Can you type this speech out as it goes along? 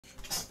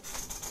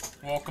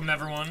Welcome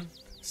everyone.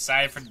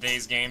 Excited for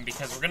today's game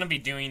because we're gonna be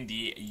doing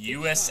the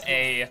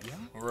USA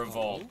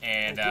revolt,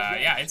 and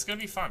yeah, it's gonna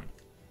be fun.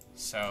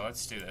 So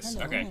let's do this.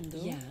 Hello. Okay.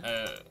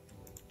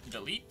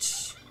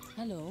 Delete.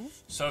 Hello.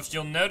 So if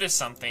you'll notice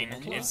something,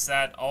 it's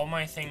that all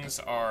my things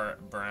are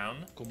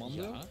brown,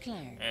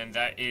 and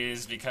that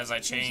is because I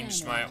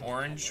changed my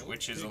orange,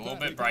 which is a little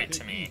bit bright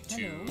to me,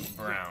 to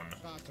brown.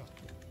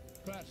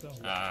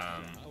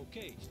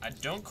 I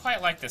don't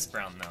quite like this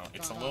brown though.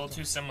 It's a little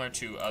too similar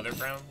to other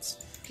browns,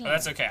 but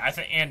that's okay.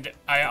 And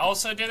I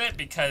also did it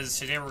because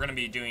today we're going to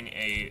be doing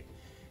a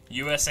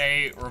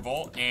USA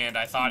revolt, and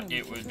I thought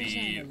it would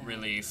be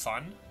really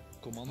fun.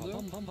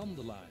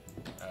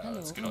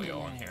 Let's get all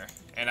y'all in here.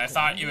 And I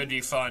thought it would be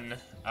fun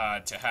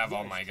to have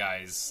all my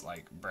guys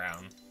like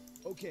brown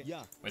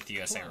with the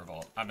USA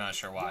revolt. I'm not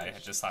sure why. I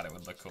just thought it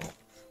would look cool.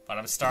 But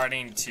I'm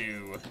starting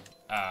to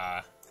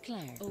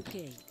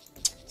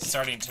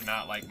starting to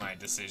not like my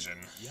decision.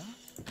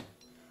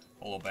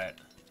 A little bit.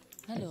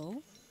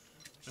 Hello.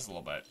 Just a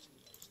little bit.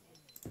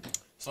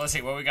 So let's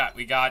see what we got.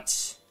 We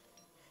got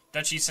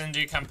Dutch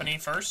USA Company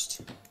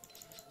first.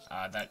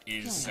 That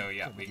is so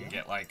yeah, we can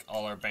get like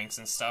all our banks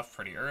and stuff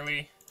pretty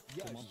early.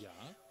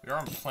 We're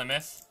on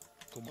Plymouth.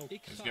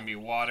 There's gonna be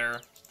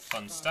water,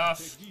 fun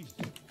stuff.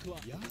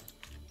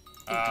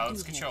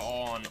 Let's get you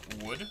all on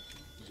wood.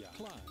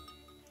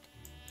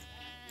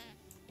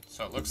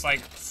 So it looks like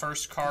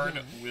first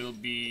card will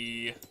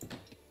be,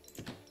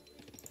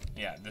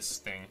 yeah, this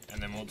thing,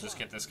 and then we'll just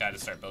get this guy to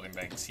start building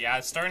banks. Yeah,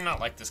 it's starting to not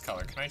like this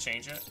color. Can I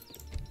change it?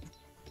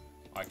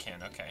 Oh, I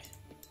can, okay.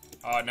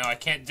 Oh no, I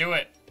can't do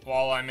it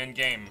while I'm in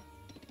game.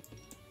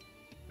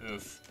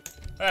 Oof.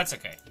 But that's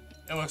okay.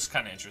 It looks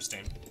kind of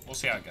interesting. We'll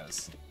see how it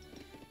goes.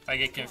 If I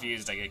get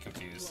confused, I get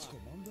confused.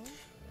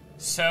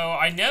 So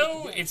I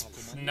know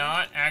it's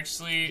not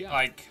actually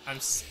like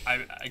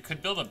I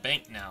could build a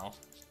bank now,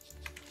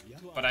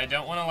 but I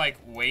don't want to like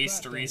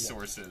waste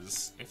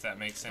resources, if that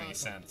makes any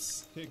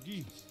sense.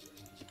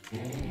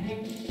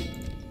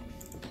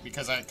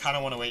 Because I kind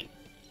of want to wait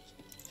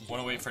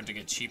for it to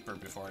get cheaper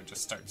before I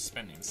just start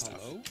spending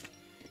stuff.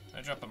 Can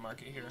I drop a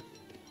market here?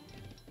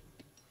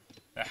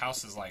 The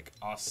house is like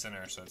off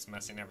center, so it's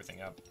messing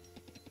everything up.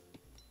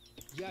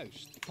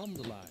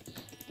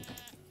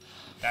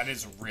 That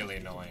is really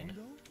annoying.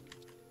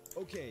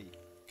 Okay,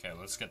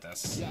 let's get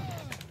this.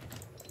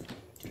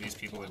 These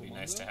people would be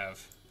nice to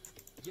have.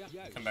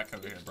 Come back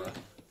over here, bro.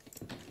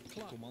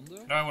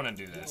 No, I want to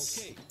do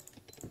this.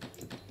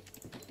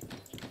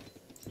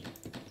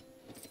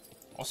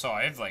 Also,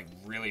 I have like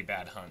really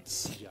bad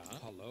hunts.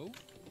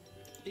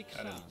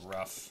 That is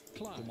rough.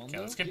 Okay,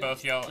 let's get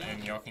both y'all,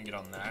 and y'all can get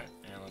on that.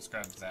 And let's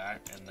grab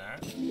that and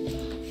that.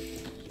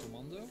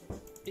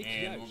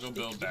 And we'll go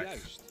build back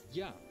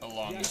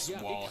along this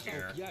wall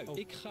here. Yeah,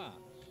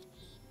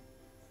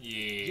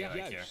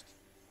 like here.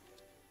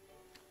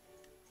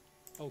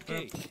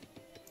 Boop.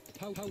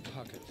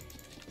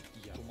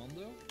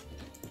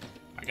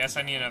 I guess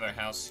I need another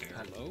house here.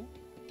 Boop,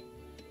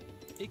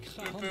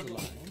 boop.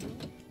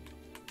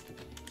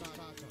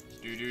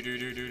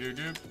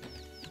 Do.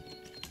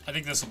 I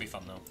think this will be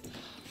fun though.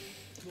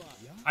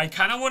 I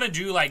kind of want to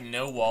do like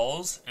no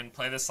walls and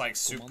play this like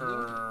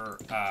super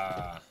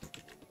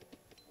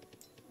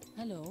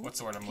what's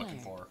the word I'm looking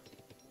for?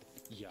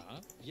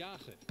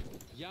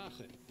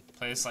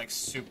 Play this like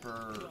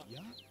super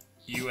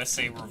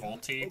USA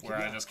revolty where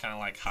I just kind of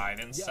like hide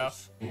and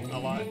stuff a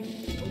lot.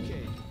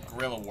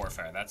 Guerrilla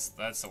warfare. That's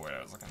the word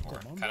I was looking for.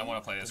 Kind of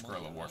want to play this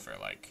guerrilla warfare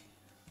like.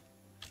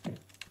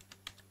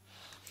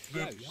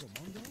 Boop.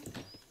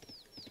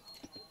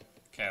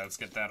 Okay, let's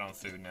get that on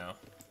food now.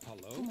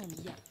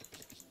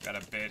 Got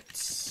a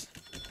bit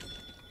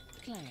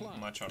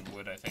much on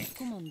wood, I think.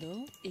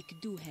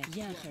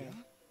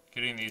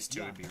 Getting these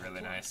two would be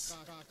really nice.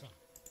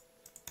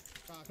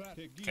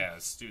 Okay,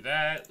 let's do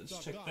that.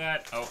 Let's check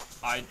that. Oh,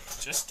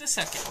 just a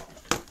second.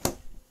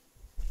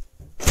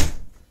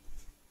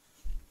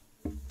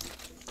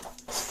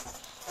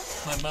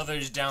 My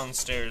mother's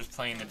downstairs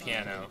playing the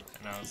piano,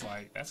 and I was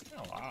like, that's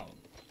kind of loud.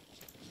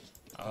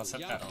 I'll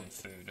set that on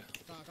food.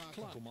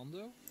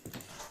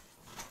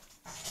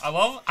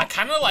 I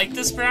kind of like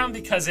this brown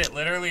because it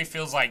literally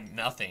feels like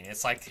nothing.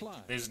 It's like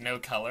there's no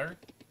color.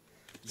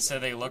 So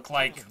they look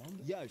like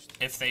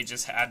if they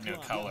just had no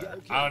color.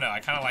 I don't know, I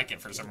kind of like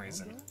it for some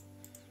reason.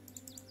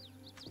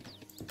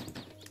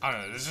 I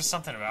don't know, there's just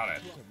something about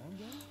it.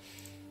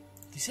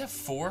 These have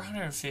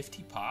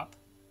 450 pop?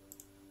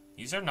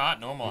 These are not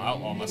normal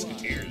outlaw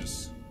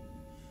musketeers.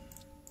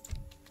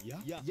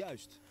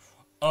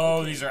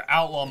 Oh, these are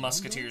outlaw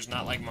musketeers,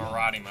 not like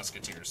Marathi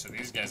musketeers. So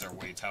these guys are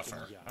way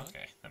tougher.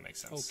 Okay, that makes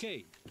sense.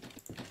 They're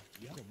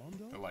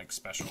like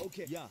special.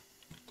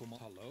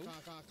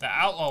 The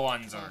outlaw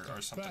ones are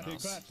something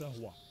else.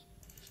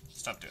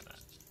 Stop doing that.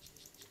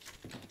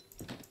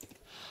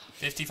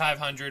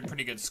 5,500,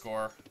 pretty good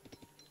score.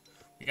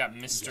 We got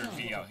Mr.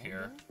 V out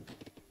here.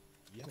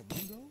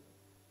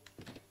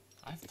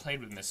 I've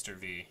played with Mr.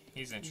 V.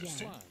 He's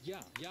interesting.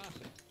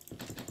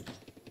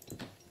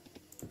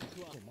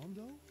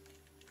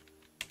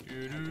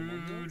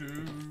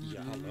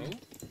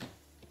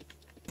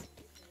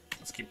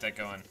 that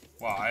going.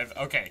 Wow,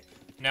 okay.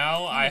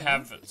 Now I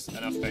have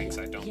enough banks.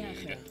 I don't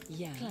need.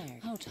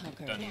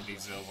 Don't need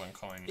these Zilvan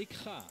coin.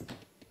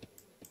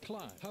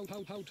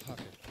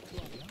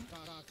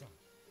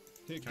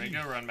 Can we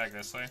go run back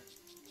this way?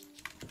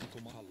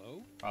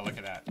 Oh, look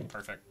at that.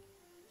 Perfect.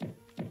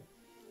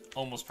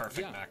 Almost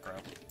perfect macro.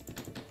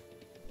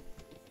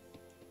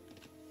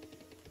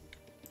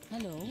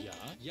 Hello.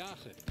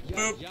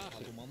 Boop.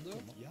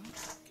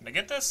 Can I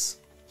get this?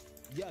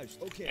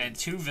 And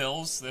 2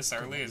 Vils this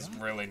early is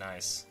really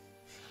nice.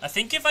 I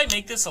think if I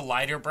make this a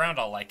lighter brown,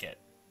 I'll like it.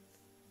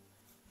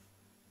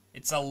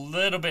 It's a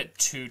little bit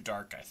too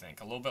dark, I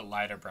think. A little bit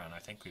lighter brown, I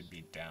think we'd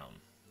be down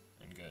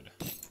and good.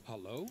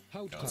 Hello?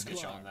 Okay, let's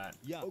get you on that.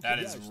 That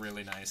is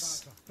really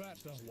nice.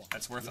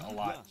 That's worth a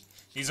lot.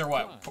 These are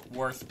what?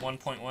 Worth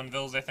 1.1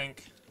 Vils, I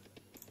think?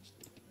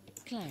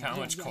 Look how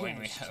much coin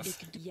we have.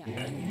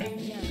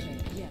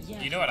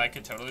 You know what I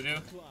could totally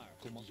do?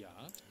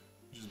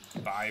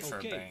 Just buy for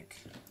a bank.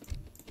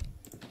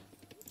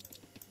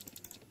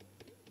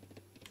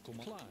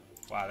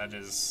 Wow, that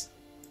is...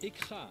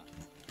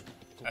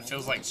 That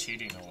feels like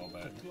cheating a little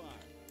bit.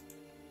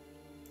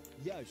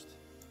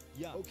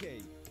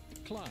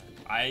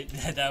 I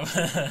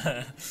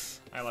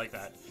like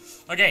that.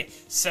 Okay,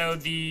 so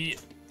the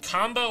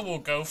combo we'll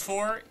go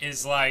for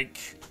is like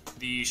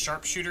the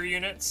sharpshooter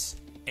units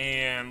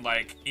and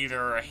like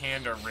either a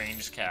hand or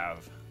range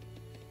cav.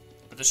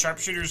 But the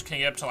sharpshooters can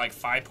get up to like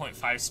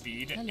 5.5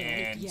 speed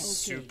and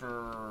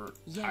super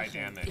high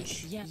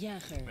damage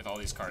with all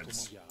these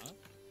cards.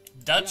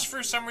 Dutch,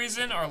 for some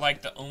reason, are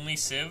like the only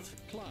civ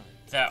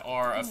that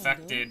are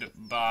affected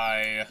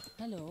by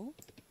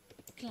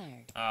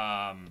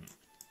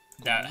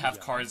that have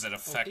cards that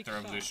affect the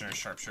Revolutionary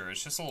Sharpshooter.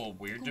 It's just a little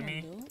weird to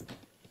me.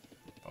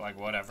 But like,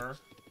 whatever.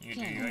 You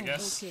do you, I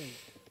guess.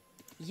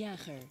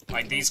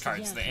 Like these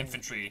cards, the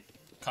infantry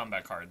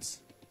combat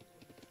cards.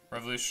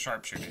 Revolution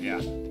Sharpshooter,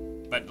 yeah.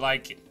 But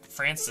like,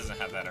 France doesn't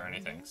have that or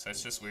anything, so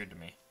it's just weird to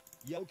me.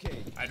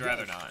 I'd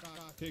rather not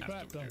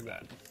have to do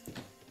that.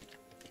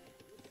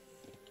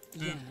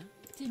 You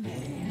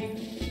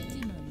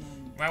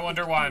might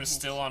wonder why I'm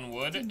still on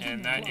wood,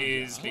 and that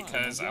is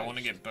because I want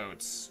to get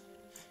boats.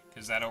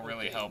 Because that'll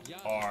really help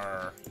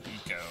our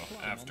eco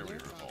after we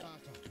revolt.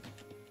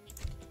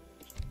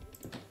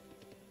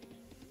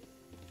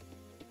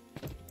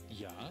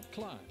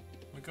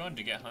 We're going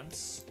to get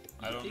hunts.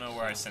 I don't know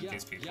where I sent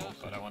these people,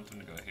 but I want them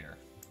to go here.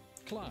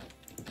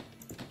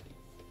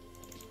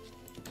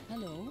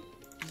 Hello.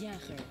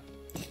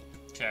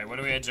 Okay, what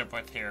do we edge up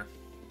with here?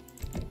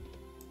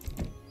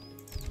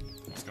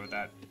 Let's go with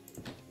that.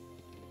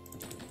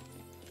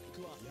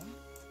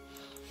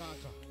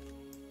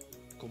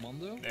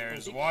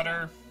 There's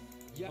water.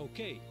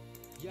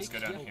 Let's go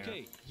down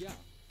here.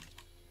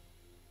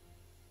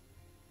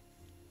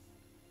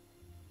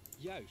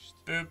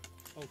 Boop.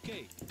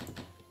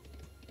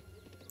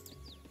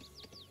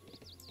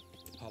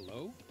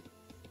 Hello?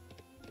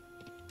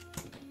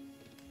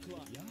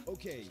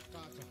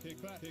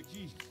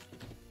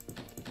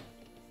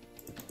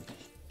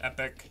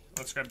 Epic.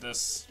 Let's grab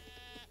this.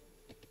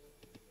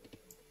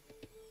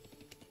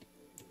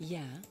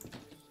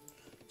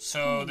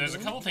 So there's a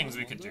couple things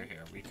we could do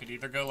here. We could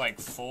either go like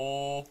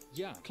full...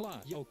 what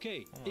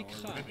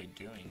are they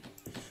doing?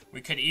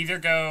 We could either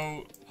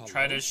go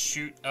try to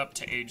shoot up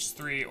to age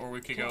 3, or we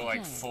could go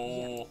like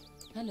full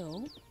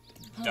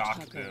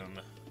dock boom.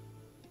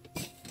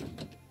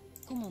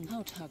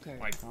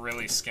 Like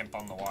really skimp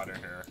on the water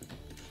here.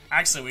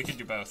 Actually, we could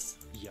do both.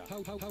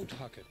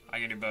 I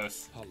can do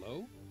both.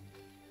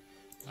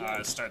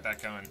 Start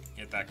that going.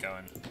 Get that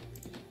going.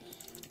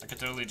 I could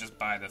totally just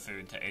buy the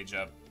food to age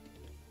up.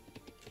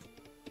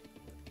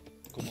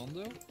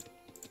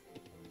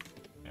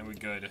 And we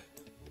good.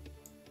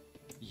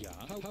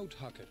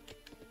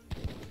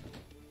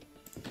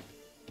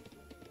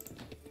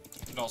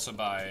 Could also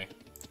buy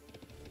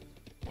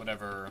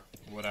whatever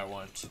wood I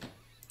want.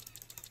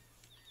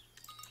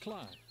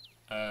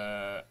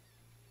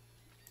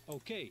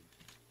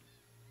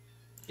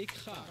 Ik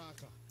ga.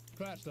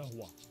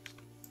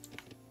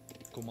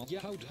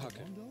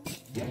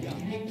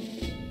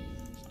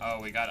 Oh,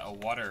 we got a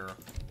water,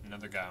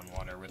 another guy on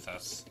water with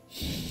us.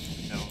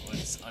 No,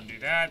 let's undo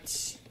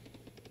that.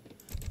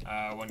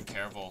 1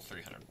 caravel,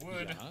 300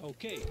 wood.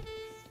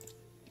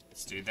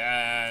 Let's do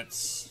that.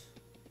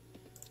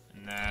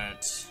 And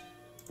that.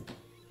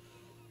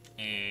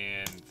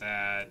 And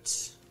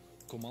that.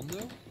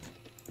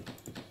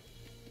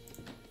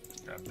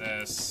 Grab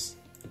this.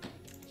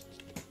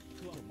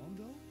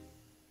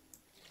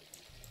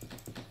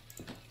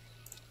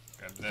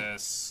 Grab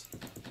this.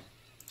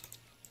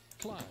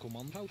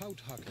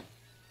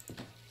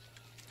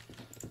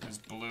 There's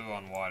blue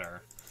on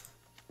water.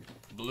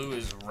 Blue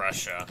is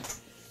Russia.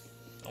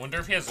 I wonder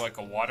if he has like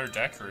a water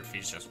deck or if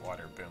he's just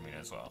water booming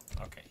as well.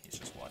 Okay, he's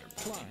just water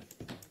booming.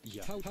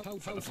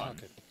 For the fun.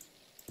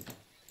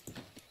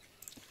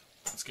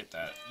 Let's get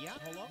that.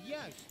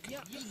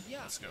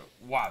 Let's go.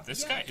 Wow,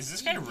 this guy, is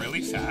this guy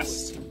really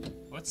fast?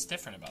 What's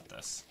different about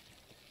this?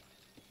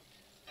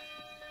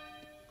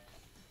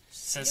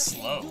 says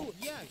slow.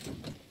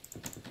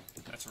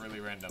 That's really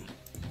random.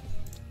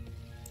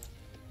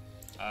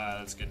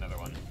 Let's get another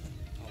one.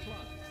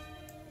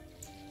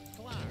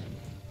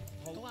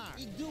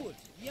 Do it.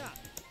 Yeah.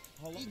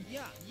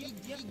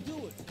 Yeah,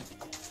 do it.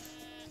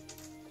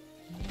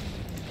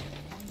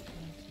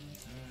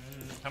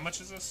 How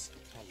much is this?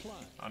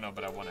 Oh no,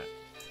 but I want it.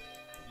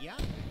 Yeah.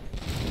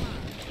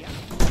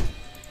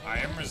 I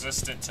am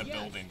resistant to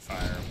building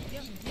fire.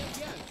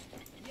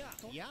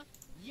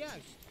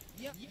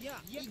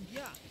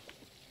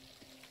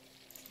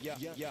 Yeah.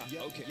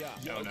 Okay.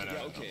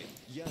 No. Okay.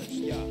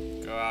 Yeah.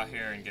 Go out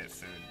here and get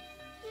food.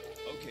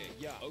 Okay.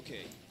 Yeah.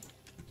 Okay.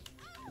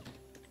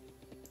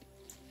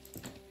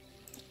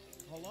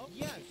 Hello?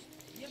 Yes.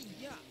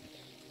 Yeah.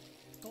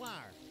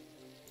 Klaar.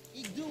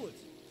 Ik doe het.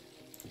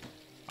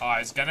 Oh, I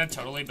was gonna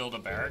totally build a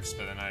barracks,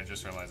 but then I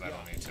just realized I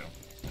don't need to.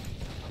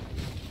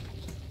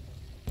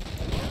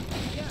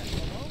 Yes.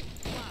 Hello?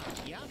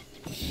 Klaar. Ja?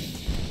 Ik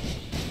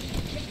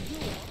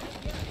doe het.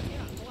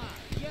 Ja. Klaar.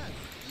 Yes.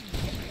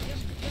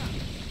 Ja.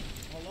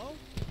 Hello?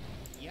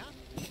 Ja?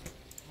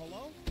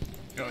 Hello?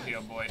 Go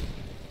heal, boy.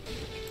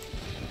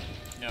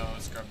 No,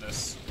 let's grab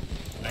this.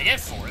 Did I get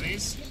 4 of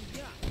these?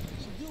 Ja.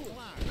 Ik doe het.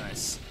 Klaar.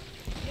 Nice.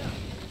 Ja.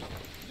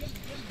 Ik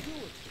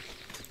doe het.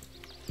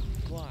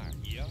 Klaar.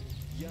 Ja.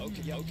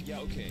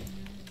 Okay.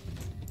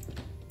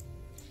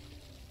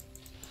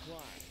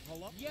 Klaar.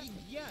 Hello? Yes.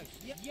 Ja.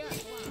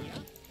 Klaar.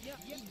 Ja.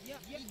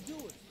 Ik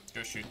doe het.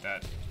 Go shoot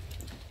that.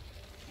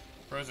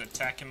 Bro's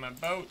attacking my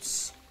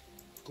boats.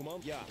 Come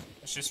on. Yeah.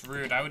 It's just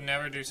rude. I would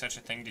never do such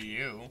a thing to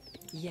you.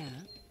 Ja,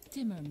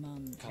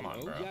 timmerman. Come on,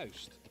 bro.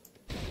 Juist.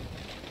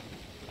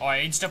 Oh, I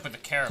aged up with the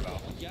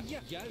caravel. Ja,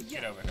 juist.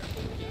 Get over here.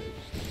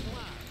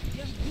 Klaar.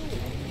 Ja. Ik doe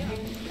het.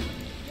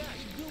 Ja.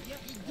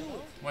 Ik doe het.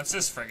 Once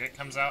this frigate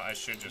comes out, I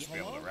should just be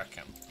able to wreck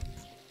him.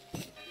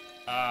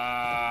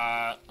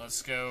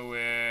 Let's go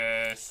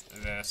with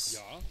this.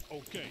 Ja,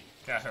 oké.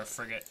 Got her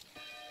frigate.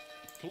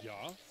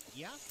 Ja,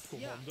 Ja.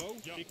 commando.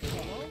 Ja, ik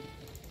Hallo?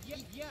 Ja.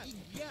 Juist.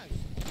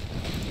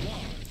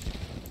 klaar.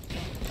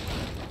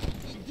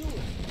 Ik doe het.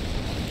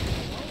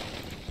 Hallo?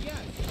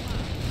 Juist.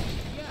 Klaar.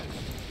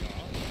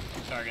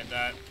 Juist. Target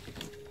that.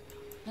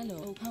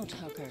 Hallo,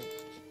 houthakker.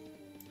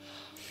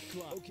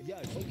 Klaar. Okay.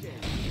 Juist. Okay.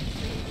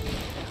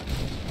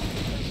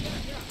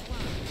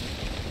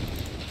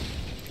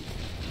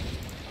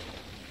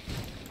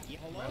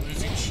 Am I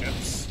losing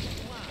ships?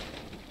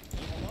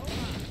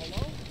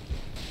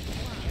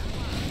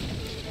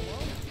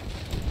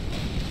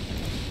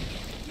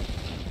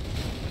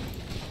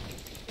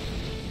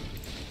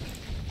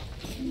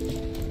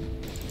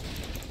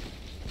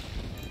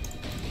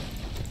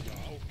 Ja,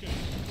 oké.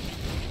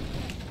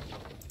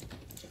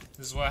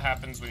 This is what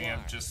happens when you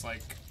have just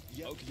like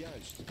Ja. Ook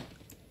juist.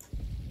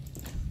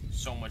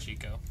 so much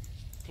eco.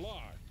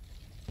 Klaar.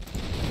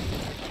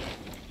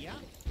 Ja?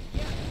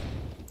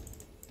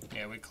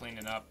 Yeah, we clean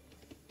it up.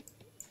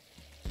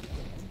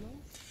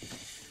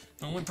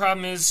 The only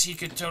problem is he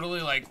could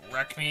totally like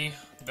wreck me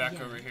back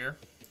Yeah. over here.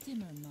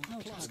 Timmerman,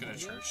 Let's get a houthakker.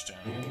 church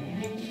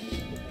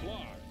down.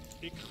 Klaar.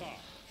 Ik ga.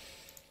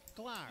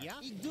 Klaar. Ja?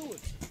 Ik doe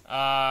het.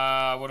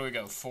 What do we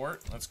go?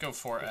 Fort? Let's go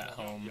fort at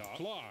home. Ja,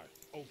 klaar.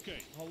 Oké.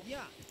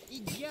 Ja,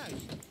 ik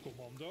juist.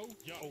 Commando.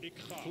 Ja, ik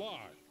ga.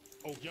 Klaar.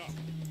 Oh ja.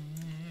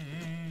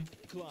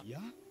 Klaar.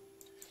 Ja.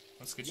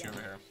 Let's get you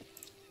over here.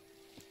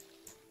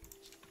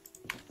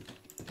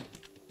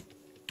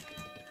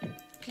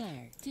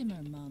 Klaar,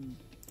 timmerman.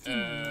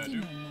 doe.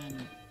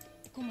 Timmerman.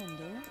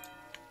 Commando.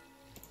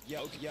 Ja.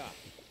 Ook ja.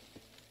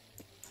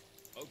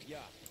 Ook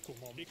ja.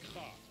 Commando. Ik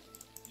ga.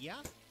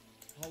 Ja?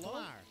 Hallo?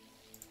 Klaar.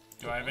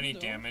 Do I have any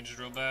damage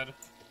real bad?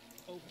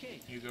 Oké.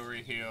 You go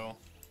reheal.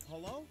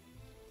 Hallo?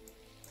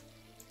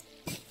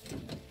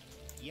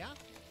 Ja?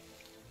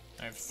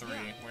 I have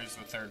 3. Where's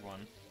the third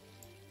one?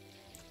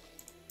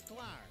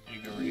 Klaar.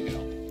 You go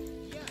reheal.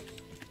 Juist.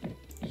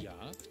 Ja.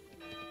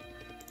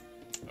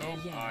 Oh,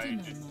 Yeah, I did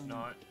Timmerman.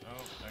 not.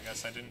 Oh, I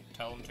guess I didn't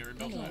tell him to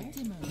rebuild Hallo, that.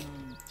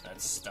 timmerman.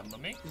 That's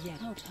stumbling me. Ja,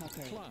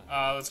 houthakker.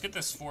 Klaar. Let's get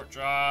this fort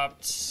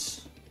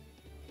dropped.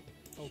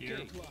 Oké.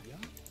 Here. Klaar. Ja.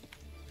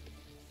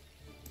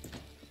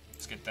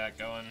 Let's get that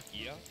going.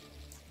 Ja.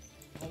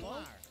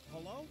 Hallo?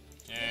 Hallo?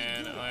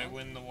 And I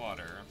win the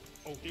water.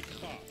 Oh, ik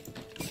ga.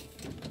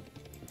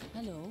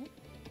 Hallo.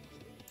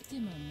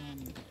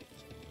 Timmerman.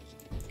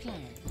 Klaar,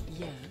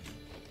 ja.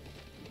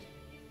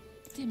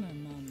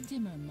 Timmerman,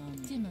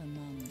 timmerman,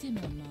 timmerman,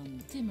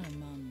 timmerman,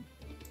 timmerman.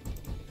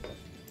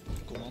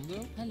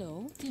 Commando.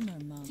 Hallo,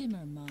 timmerman,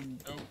 timmerman.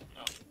 Oh,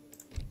 no.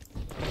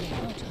 Ja,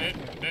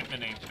 houthakker. Bit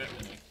mini.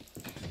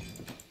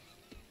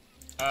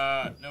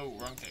 No,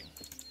 wrong thing.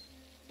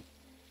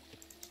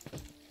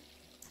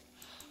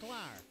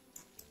 Klaar.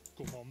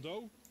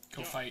 Commando.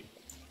 Go Ja. fight.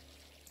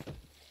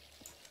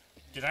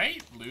 Did I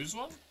lose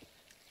one?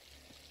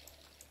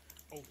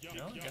 Oh ja.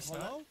 No, I Ja. guess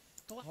not. Hallo?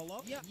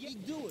 Hallo? Ja,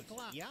 ik doe het.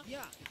 Klaar.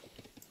 Ja?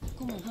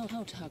 Kom op,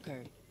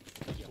 houthakker.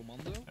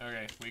 Commando.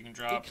 Okay, we can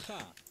drop Ik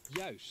ga.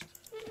 Juist.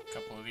 a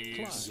couple of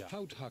Klaar. these. Ja.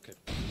 Houthakker.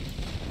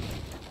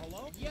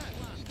 Hallo? Ja,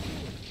 klaar.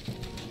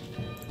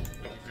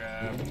 We can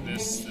grab grab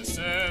this.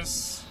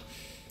 Let's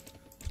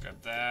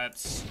grab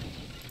that.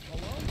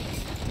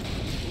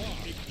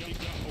 Klaar. Ik ga.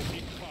 Ja,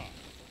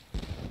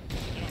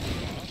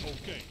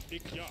 oké.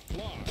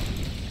 Klaar.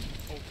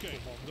 Oké,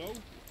 commando.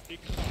 Ik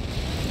ga.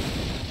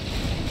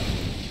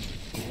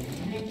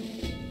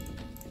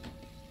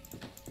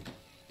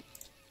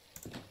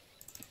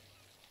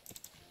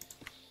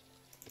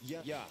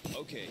 Ja,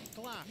 oké.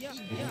 Klaar.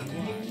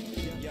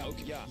 Ja,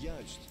 oké, ja,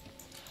 juist.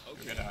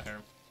 Get out here.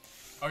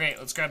 Okay,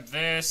 let's grab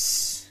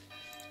this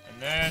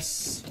and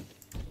this.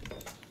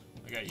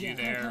 We got you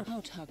there.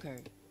 Houthakker.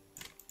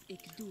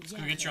 Ik doe Let's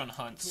go get you on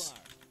hunts.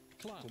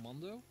 Klaar.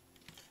 Commando.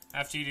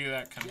 After you do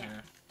that, come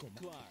here.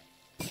 Klaar.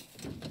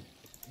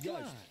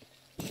 Juist.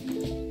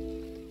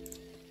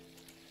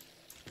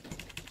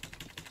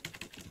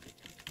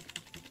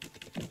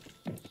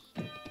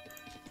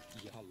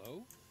 Ja,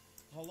 hallo?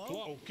 Hallo?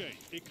 Klaar. Oké.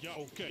 Ik ga.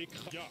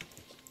 Ja.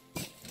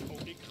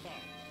 Oh, ik ga.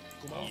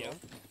 Commando.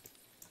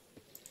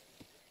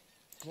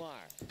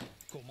 Klaar.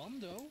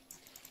 Commando?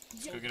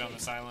 Let's go get on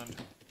this island.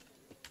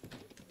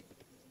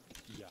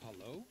 Ja,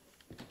 hallo?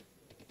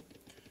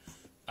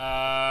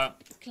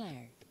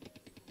 Klaar.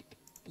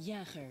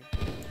 Jager.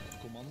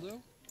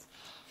 Commando?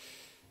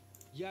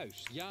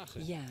 Juist,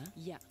 jager.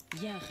 Ja,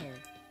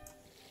 jager.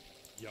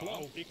 Ja,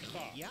 oh, ik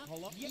ga. Ja,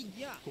 hallo?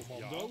 Ja.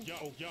 Commando? Ja,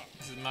 oh, ja.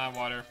 This is my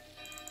water.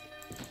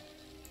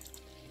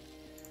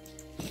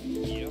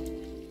 Ja.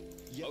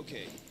 Ja,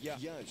 oké. Ja,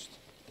 juist.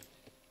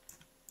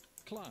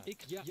 Klaar.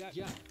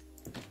 Ja.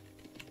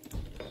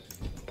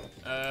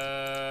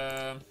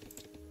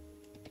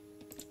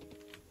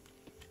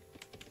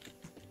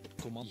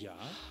 Commando? Ja.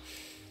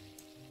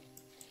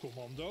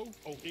 Commando?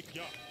 Oh,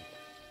 ja.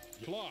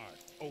 Klaar.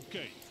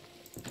 Oké.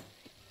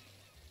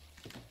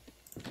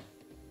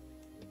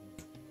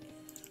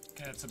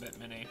 Okay, it's a bit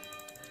mini.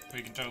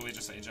 We can totally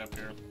just age up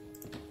here.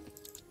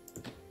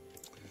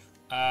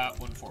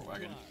 1 fort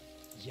wagon.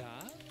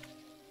 Ja?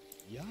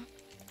 Ja?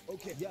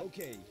 Oké, ja,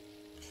 oké.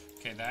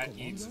 Okay, that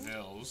eats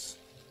Vills.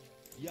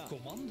 Ja.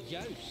 Commando?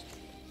 Juist.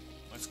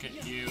 Let's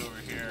get you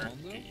over here.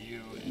 Get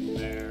you in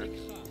there. Ik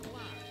ga.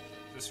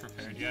 Is this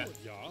repaired yet?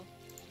 Ja.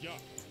 Ja.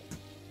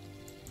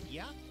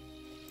 Ja?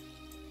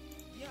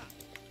 Ja.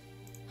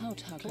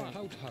 Houthakker. Klaar.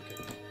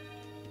 Houthakker.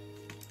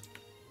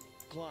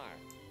 Klaar.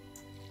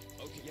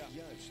 Oké, ja,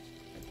 juist.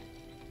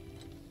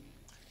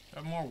 Do I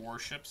have more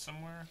warships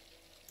somewhere?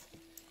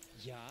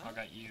 Ja. I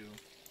got you.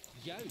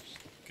 Juist.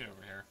 Get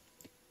over here.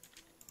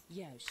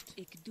 Juist.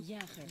 Ik doe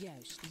jager.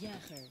 Juist.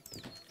 Jager.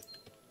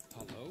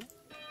 Hallo?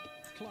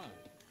 Klaar.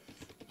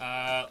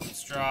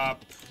 Let's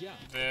drop Ja.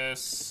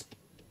 this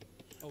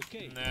Oké.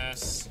 and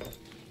this.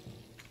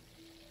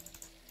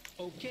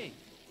 Oké.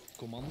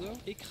 Commando?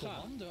 Ik ga.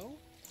 Commando?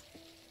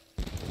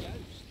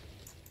 Juist.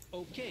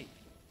 Oké.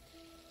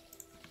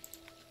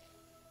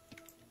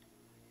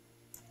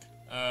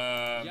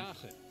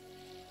 Jagen.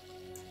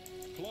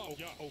 Klaar.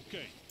 Ja,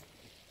 oké.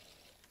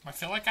 I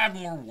feel like I have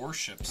more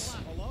warships.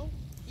 Klaar, hallo?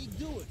 Ik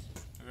doe het.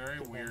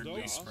 Very weirdly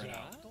Ja. spread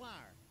Ja. out.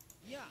 Klaar.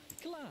 Ja.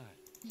 Klaar.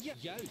 Ja.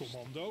 Juist.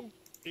 Commando?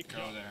 Ik Go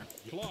ga. there.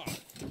 Klaar.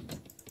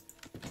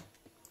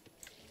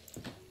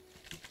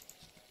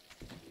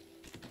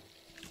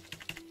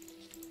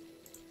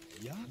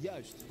 Ja,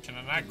 juist. Can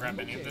I not grab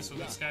any of this with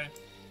this guy?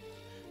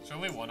 There's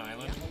only one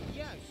island.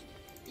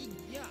 Juist.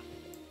 Ja.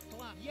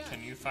 Klaar. Juist.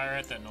 Can you fire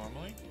at that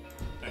normally?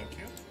 Thank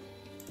you.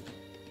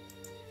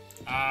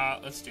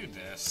 Let's do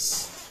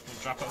this.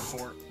 We'll drop a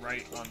fort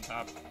right on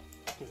top.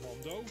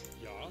 Commando?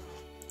 Ja.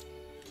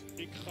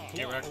 Ik ga. Get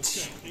Klaar.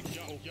 wrecked. Oké. Ik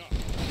ja. Oh, ja.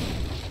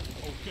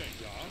 Oké.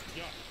 Ja.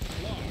 Ja.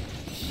 Klaar.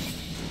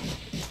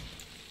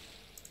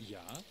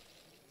 Ja.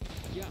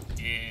 Ja.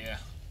 Yeah.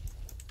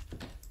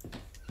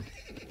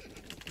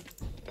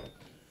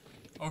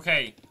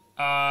 Okay.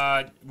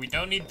 We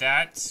don't need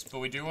that, but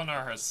we do want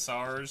our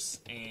hussars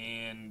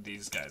and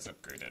these guys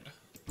upgraded.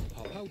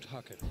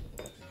 Houthakker.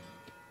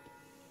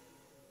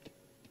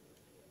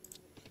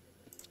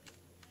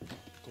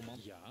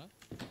 Commando? Ja.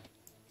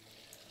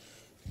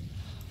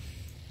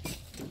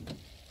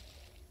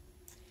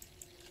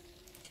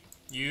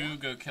 You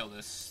go kill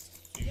this.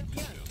 You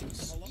go kill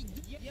this. Hallo?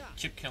 Ja.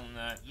 Keep killing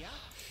that. Ja.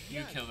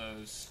 You kill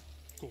those.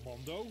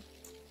 Commando?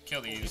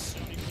 Kill these.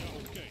 Ik ja.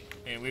 Oké.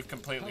 And we've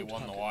completely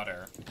won the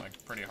water.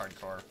 Like, pretty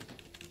hardcore.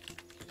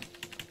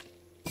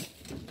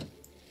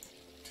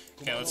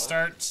 Okay, let's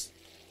start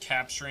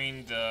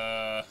capturing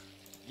the...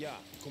 Ja,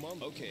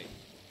 commando. Oké.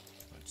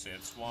 Let's see,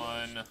 it's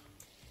 1,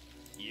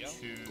 Ja.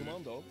 2,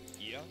 Commando.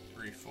 Ja.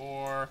 3,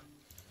 4.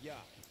 Ja.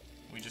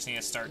 We just need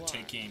to start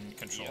taking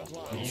control Ja. of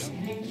Klaar. those.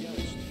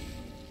 Juist.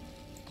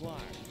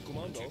 Klaar. 1,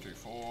 Commando. 2, 3,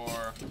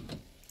 4.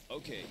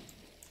 Oké.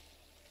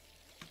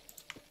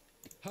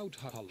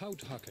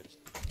 Houthakker.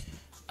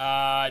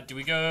 Do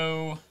we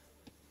go...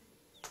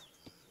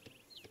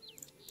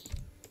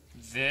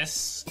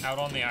 this out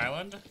on the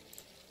island?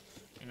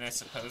 And I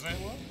suppose I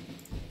will?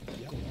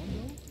 Ja.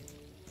 Commando?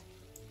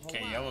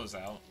 Okay, yellow's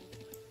out.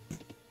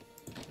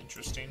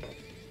 Interesting.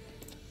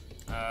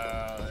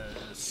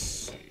 Let's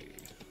see.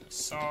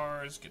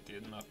 SARS, get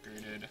them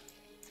upgraded.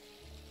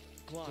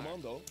 Klaar.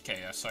 Commando. Okay,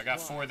 yeah, so I got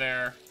 4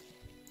 there.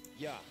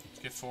 Ja. Let's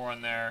get 4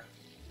 on there.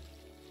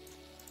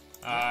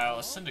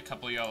 Let's send a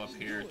couple of y'all up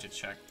here to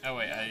check. Oh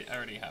wait, I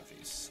already have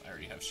these. I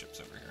already have ships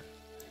over here.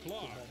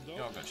 Klaar.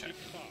 Y'all go check. Ik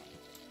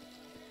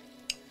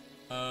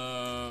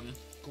ga.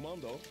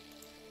 Commando.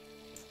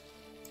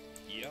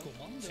 Ja.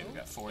 So we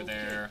got 4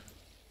 there.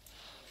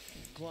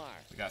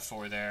 Klaar. We got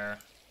 4 there.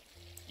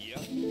 Ja.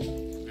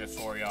 We got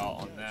 4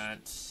 y'all on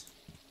that.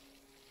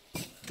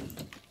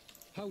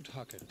 Hout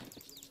hakken.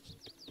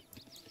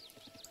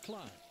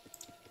 Klaar.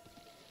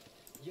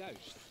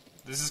 Juist.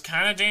 This is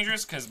kind of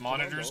dangerous because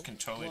monitors can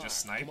totally just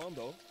snipe.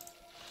 Commando.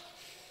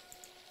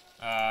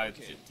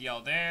 Get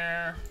y'all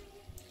there.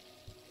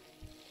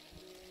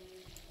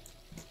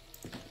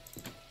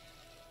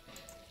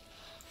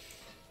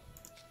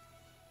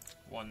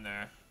 One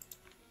there.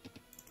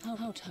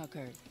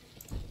 Houthakker.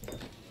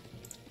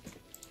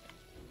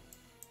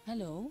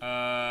 Hallo?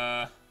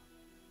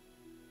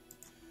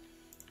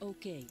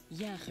 Oké,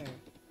 jager.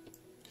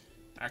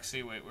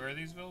 Actually, wait, where are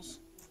these bills?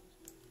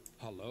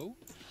 Hallo?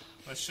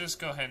 Let's just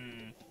go ahead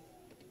and...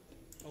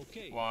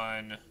 Oké.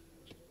 1,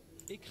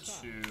 Ik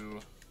ga. 2...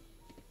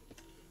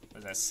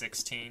 Was that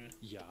 16?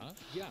 Ja.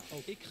 Ja.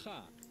 Oh, ik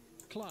ga.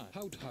 Klaar.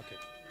 Hout hakken.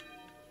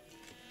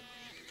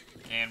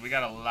 And we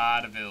got a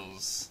lot of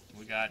bills.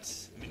 We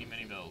got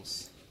many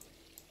bills.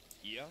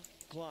 Ja.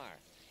 Klaar.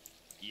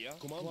 Ja.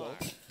 Commando.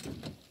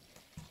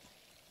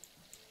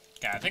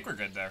 Okay, I think we're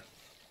good there.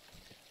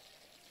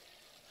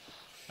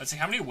 Let's see,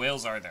 how many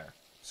whales are there?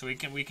 So we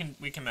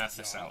can math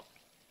this out.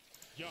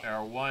 There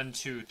are 1,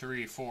 2,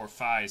 3, 4,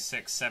 5,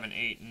 6, 7,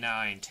 8,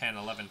 9, 10,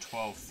 11,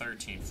 12,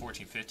 13,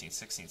 14, 15,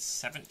 16,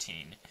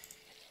 17,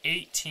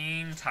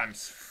 18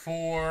 times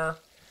 4.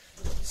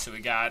 So we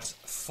got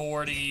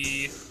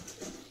 40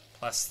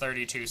 plus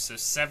 32, so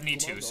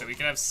 72. So we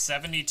could have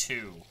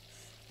 72.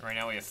 Right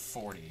now we have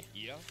 40.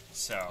 Ja.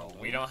 So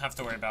we don't have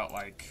to worry about,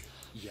 like,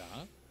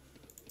 Ja.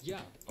 Ja.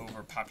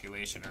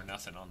 overpopulation or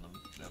nothing on them.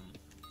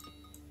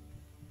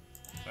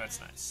 So that's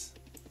nice.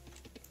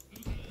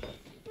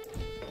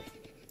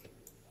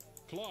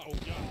 Klaar. Oh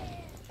ja.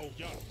 Oh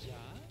ja. Ja.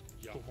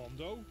 Ja.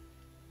 Commando.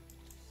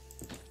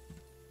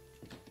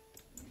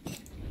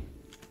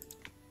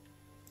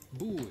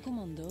 Boer.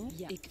 Commando,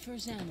 ja. Ik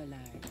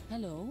verzamelaar.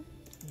 Hallo?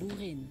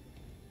 Boerin.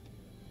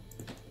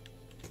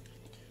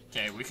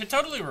 Okay, we could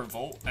totally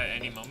revolt at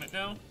any moment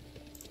now.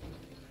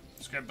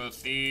 Let's grab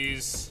both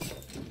these.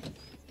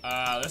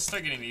 Let's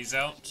start getting these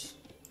out.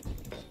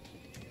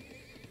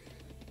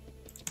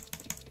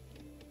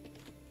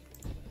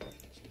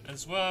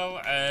 As well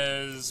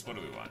as, what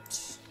do we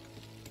want?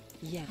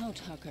 Ja,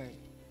 houthakker.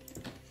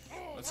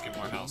 Let's get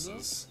more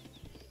houses.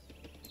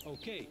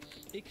 Oké.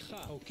 Ik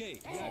ga. Oké.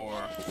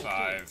 4,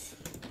 5.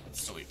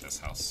 Let's delete this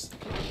house.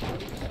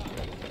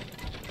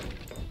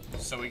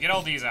 So we get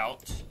all these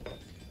out.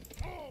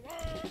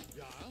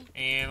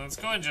 And let's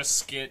go and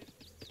just get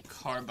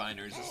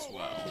carbiners as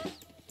well.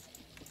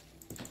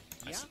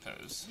 I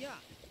suppose. Ja.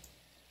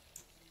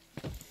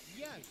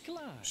 Ja.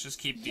 Klaar. Let's just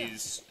keep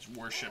these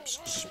warships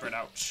spread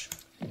out.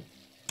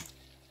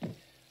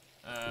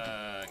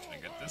 Can I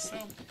get this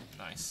though?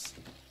 Nice.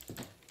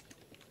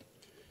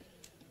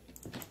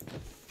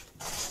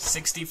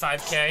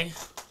 65k.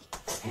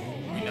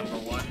 We number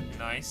 1.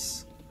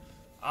 Nice.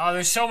 Oh,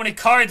 there's so many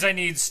cards I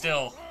need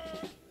still.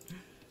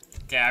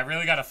 Okay, I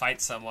really gotta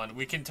fight someone.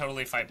 We can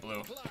totally fight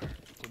blue.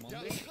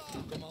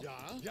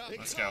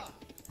 Let's go.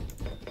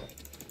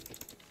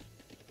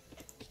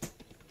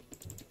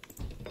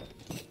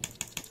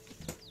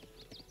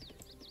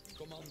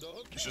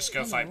 Let's just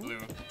go fight blue,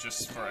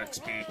 just for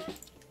XP.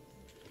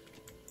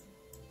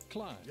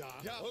 Klaar.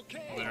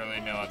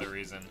 Literally no other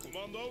reason.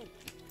 Commando.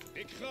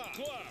 Ik ga.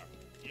 Klaar.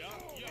 Ja.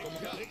 Ja.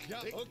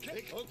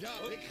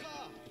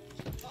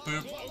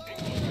 Boop.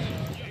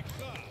 Ik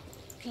ga.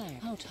 Klaar,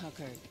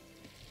 houthakker.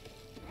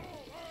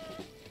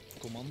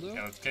 Commando.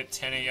 Okay, let's get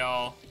 10 of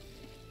y'all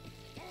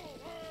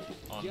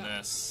on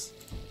this.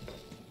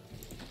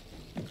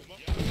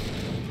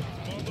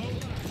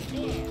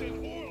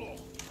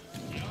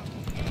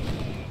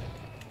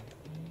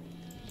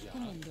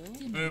 Commando,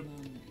 Boop.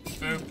 Timmerman.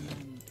 Boop.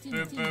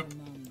 Boop, boop.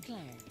 Timmerman.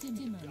 Klaar,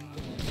 Timmerman.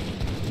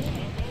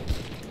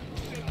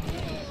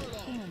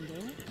 Commando,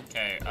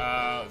 Okay,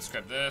 let's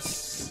grab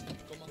this.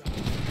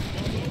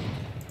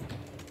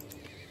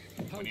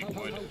 We need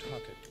wood.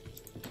 Houthakken.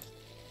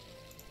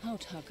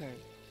 houthakker.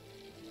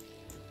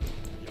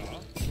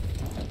 Ja.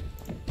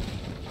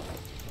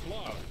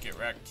 Oh, get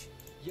wrecked.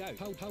 Juist.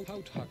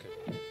 Houthakken.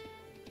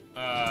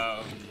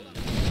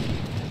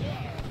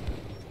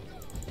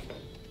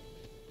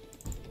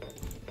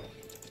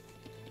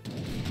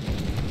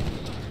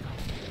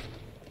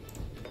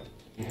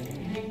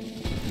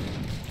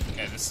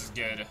 Okay, this is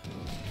good.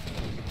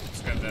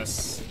 Let's grab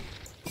this.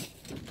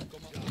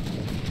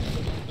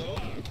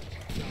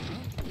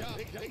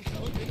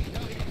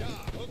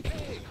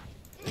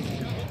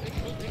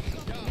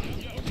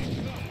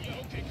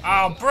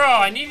 Oh, bro,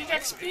 I needed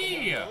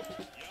XP!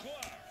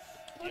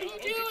 What are you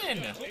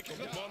doing?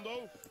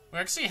 We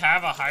actually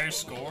have a higher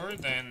score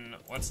than...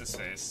 what's his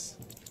face?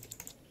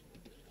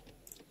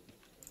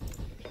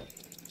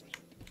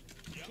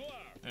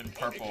 And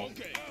purple.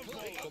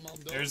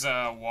 There's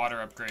a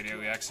water upgrade here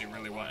we actually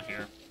really want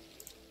here.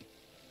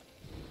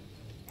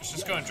 Let's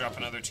just go and drop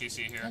another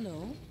TC here.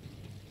 Hello.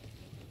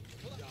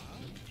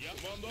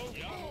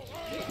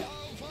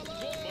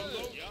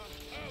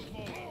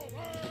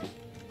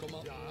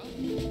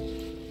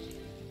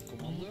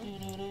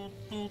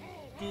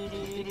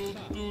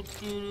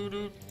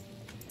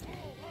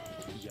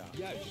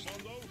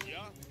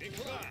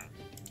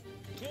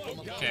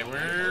 Okay,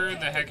 where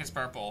the heck is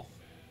purple?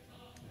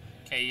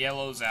 Okay,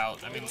 yellow's out.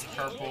 That means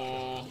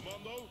purple.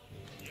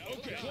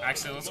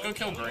 Actually, let's go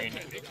kill green.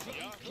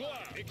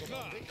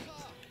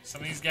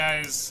 Some of these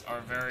guys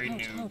are very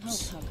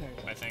noobs,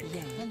 I think.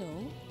 Yeah.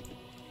 Hello.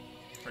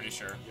 Pretty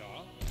sure.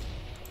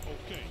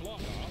 Okay.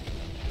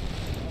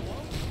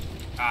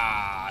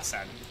 Ah,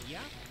 sad. Yeah.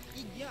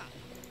 Yeah.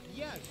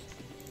 Yes.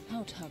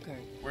 Houthakker.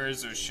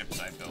 Where's those ships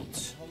I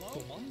built?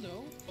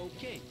 Commando.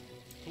 Okay.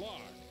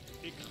 Klaar.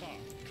 Ik ga.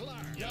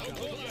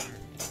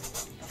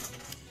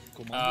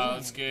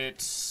 Let's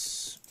get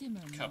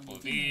a couple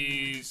of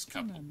these,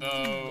 couple of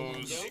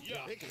those.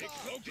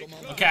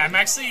 Okay, I'm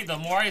actually, the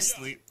more I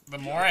sleep, the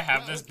more I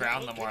have this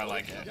brown, the more I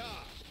like it.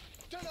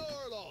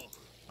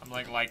 I'm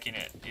like liking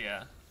it,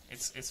 yeah.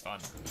 It's fun.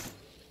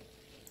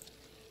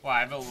 Wow, I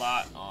have a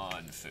lot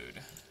on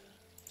food.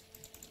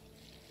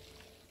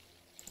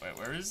 Wait,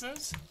 where is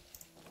this?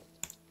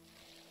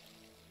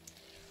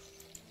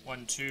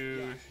 1,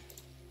 2,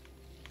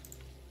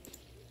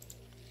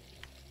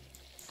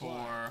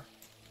 4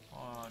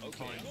 on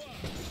coin.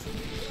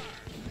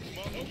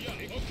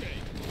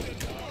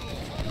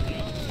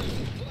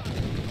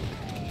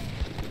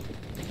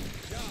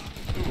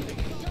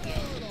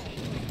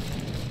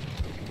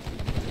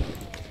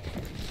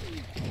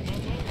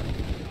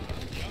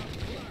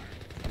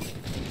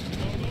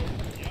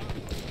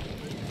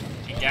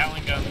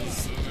 Gatling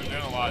guns, those are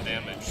doing a lot of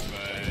damage,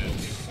 but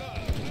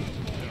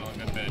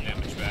doing a good bit of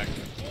damage back.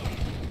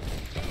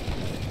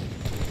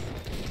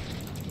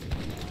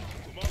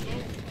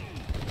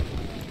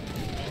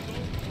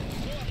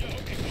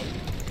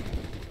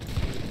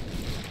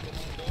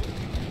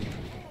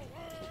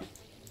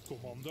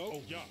 Commando.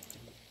 Oh ja.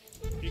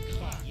 Ik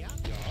ga. Ja.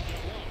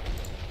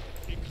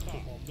 Ik ga.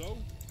 Commando.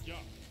 Ja.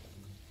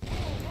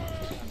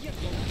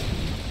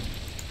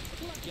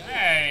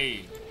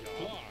 Hey!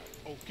 Klaar.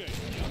 Oké.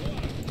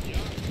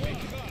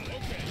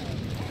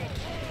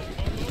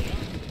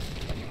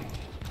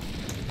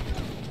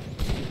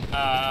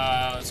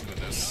 Let's go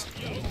with this.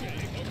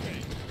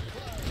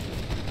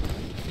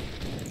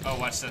 Oh,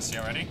 watch this.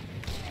 You ready?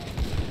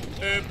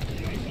 Boop.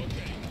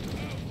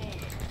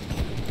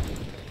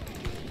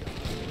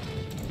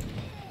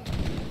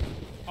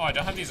 Oh, I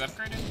don't have these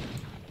upgraded?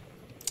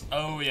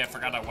 Oh, yeah, I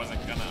forgot I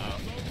wasn't gonna.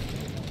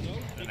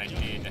 And I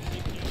did.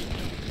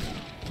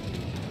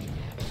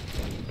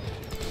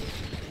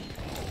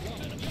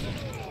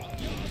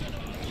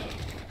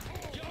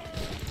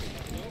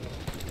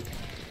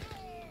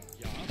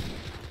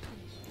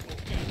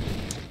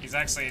 He's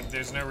actually,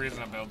 there's no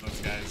reason to build those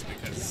guys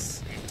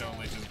because he's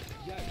totally just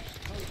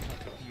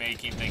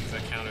making things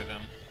that counter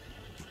them.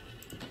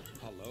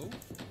 Hallo?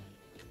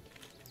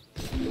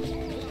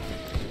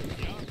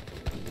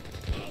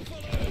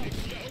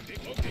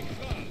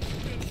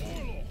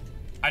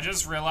 I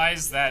just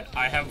realized that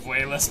I have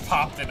way less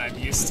pop than I'm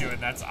used to,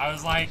 and I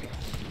was like,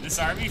 this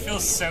army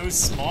feels so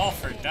small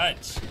for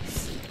Dutch.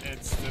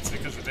 That's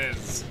because it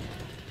is.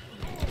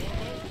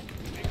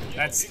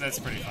 That's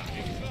pretty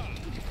funny.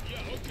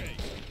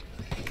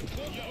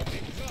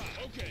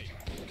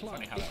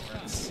 Funny how that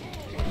works.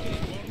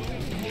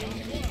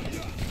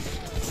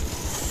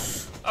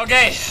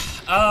 Okay,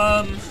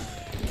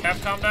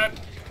 cap combat.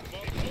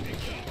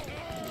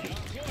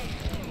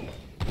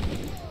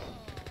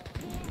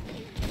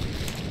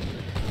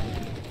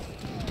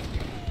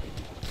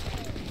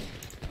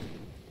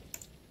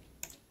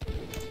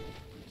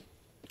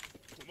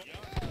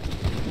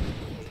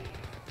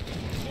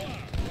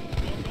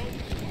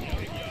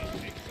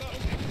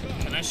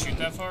 Can I shoot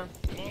that far?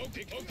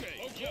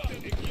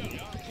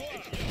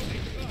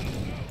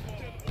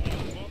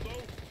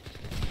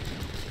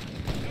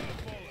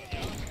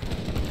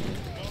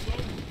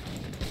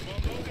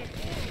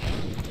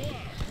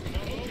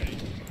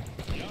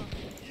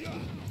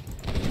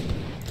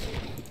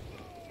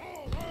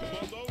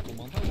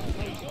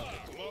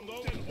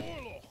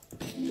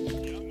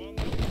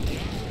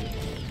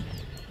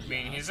 I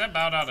mean, he's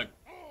about out of.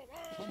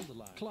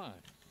 Klaar.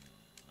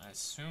 I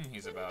assume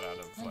he's about out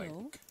of like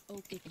Hello.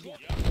 Okay. Yeah.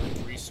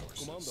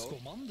 resources.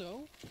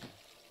 Commando.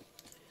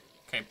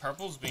 Okay,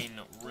 purple's being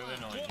really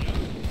annoying.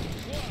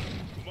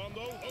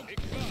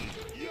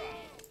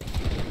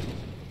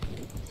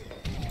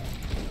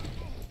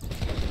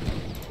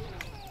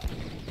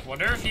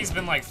 Wonder if he's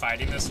been like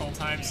fighting this whole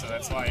time, so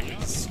that's why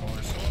his score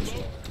is so much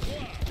lower.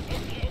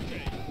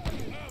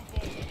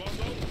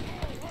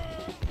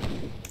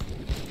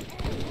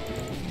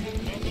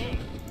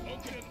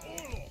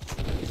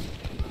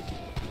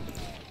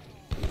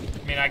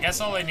 I mean, I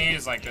guess all I need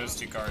is like those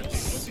 2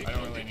 cards. I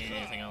don't really need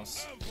anything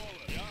else.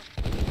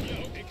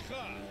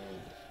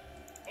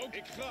 Oké,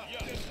 ik ga. Ja,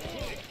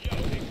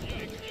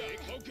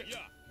 oké,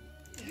 ja.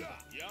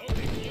 Ja,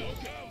 oké,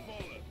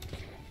 aanvallen.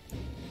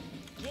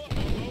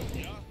 Commando,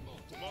 ja.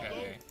 Commando,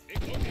 Okay.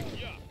 ik,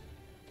 ja.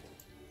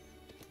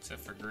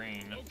 Except for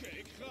green. Oké,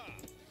 ik ga.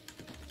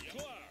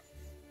 Klaar.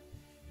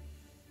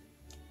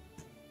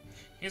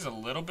 Here's a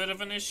little bit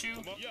of an issue,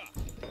 Ja.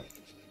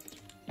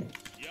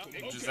 Ja,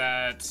 which is oké.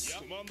 that Ja,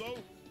 commando.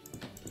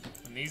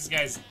 when these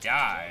guys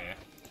die,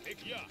 Ik,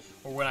 ja.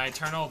 or when I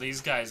turn all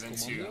these guys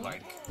into,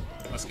 like,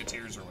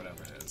 musketeers or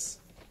whatever it is,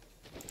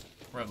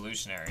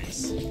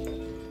 revolutionaries,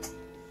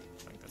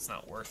 like, that's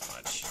not worth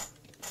much.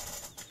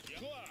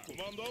 Klaar.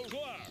 Commando,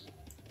 klaar.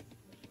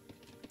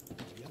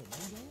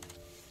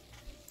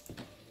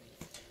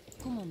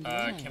 Commando.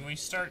 Can we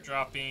start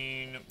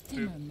dropping boop,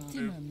 Timmerman. boop,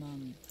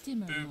 Timmerman. boop,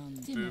 Timmerman.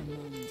 boop,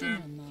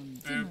 Timmerman.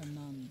 boop,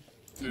 Timmerman.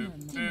 boop,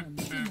 boop,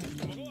 boop.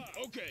 Klaar.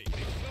 Oké, ik ga.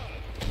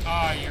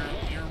 Ah,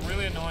 you're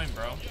really annoying,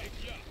 bro. Ja, ik,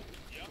 ja.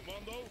 Ja,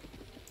 commando.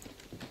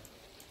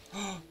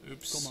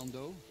 Oops.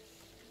 Commando.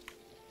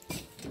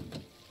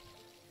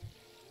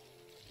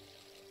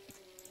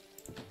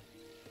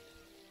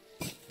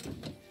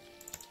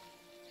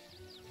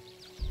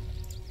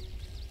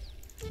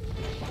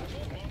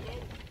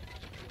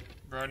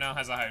 Bro now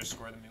has a higher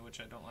score than me, which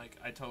I don't like.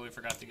 I totally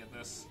forgot to get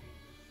this.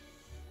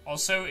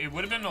 Also, it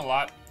would have been a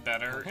lot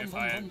better if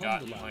I had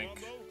gotten, like,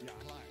 Commando.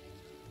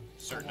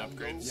 certain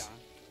upgrades.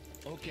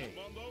 Oké,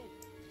 Commando.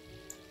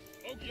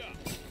 Ook ja.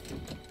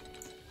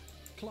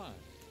 klaar.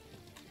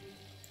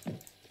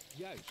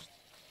 Juist.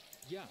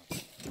 Ja.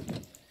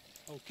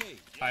 Oké.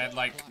 If I had,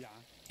 like, Ja.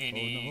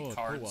 any Oh, no,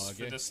 cards oh, for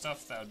okay. this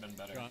stuff, that would have been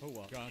better.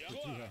 Klaar.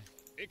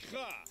 Ik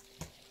ga.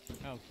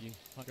 Ja,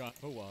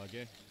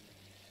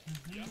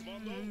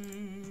 commando.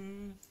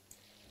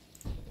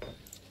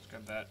 Let's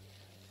grab that.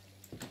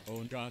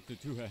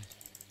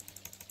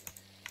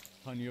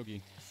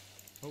 Hanyogi.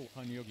 Oh,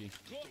 Hanyogi.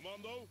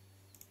 Commando.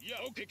 Ja,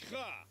 ook ik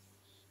ga.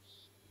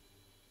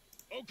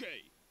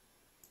 Oké.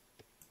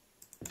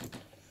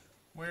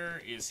 Where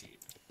is he?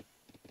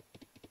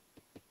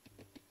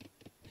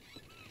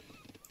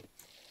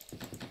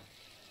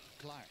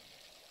 Klaar.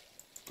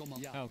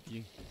 Commando. Ja.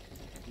 Aoki.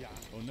 Ja.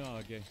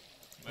 Onage.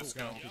 Let's go.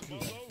 Ja,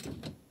 commando.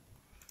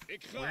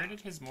 Ik ga. Where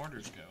did his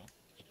mortars go?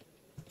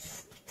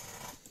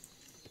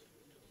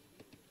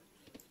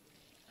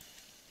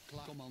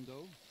 Klaar.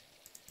 Commando.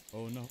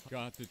 Oh no,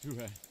 got the two.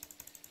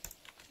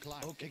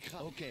 Klaar. Oké, ik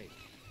ga. Oké.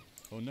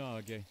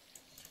 Onage.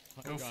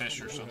 Go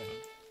fish or something.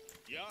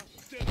 Ja,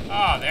 stil.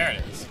 Ah, there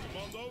it is.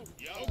 Commando.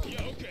 Ja, ook,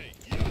 ja, oké.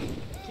 Ja.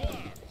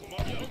 Klaar.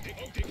 Commando. Ja, ook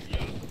ik,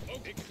 ja.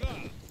 Ook ik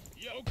ga.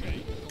 Ja, oké.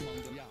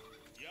 Commando. Ja.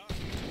 Ja.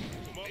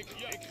 Commando.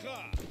 Ja, ik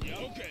ga. Ja,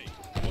 oké.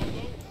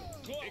 Commando.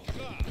 Klaar. Ik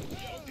ga.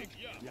 Ja, ook ik,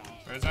 ja. Ja.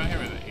 Where's out here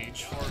with an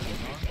H4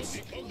 guns?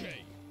 Oké.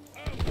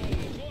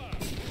 Aanvallen. Klaar.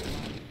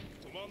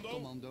 Commando.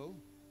 Commando.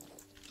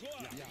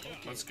 Klaar. Ja. Ja.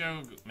 Let's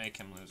go make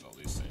him lose all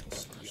these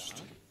things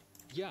first.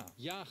 Ja.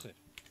 Jager.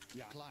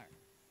 Ja. Klaar.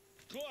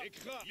 Klaar. Ik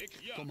ga. Ik,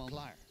 ja. Commando.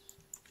 Klaar.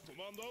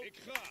 Commando. Ik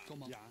ga.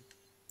 Commando. Ja.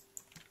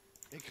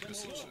 Ik ga. This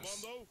is just...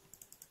 Commando.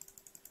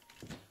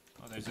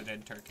 Oh, there's a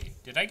dead turkey.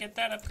 Did I get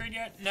that upgrade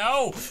yet?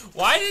 No!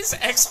 Why does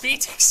XP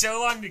take so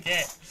long to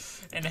get?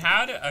 And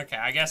how do... Okay,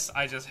 I guess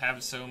I just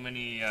have so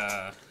many,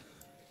 I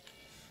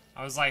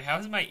was like, how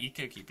is my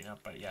eco keeping up?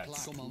 But yeah,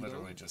 it's Commando.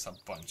 literally just a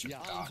bunch of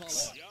Ja.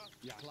 dots. Aanvallen. Ja.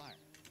 Ja. Klaar.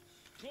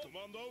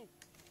 Commando.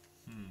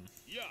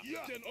 Ja.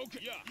 Ja. Ten ook.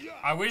 Ja. Ja.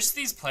 I wish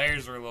these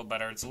players were a little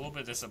better. It's a little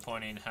bit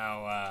disappointing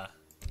how,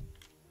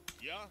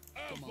 Ja.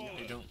 they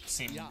Aanvallen. don't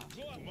seem Ja.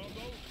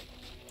 Commando.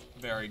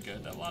 very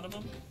good, a lot of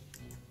them.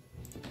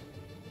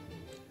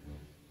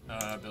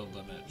 Build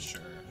limit,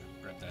 sure.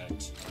 Grab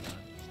that.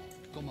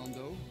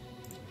 Commando.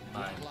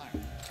 Mine. Klaar.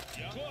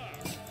 Ja. Klaar.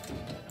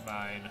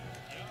 Mine.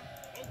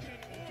 Oké.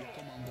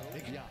 Commando.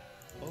 Ik ja.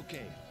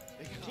 Oké.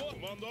 Ik ga.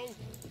 Commando.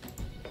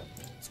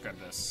 Let's grab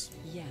this.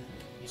 Ja.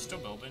 You still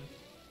building?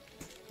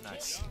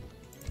 Nice.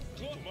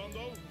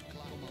 Commando.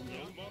 Klaar.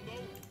 Commando.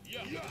 Commando.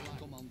 Ja. Ja.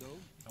 Commando.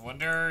 I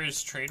wonder,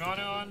 is trade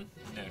mono on?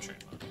 No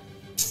trade mono.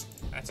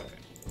 That's okay.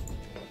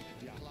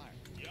 Ja. Klaar.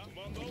 Ja.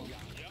 Commando. Ja.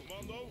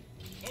 Commando.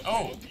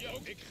 Oh! Ja.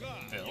 Ook ik ga.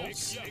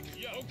 Bills? Ja. Ik,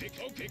 ja. Ook ik.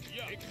 Ook ik.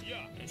 Ja. Ik,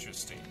 ja.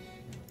 Interesting.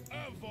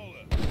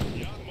 Aanvallen.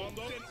 Ja.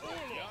 Commando. Ten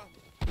oorlog. Ja.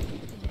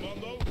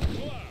 Commando.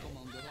 Klaar.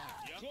 Commando.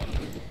 Klaar. Ja. Klaar.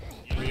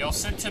 Were y'all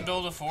sent to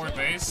build a forward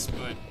base,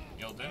 but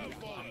y'all didn't?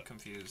 I'm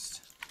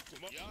confused.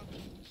 Ja.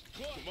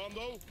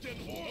 Commando. Ten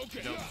oorlog. Oké.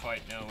 I don't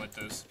quite know what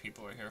those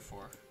people are here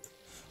for.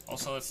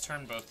 Also, let's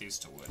turn both these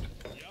to wood.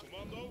 Ja.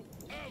 Commando.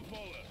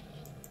 Aanvallen.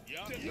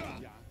 Ja. Ja.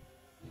 Ja.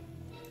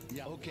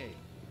 Ja. Oké.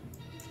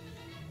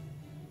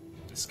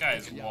 This guy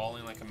is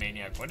walling like a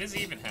maniac. What does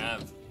he even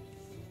have?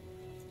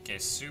 Okay,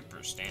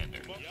 super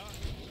standard. Ja.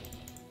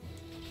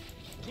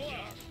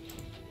 Klaar.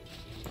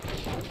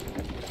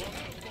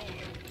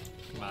 Aanvallen.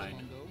 Mine.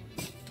 Commando.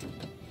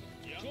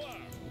 Ja. Klaar.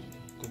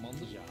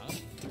 Commando. Ja.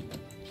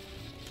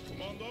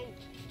 Commando.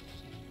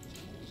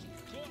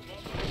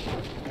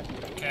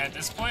 Commando. Okay, at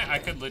this point, I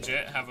could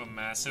legit have a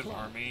massive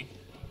army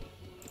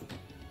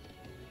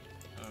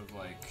of,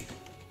 like,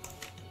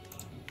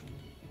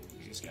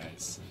 these guys.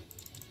 guys.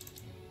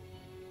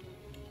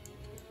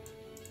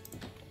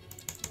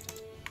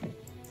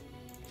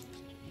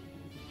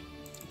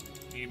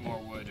 Need more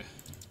wood.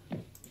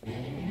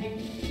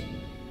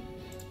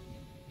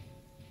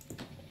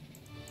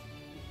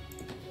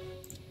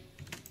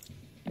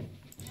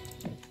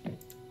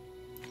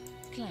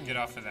 Klein. Get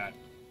off of that.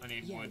 I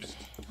need wood. Juist.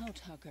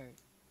 Houthakker.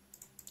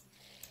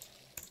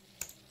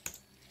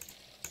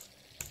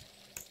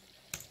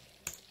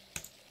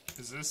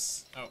 Is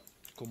this? Oh,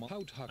 Kom I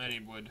houthakker.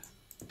 need wood.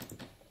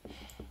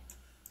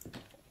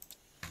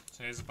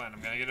 So here's the plan.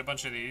 I'm gonna get a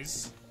bunch of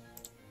these.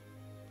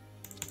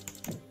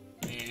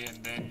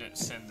 And then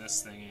send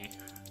this thingy.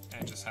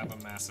 And just have a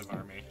massive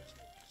army.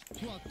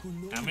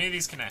 How many of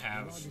these can I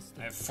have?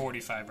 I have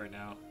 45 right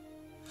now.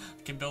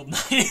 I can build 9.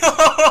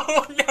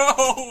 Oh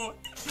no!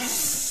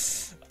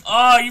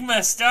 Oh, you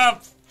messed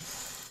up!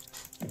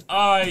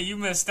 Oh, you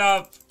messed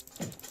up.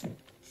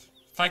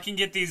 If I can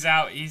get these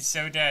out, he's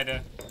so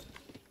dead.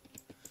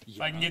 If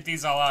I can get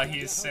these all out, he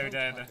is so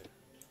dead.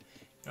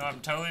 No, I'm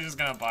totally just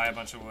gonna buy a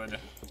bunch of wood.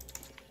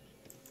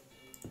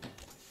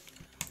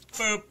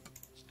 Boop.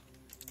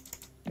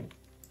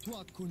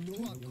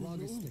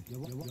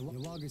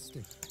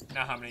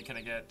 Now how many can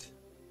I get?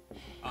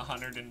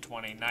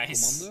 120.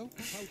 Nice. Commando.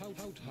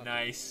 Houthakker.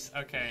 Nice.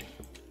 Okay.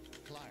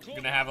 Klaar. I'm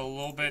gonna have a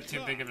little bit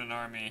too big of an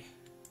army.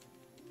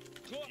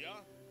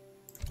 Ja.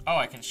 Oh,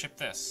 I can ship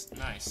this.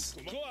 Nice.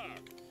 Klaar.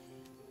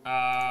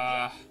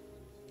 Ja,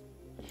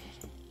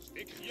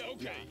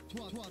 oké.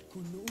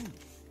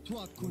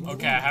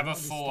 Okay, I have a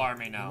full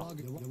army now.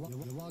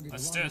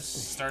 Let's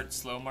just start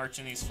slow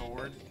marching these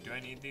forward. Do I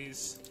need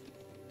these?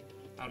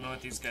 I don't know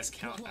what these guys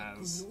count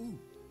as.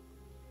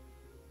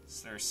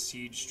 Is there a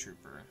siege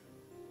trooper?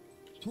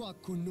 Klaar.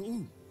 Klaar.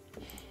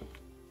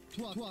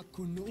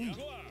 Kom op.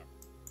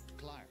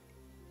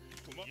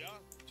 Ja.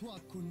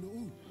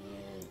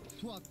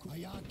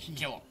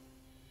 Kill him.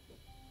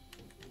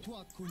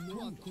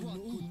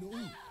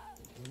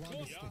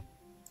 Ja.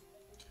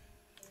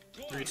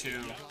 3, 2.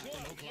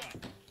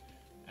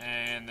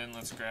 And then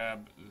let's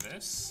grab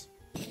this.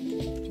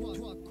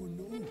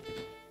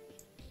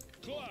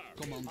 Klaar.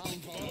 Commando.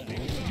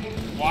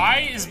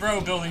 Why is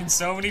bro building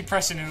so many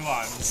Prussian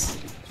Uhlans?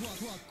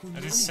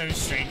 That is so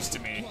strange to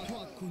me.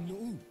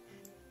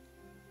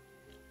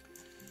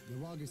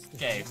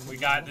 Okay, we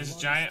got this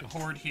giant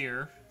horde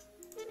here.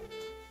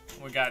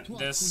 We got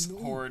this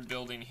horde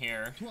building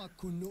here.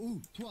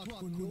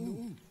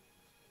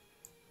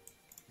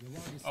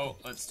 Oh,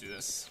 let's do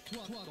this.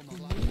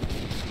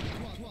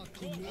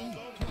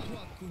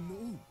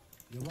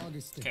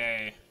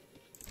 Okay.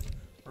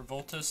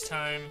 Revoltus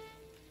time.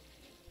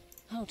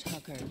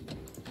 Houthakker.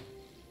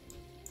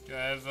 Do I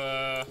have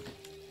oh,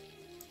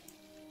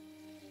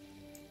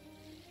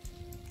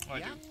 I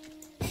do.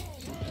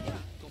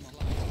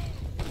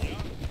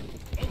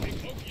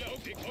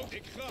 Ik ook.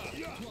 Ik ga.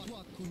 Ja.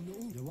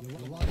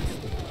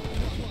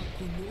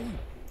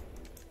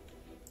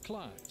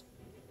 Klaar.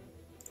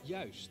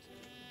 Juist.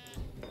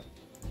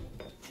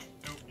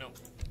 Oh, no.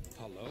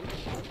 Hallo.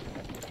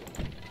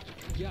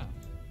 Ja.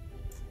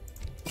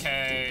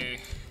 Okay.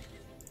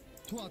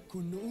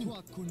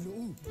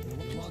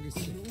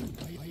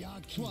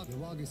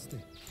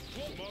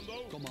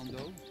 Commando.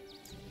 Commando.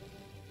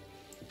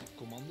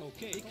 Commando.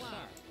 Oké,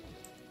 klaar.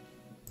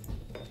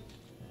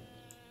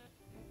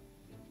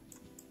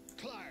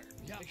 Klaar.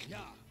 Ja.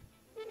 Ja.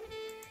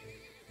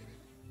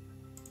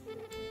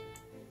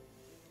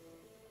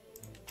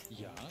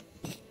 Ja.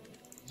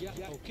 Ja,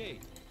 ja. Oké.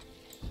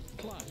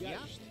 Klaar.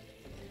 Juist.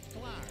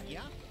 Klaar,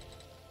 ja?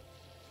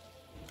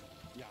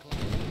 Ja, klaar.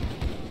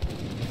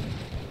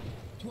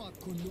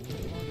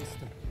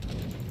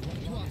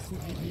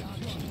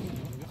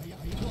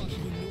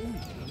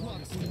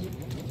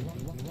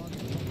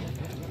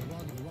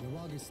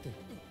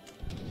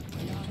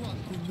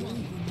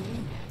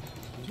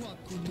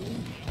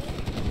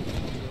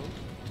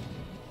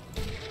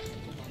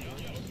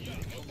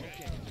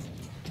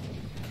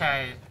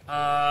 Okay,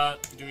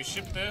 do we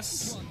ship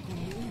this?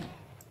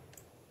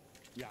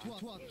 Ja. Kom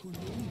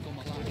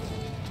maar klaar.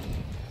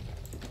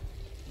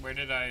 Where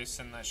did I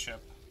send that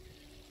ship?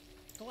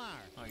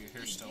 Klaar. Oh, you're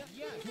here still.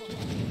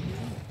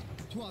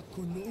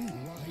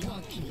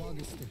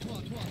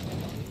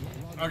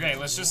 Okay,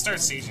 let's just start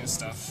sieging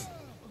stuff.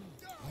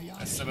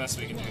 That's the best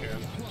we can do here.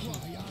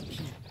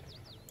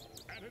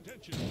 At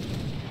attention.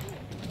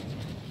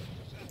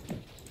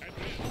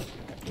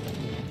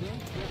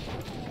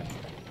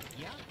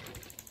 Ja?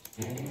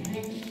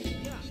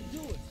 Ja,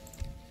 doe het.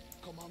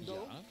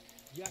 Commando.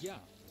 Ja. Ja.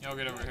 Y'all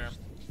get over here.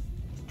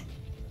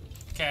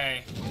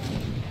 Okay.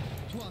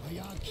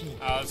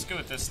 Let's go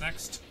with this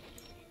next.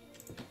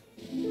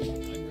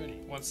 I'm ready.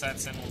 Once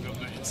that's in, we'll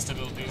go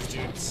insta-build these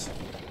dudes.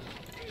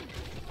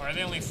 Why are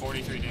they only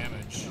 43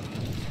 damage?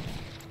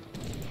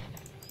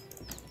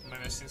 Am I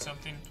missing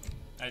something?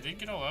 I did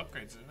get all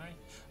upgrades, didn't I?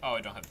 Oh,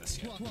 I don't have this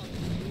yet.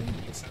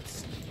 Makes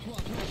sense.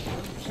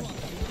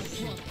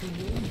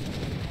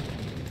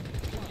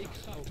 Ik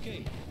ga.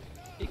 Oké.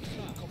 Ik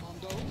ga.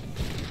 Commando.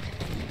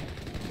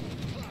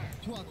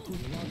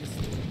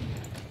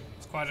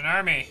 Let's quite an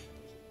army.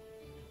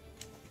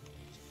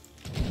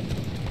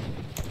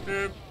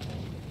 Boop.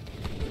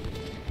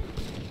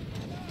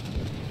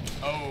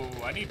 Oh,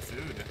 I need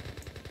food.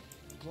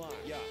 Klaar.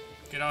 Ja.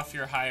 Get off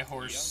your high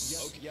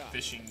horse Yeah.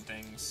 fishing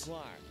things.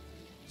 Klaar.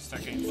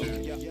 Start getting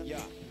food. Ja. Ja.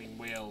 I mean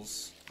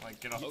whales. Like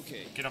get off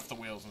Okay. get off the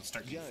wheels and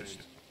start getting Juist.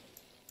 food.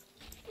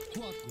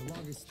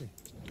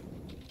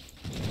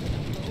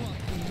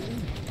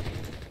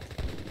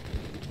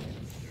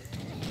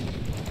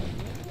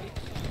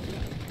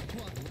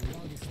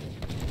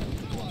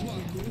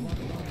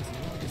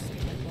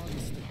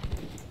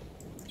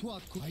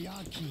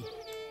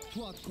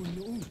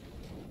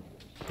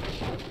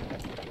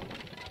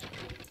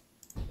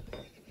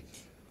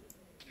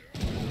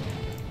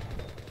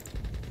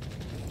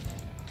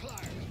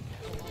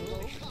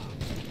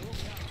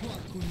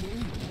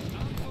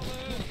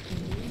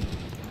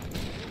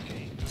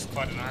 It's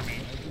quite an army.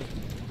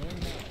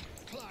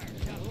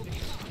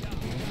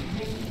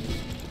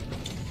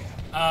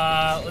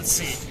 Let's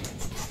see.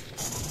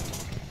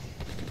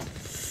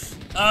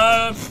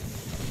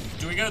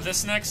 Do we go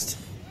this next?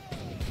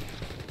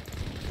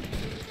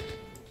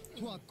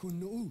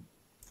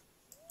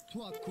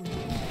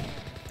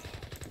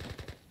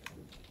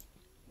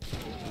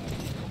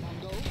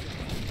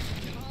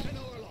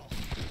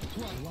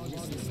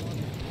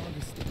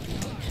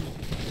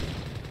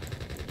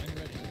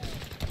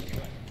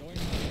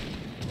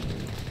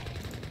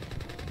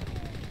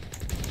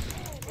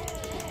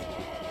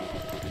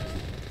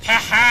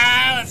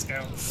 Haha! Let's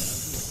go.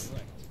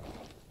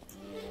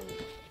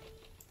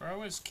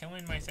 Bro is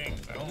killing my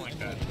things. I don't like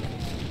that.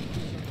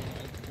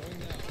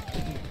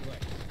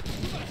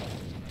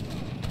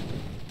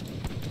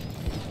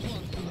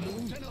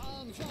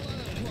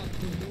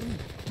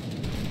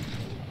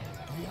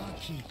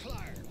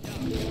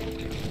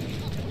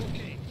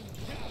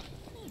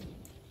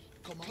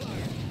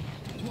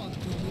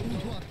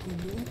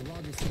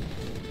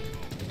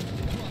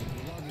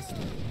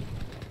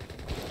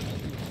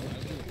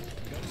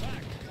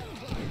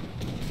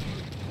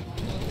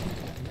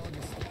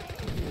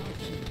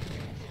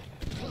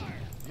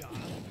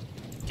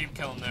 Keep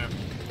killing them.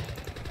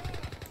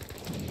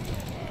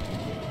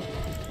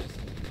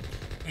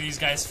 These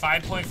guys,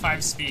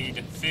 5.5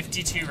 speed,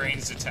 52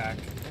 ranged attack.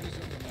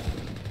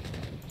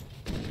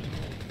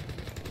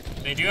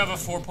 They do have a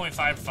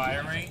 4.5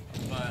 fire rate,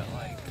 but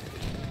like...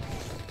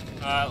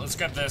 let's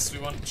grab this. We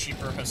want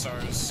cheaper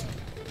hussars.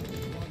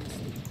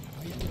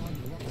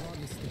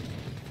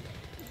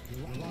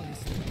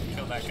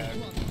 Kill that guy.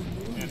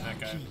 And that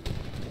guy.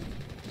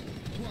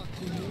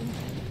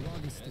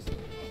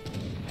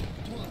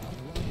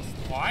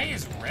 Why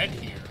is red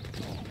here?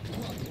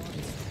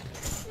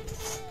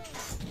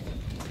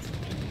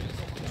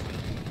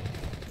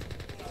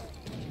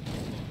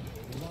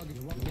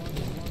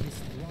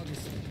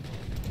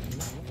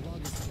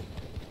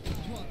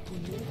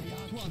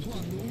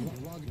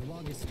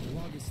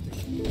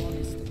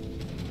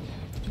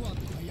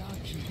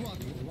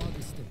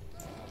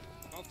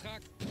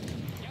 Auftrag.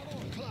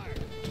 Jawohl. Klar.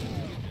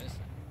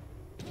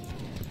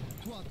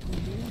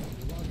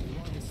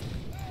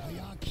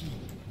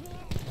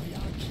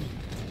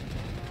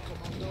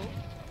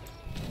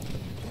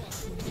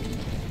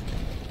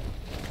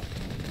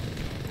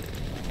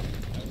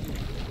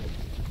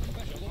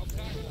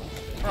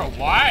 Bro,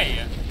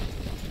 why?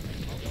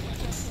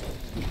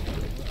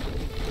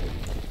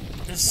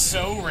 It's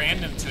so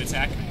random to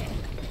attack me.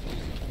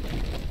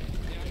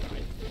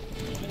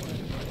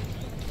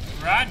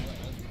 Run!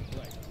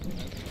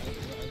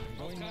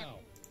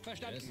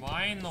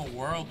 Why in the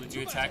world would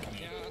you attack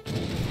me?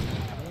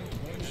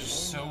 It's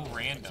just so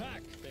random.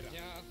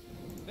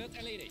 Wird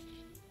erledigt.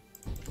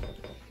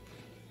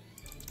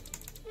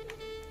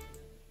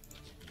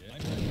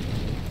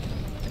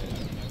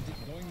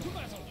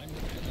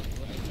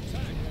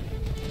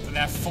 So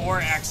that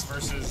 4x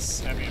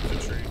versus heavy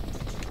infantry.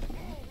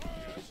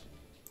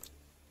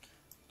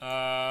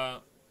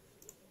 Bro,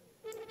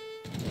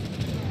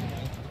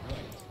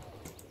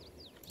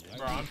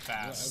 I'm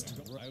fast.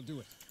 I'll do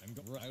it.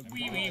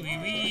 Wee wee wee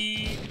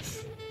wee.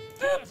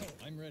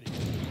 I'm ready.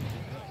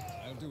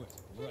 I'll do it.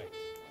 Right.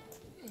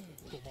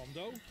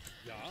 Commando?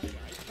 Ja.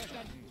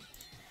 Verstanden.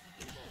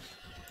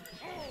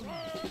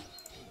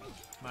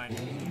 Mine.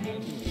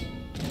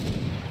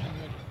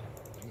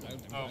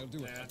 Oh, I'll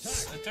do it.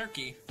 that's a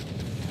turkey.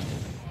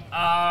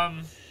 What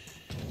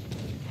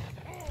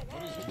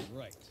is it?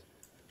 Right.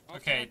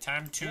 Okay,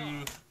 time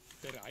to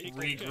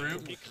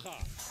regroup. Ik ga.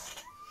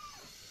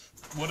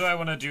 What do I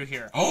want to do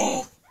here?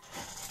 Oh!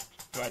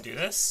 Do I do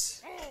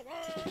this?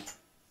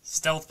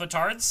 Stealth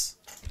petards?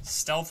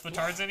 Stealth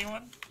petards,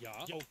 anyone?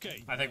 Ja.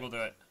 Oké. I think we'll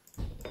do it.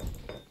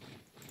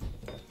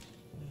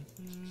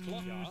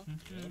 Klaar. Ja.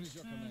 What is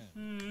your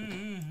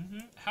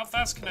command? How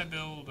fast can I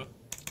build?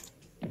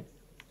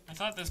 I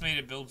thought this made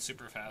it build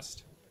super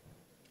fast.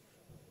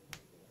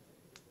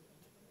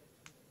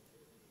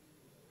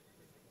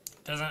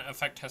 Doesn't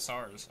affect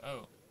hussars.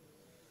 Oh.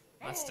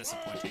 That's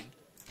disappointing.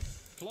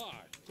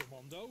 Klaar.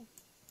 Commando?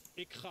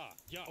 Ik ga.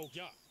 Ja. Oh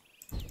ja.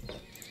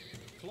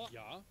 Klaar.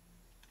 Ja.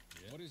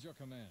 What is your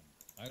command?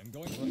 I'm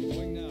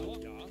going now.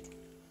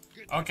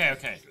 Okay,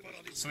 okay.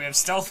 So we have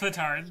stealth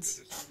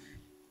petards.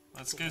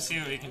 Let's go see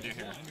what we can do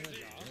here.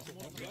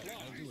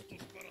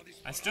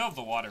 I still have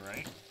the water,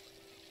 right?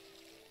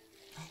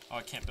 Oh,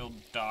 I can't build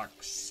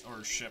docks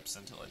or ships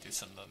until I do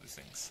some other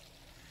things.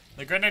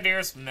 The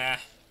Grenadiers, meh.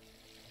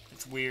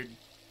 It's weird.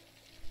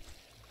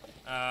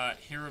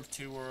 Hero of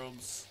Two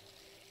Worlds.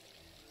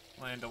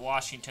 Land of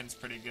Washington's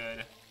pretty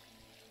good.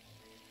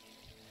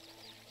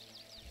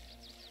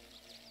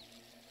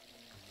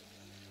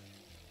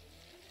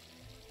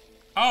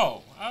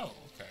 Oh,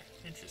 okay.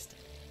 Interesting.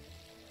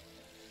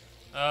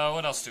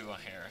 What else do we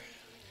want here?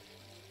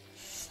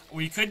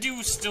 We could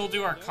still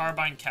do our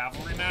Carbine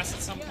Cavalry Mass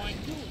at some point.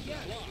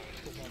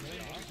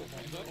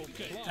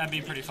 That'd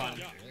be pretty fun.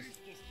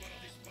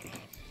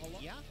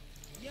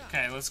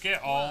 Okay, let's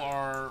get all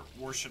our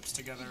warships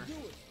together.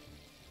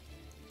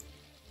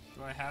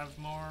 Do I have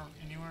more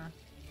anywhere?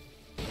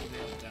 They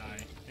all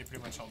die. They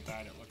pretty much all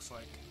died, it looks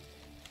like.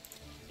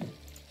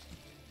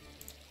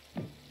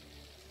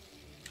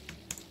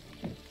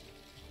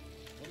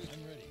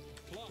 I'm ready.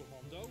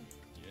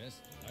 Yes,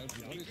 I'll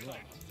do what is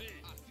right. Yes,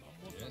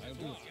 I'll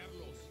do it.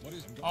 What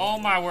is Oh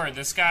my word,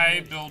 this guy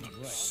built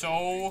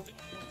so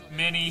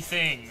many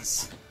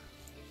things.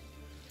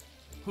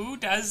 Who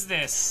does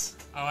this?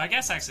 Oh, I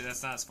guess actually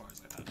that's not as far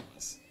as I thought it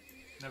was.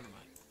 Never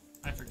mind.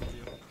 I forgive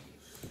you.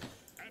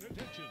 At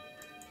attention.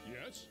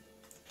 Yes.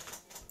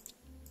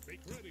 Make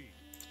ready.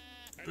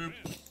 Boop.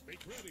 Advance.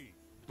 Make ready.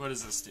 What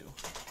does this do?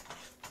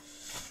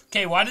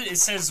 Okay, why did it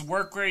says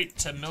work rate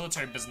to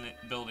military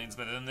buildings,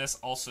 but then this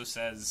also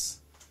says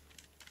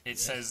it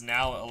says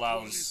now it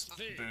allows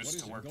boost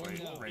to work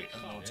rate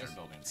of military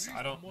buildings.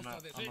 I'm a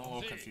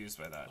little confused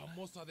by that.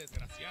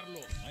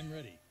 I'm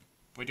ready.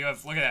 We do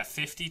have, look at that,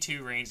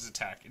 52 ranged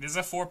attack. It is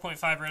a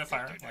 4.5 rate of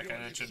fire, like I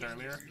mentioned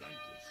earlier,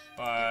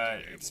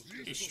 but it's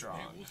pretty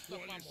strong.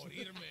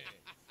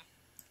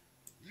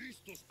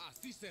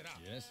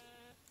 Yes.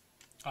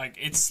 Like,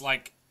 it's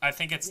like, I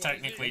think it's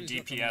technically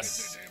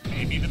DPS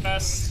maybe the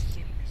best.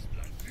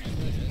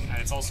 And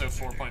it's also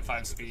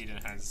 4.5 speed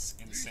and has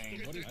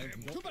insane,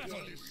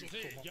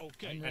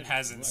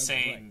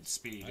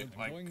 speed,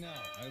 like,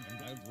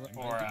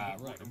 or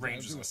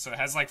range, so it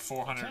has like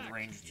 400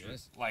 ranged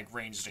What is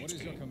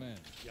your HP, command?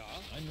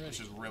 I'm ready. which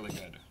is really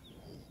good.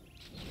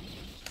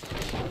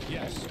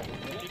 Yes.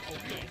 I'll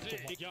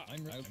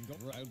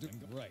do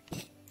right.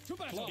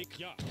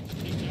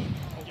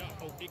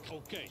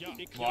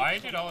 Why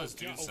did all his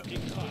dudes suddenly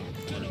die?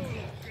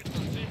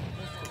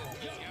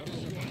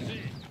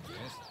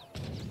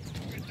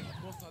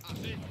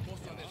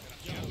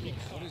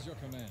 What is your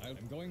command?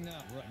 I'm going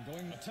now. I'm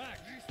going attack.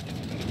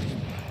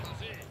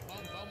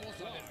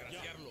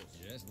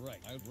 Yes, right.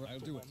 I'll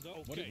do it.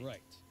 What is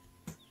right?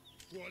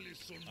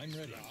 I'm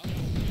ready.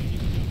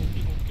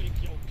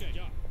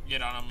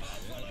 Get on him.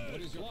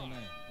 What is your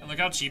command? And look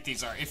how cheap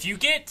these are. If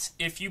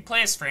you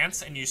play as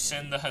France and you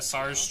send the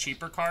Hussars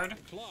cheaper card,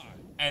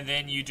 and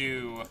then you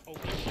do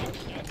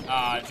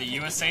the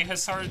USA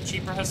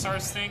cheaper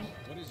Hussars thing,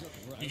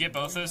 you get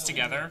both those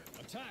together,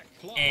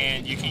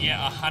 and you can get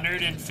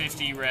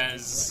 150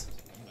 res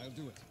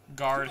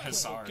guard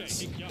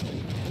Hussars.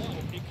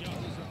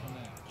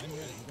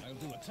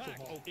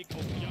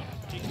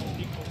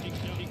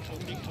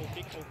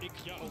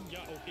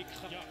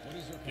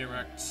 Get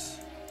wrecked.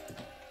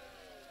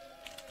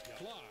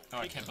 Oh,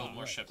 I can't build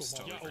more ships,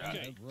 totally forgot.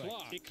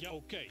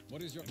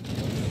 What is your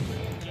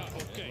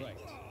right?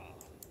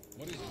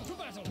 What is to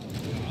battle?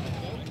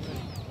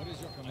 What is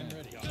your command?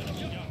 Ready. I'll do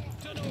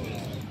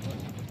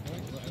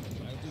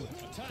it.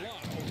 Attack.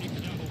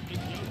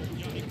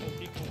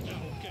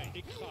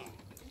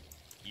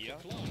 Yeah.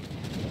 What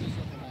is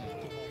your command?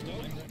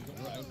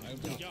 I'll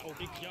do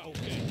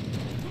it.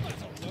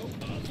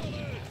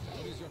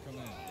 What is your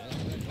command?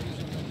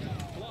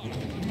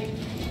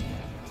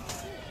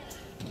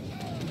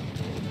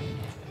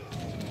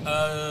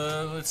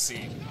 Let's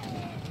see.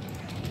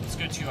 Let's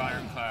go to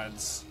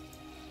ironclads.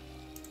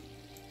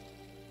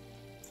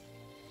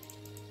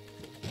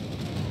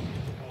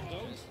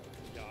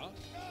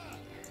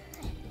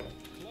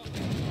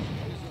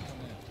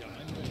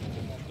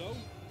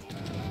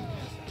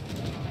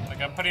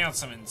 Like, I'm putting out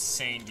some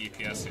insane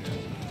DPS here.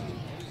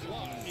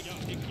 I'm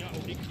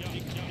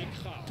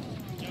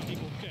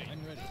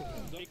ready.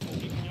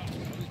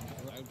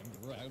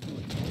 I'll do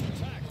it.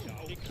 Attack.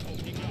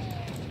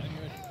 I'm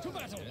ready. To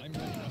battle. I'm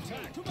ready.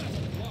 Attack. To battle.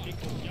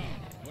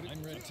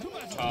 I'm ready. To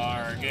battle.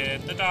 Target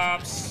the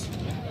dops.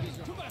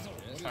 To battle.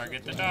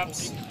 Target the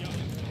dops.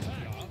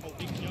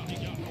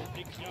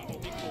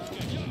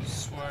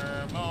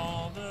 Swarm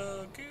all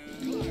the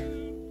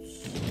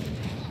goons.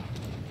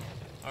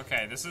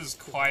 Okay, this is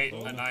quite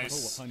a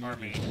nice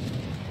army.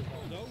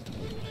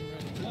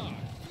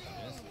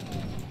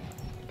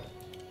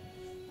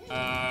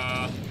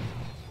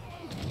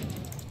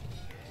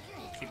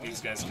 Keep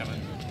these guys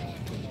coming.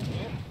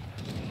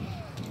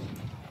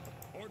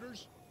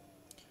 Orders.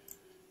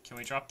 Can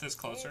we drop this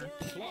closer?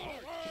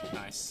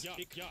 Nice.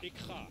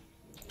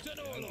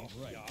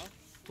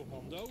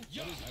 Commando.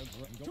 Ja.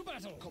 To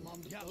battle.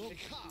 Commando. Ja, ik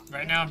ga.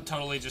 Right now, I'm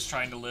totally just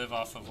trying to live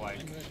off of, like...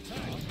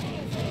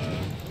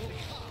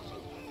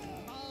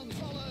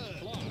 Aanvallen.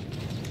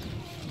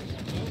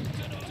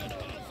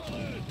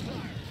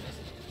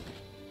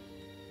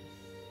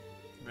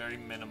 Very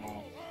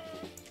minimal.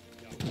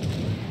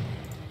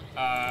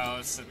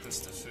 Let's set this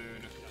to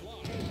food.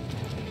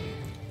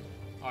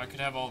 Oh, I could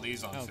have all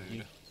these on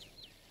food.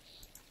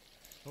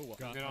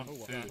 Good on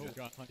food.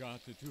 Got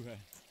to do it.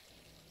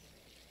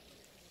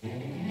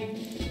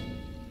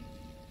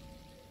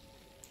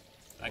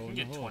 I can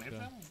get 20 of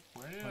them?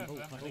 Where did I have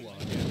that many? What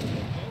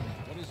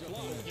is your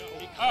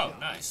plan? Oh,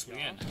 nice. We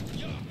in.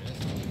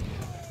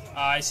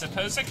 I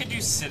suppose I could do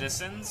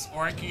citizens,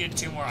 or I could get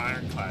 2 more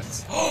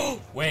ironclads.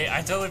 Oh, wait,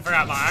 I totally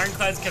forgot. My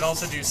ironclads could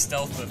also do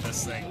stealth with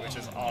this thing, which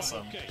is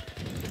awesome.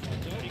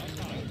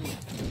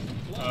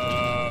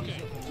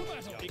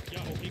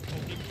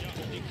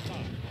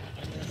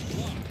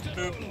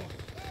 Boop.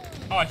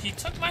 Oh, he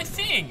took my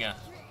thing!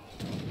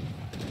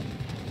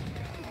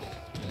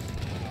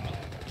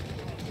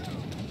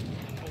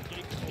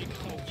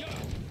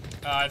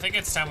 I think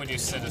it's time we do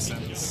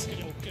citizens. Yes.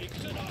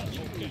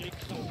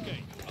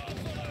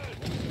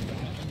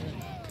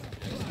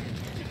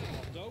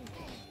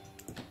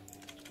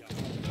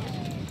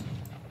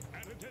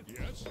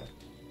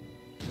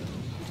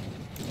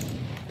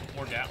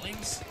 More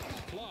Gatlings?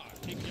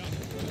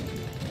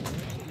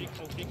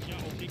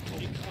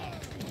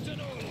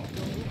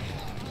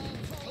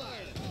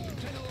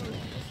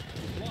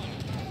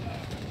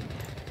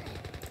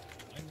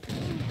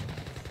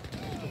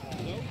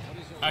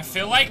 I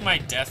feel like my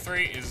death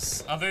rate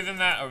is, other than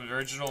that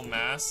original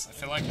mass, I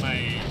feel like my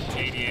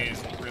KDA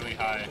is really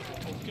high.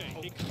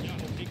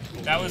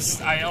 That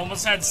was, I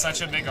almost had such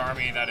a big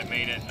army that it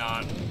made it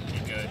not be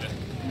good.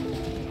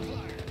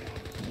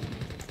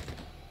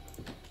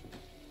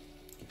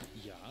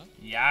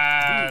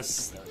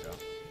 Yes! There we go.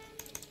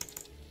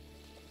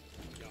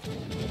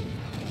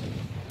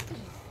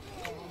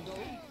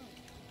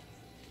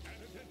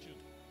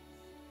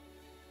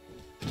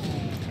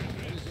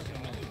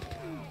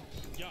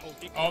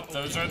 Oh,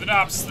 those are the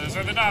dops. Those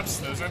are the dops.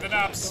 Those are the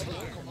dops.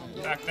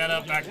 Back that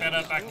up, back that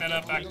up, back that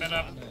up, back that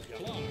up.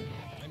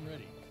 I'm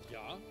ready.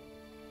 Ja.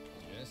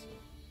 Yes.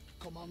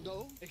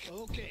 Commando.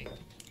 Okay.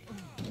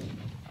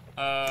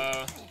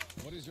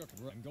 What is your...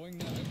 I'm going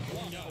now.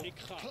 Ja, ik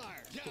ga.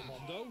 Klaar. Ja.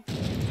 Commando.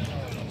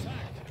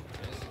 Attack.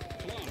 Yes.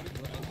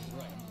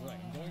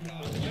 Right. I'm going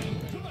now.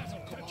 To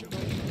battle.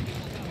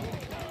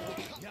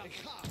 Ja, ik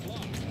ga.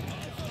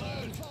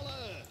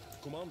 Aanvallen.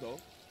 Commando.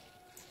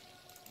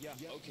 Ja,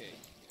 oké.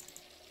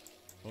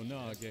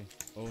 Onage.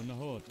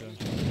 Onahota.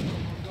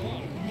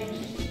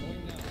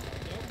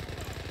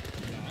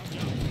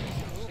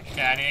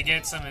 Okay, I need to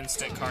get some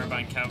instant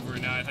carbine cavalry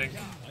now, I think.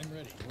 I'm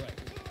ready. Right.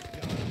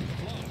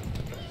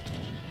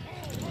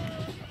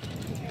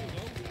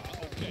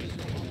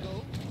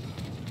 Commando.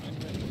 I'm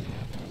ready.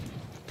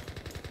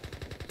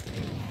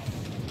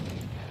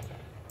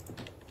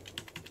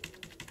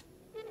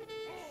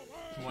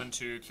 1,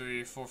 2,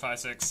 3, 4, 5,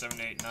 6, 7,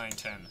 8, 9,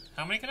 10.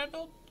 How many can I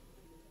build?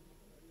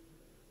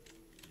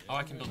 Oh,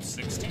 I can build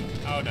 16.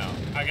 Oh no.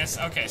 I guess,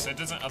 okay, so it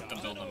doesn't up the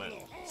build limit.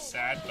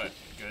 Sad, but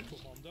good.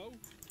 Commando.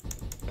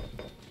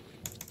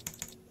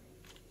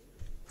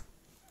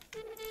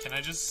 Can I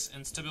just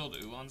insta-build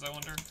Ulans, I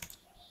wonder?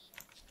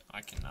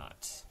 I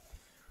cannot.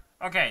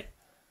 Okay,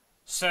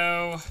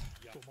 so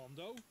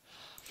Commando.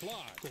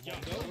 Klaar.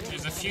 Commando.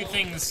 there's a few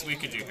things we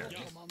could do here.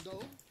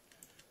 Commando.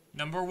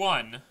 Number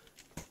 1,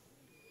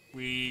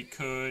 we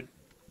could,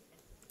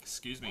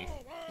 excuse me,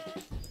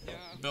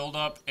 build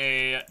up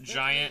a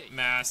giant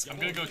mass. I'm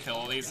gonna go kill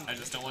all these. I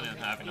just don't want them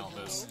having all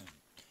those.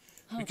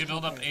 We could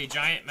build up a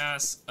giant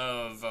mass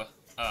of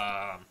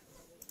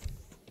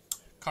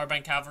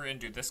carbine cavalry and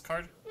do this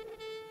card.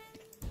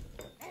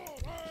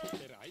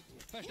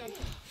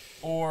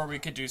 Or we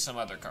could do some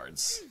other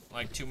cards,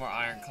 like 2 more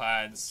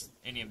ironclads,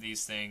 any of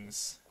these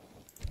things,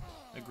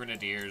 the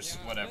grenadiers,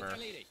 whatever.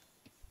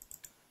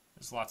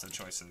 There's lots of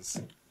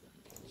choices.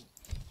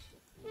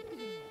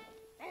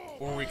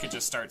 Or we could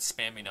just start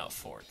spamming out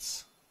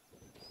forts.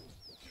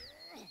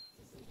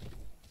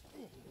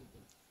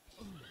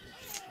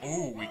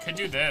 Ooh, we could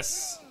do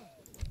this.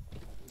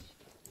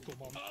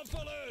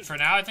 For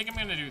now, I think I'm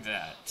gonna do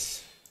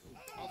that.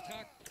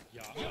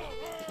 Ja.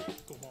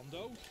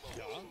 Commando.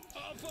 Ja.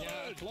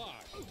 Aanvallen. Klaar.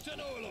 Ten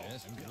oorlog.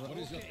 Yes. What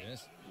is your...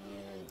 Yes.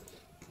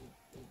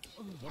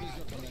 What is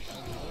your command?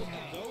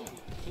 Commando.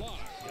 Klaar.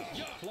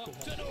 Ja. Klaar.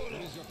 Ten What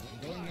oorlog. is your... I'm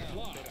going now.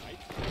 Klaar. Bereid.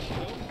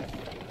 Commando.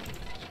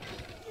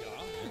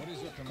 What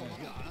is your command?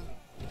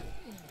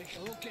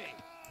 Oké.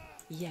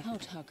 Ja,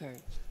 houthakker.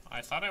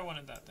 I thought I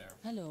wanted that there.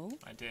 Hallo,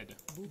 I did.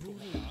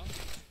 boerderij.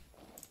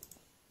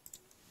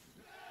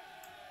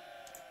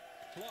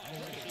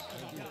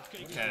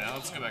 Okay, now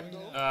let's go back.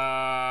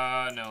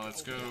 No,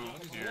 let's go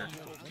here.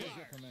 What is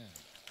your command?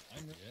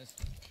 I'm ready. Yes.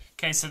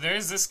 Okay, so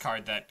there's this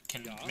card that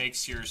can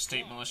makes your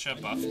state militia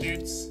buff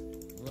dudes.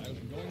 Right.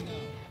 I'm going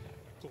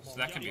now. So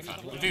that could be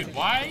fun. Dude,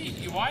 why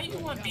you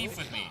want beef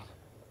with me?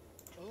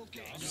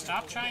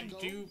 Stop trying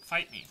to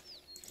fight me.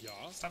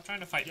 Ja. Stop trying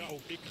to fight Ja, me.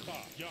 ik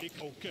ga. Ja,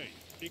 oké.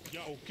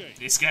 Ja, oké.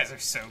 These guys are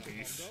so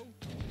beef.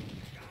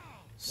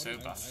 So I'll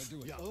buff. do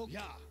it. Ja,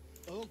 ja.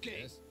 Oké.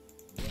 Yes.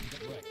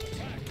 Right.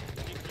 Attack.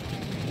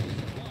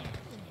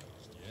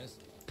 Yes.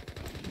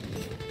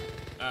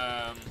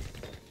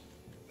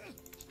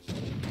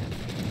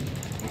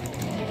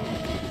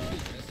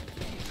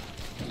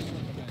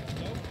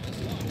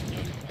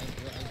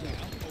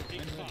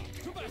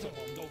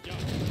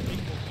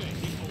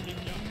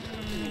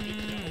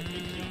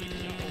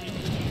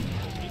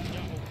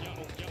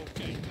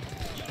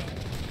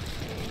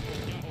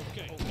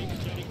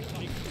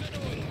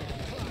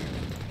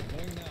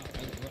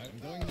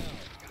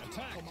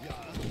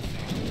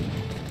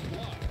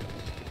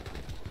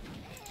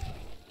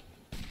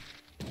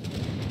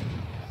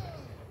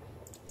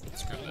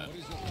 Screw that.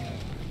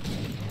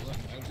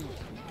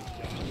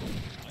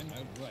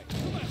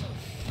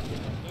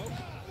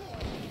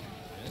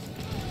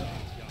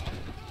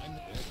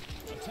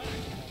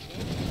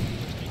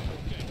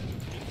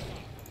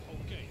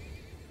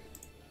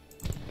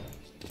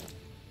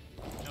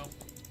 Nope.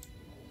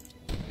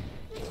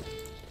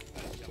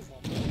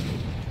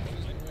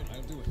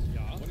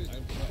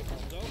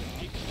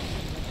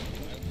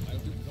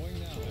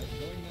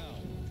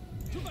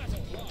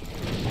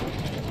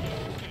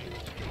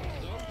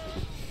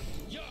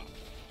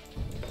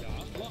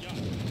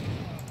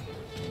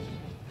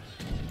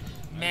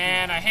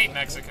 Man, I hate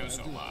Mexico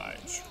so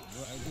much.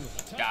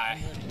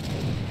 Die.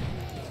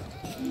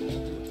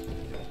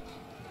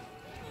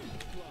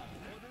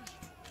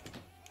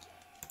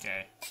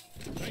 Okay.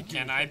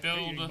 Can I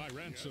build... My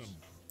ransom.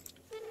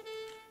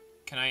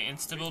 Can I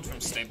insta-build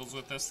from stables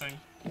with this thing?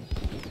 I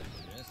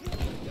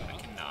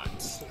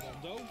cannot.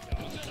 Commando. Ja.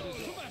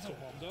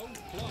 Commando.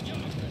 Klaar.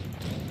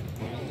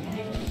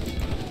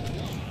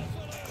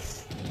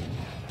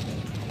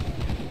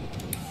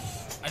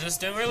 I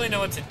just don't really know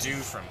what to do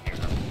from here.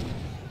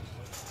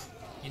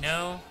 You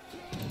know?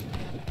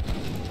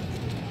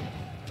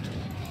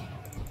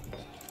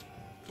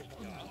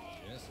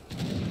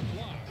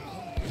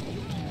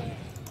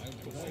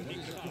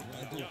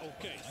 Ja,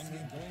 oké.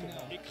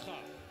 Ik ga.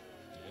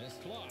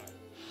 Klaar.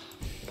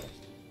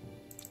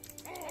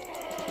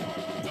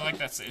 I feel like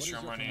that's the issue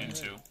I'm running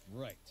into.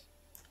 Right.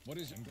 What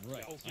is it?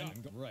 Right.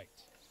 Right.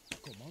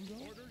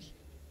 Commando. Orders.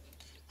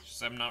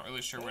 Just I'm not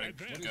really sure where to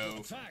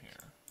go from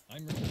here.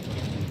 I'm ready.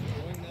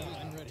 Going now.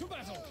 I'm ready. To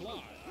battle.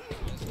 Klaar.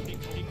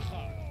 Ik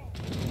ga.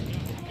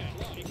 Ja,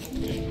 oké.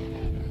 Oké.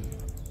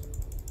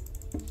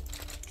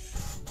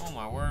 Oh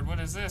my word, what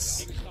is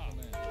this? Ik ga.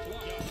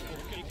 Klaar. Ja,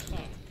 oké. Ik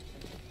ga.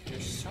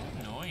 You're so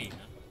annoying.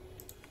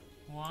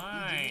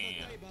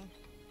 Why?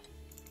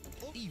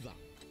 Iva.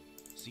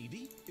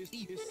 CD is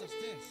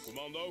success.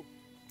 Commando.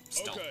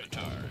 Stealth Okay.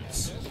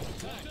 retards.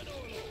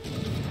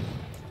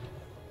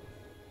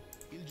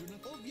 Il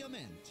giornale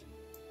ovviamente.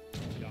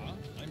 Ja.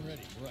 I'm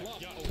ready. Right.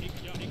 Klaar. Ja,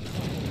 ik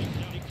ga.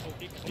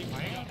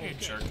 Why are you being a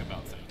jerk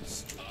about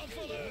things?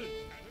 Aanvallen.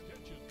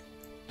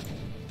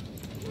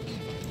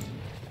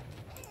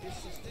 Is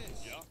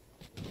success. Ja.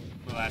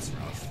 Well, that's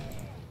rough.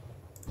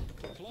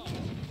 Klaar.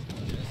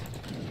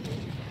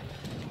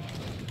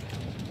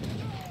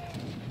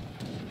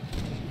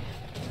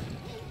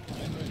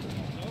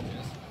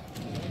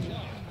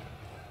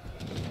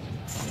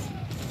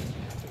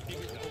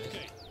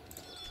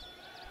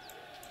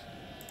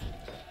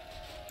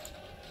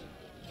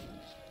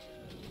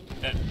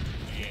 That,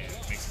 yeah,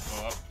 makes it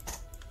blow up.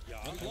 Ja,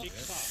 ik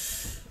ga.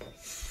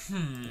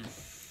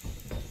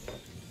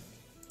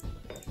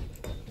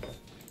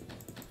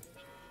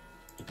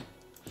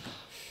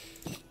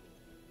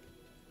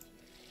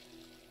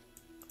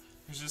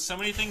 There's just so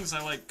many things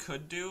I like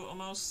could do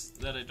almost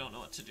that I don't know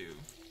what to do.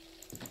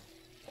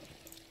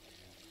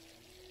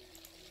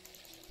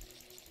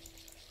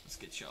 Let's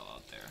get y'all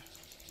out there.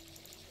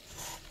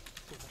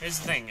 Here's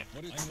the thing.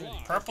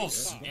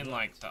 Purple's in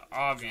like the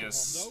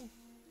obvious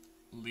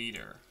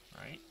leader,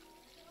 right?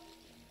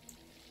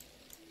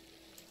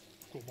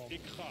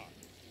 Ik ga.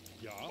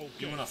 Ja, oké.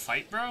 You wanna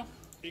fight, bro?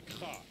 Ik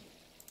ga.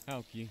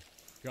 Aoki.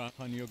 Got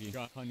Hanyogi.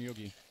 Got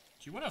Hanyogi.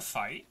 Do you wanna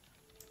fight?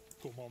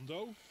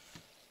 Commando.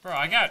 Bro,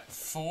 I got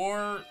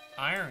 4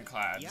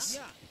 ironclads.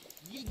 Ja.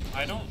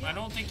 I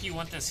don't think you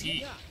want this heat.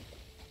 Ja.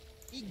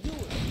 Ik doe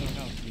het.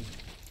 Aoki.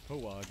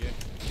 Hoage.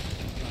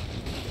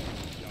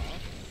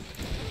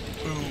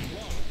 Boom.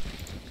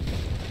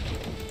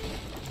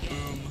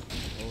 Boom.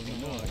 Oh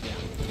no again.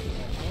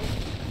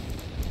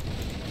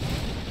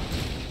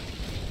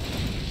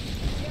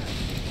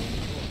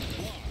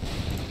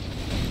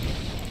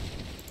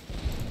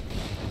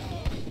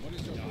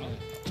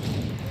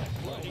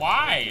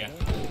 Why?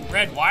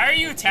 Red, why are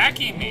you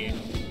attacking me?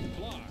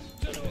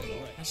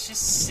 That's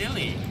just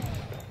silly.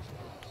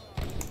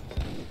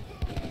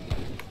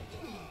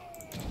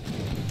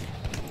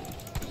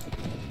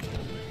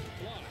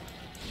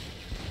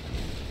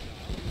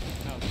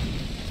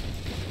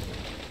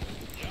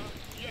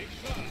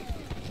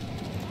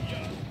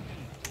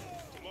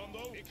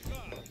 Commando. Ik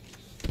ga.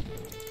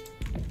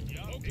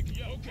 Ja, oké.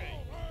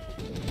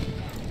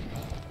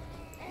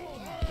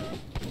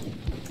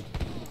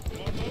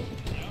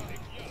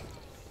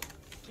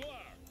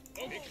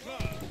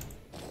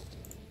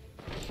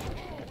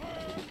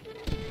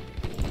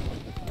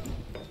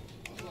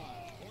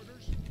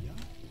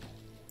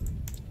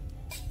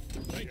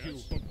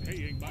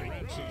 My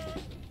ransom.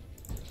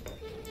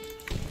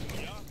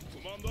 Yeah,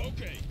 commando.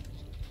 Okay.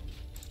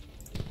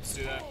 Let's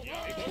do that. Ja,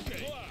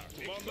 okay.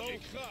 Commando.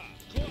 Ik ga.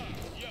 Klaar.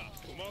 Ja,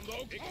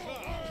 commando. Ik ga.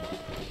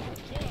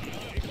 Klaar.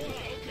 Ja, ik ga.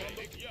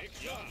 Oké.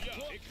 Ja,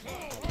 ik ga.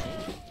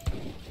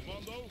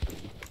 Commando.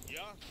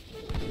 Ja.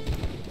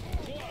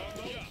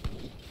 Commando. Ja.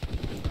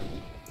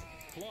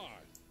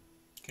 Klaar.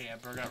 Okay, yeah,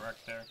 bro got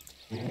wrecked there.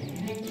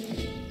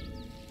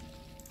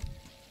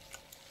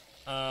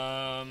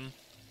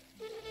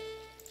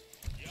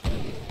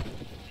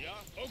 Ja,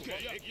 oké.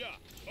 Ja,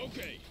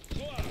 oké.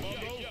 Klaar.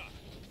 Commando. Ja.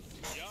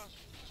 Ja.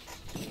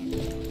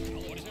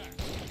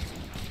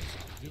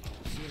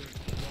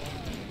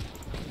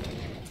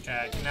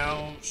 Okay, I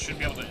now should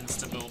be able to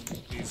insta-build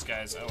these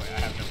guys. Oh wait, I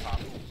have no pop.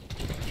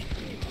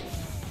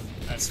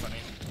 That's funny.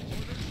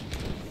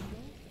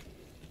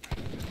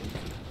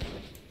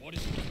 What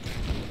is your command?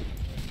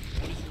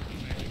 What is your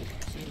command?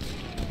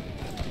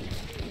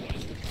 What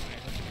is your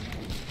command?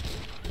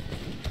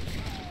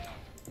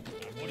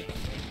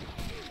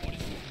 What is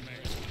your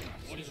command?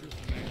 What is your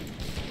command?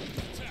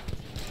 Attack!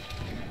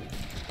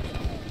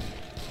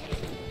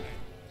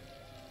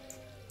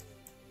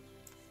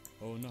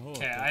 Oh no.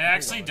 Okay, I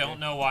actually don't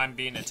know why I'm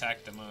being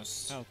attacked the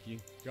most. Alki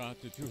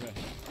got the two head.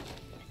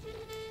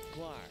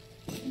 Klar.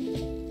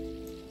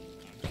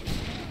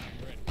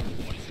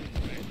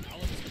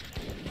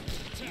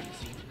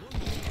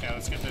 Okay,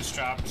 let's get this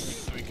dropped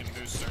so we can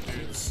boost our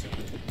dudes.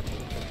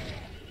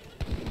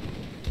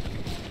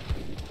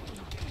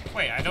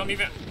 Wait, I don't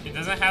even... It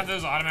doesn't have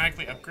those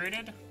automatically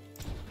upgraded?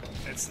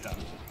 It's done.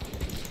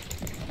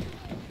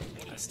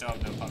 I still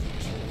have no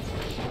population.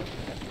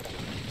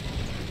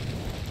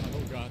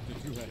 Oh got the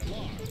two head.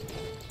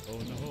 Oh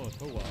no.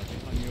 Hoa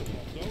get Hanyogi.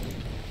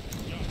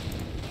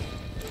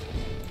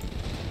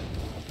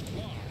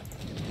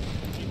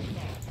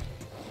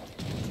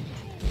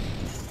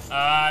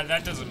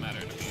 That doesn't matter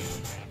to me.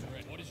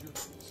 What is your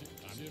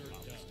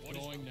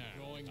going now?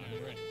 Going now.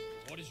 I'm ready.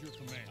 What is your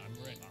command? I'm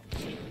ready.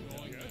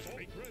 Going now.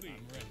 Make ready.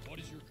 I'm ready. What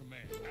is your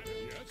command?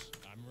 Yes.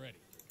 I'm ready.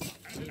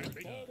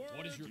 Forward.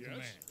 What is your Yes.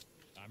 command?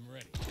 I'm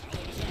ready.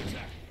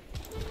 Attack.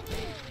 I'm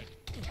ready.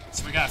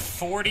 So we got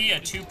 40, a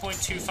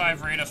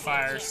 2.25 rate of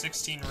fire,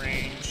 16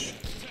 range,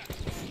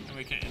 and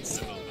we can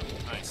insta-build them.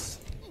 Nice.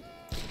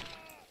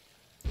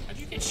 How'd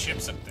you get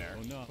ships up there?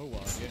 Oh no.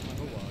 Hoa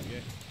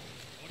get.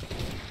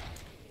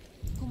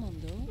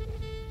 Commando.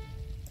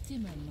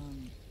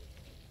 Timmerman.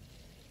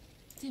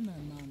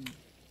 Timmerman.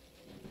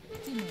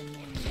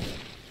 Timmerman.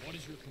 What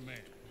is your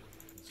command?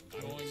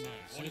 Going now.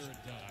 What is it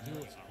done? Do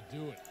it. I'll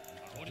do it.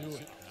 I'll do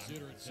it.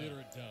 Consider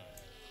it done.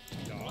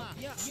 Klar.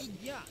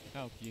 Ja.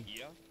 Alki.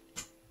 Ja.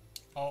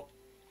 Oh,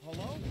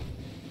 Hallo?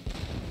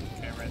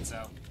 okay, red's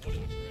out.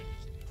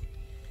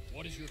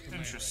 What is your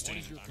command? Interesting.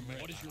 What is your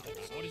command? What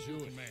is your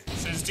command? It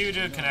says due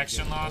to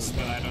connection loss,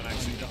 but I don't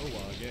actually know.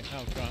 Hoa get.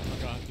 Got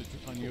the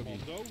Hanyogi.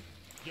 Commando.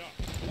 Ja.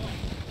 Klaar.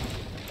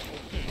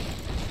 Oké.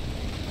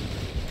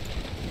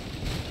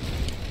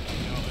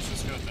 No, let's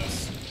just go with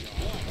this.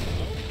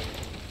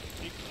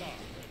 Ik ga.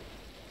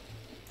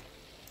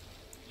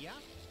 Ja?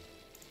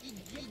 Ik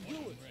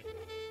doe het.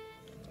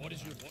 What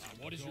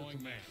is your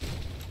command?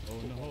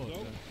 Oh no. Oh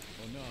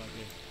no.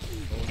 Get.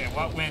 Okay,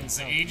 what wins?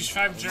 The Age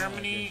 5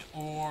 Germany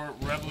or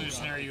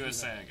Revolutionary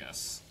USA, I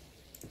guess?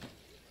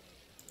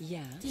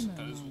 Ja. Suppose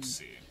we'll Timmerman.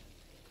 see.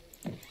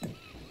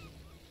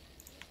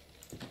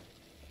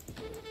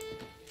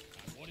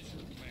 What is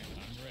your command?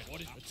 I'm ready.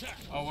 What is attack?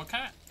 Oh, what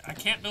kind of... I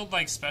can't build,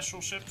 like,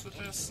 special ships with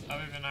this,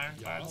 other than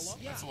ironclads?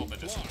 That's a little bit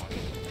disappointing.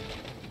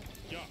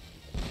 Ja.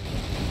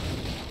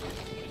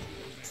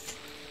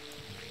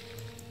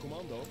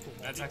 Commando.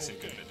 That's actually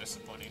a good bit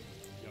disappointing.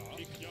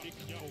 I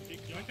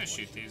can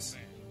shoot these.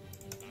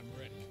 I'm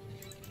ready.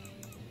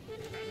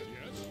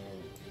 Yes.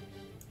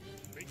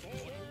 Make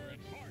forward.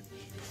 March.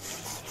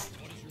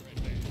 What is your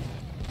command?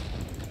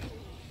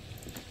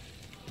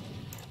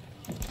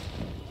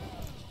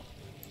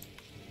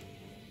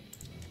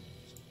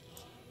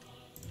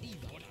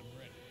 I'm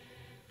ready.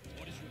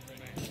 What is your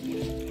command?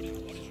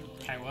 What is your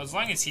Okay, well, as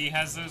long as he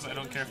has those, I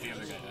don't care if the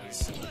other guy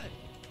does.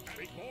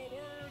 Make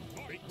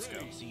forward. Make Let's go.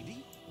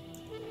 ready.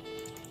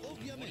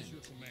 What is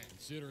your command?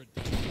 Consider it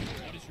done.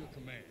 What is your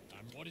command?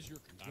 What is your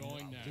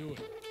going now? Do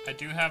it. I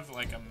do have,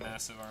 like, a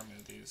massive army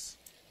of these.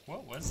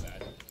 What was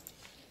that?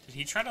 Did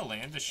he try to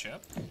land the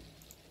ship? I'm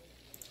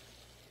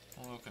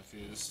a little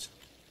confused.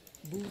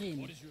 Boerin.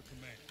 What is your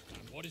command?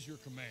 What is your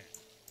command?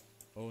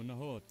 Oh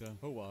no.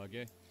 Hoa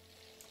get.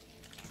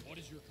 What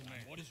is your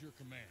command? What is your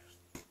command?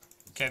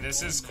 Okay,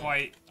 this is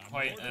quite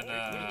an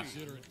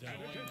Consider it done.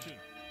 Attention.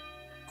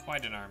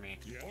 quite an army.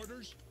 Yeah.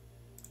 Orders.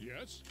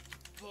 Yes.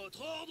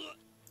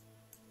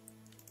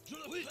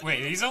 Wait,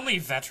 he's only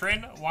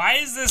veteran? Why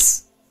is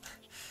this?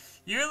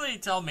 You really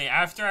tell me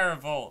after I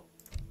revolt,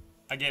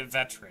 I get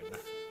veteran.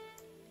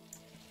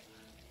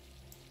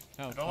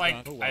 I don't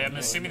like. I am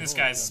assuming this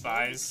guy's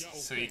spies,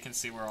 so he can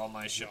see where all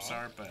my ships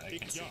are, but I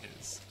can't see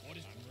his. What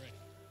is I'm ready?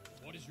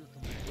 What is your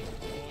command?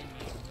 Going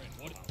now. I'm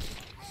ready. What?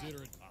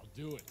 Consider it. I'll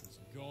do it. It's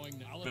going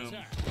now. I'll Boom.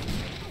 attack.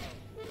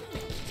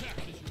 Attack.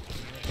 What is your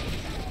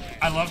command?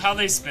 I love how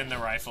they spin the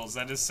rifles.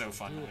 That is so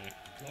fun to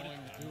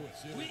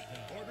me.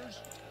 Orders.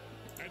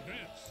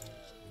 Advance.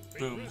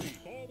 Boom.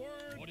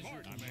 Forward. What is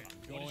your command?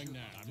 Going now.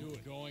 Do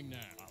it. Going now.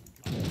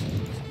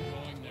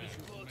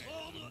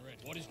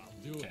 What is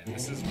do Okay, it?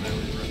 this is where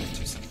we run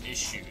into some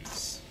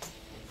issues.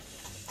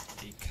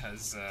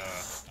 Because,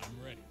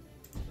 I'm ready.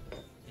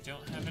 we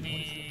don't have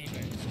any...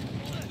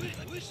 Consider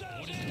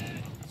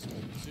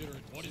it.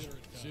 What is it?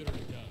 Consider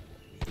it done.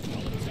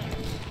 I'll attack.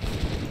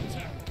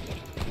 Attack.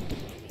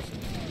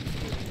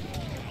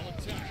 I'll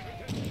attack.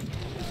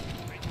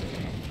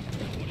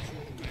 What is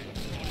your command?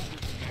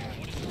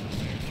 What is your command? What is your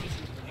command?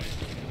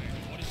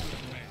 What is your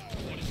command?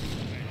 What is your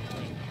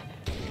command?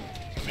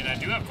 I mean, I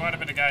do have quite a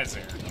bit of guys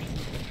there.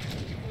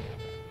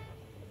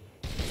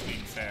 Just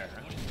being fair.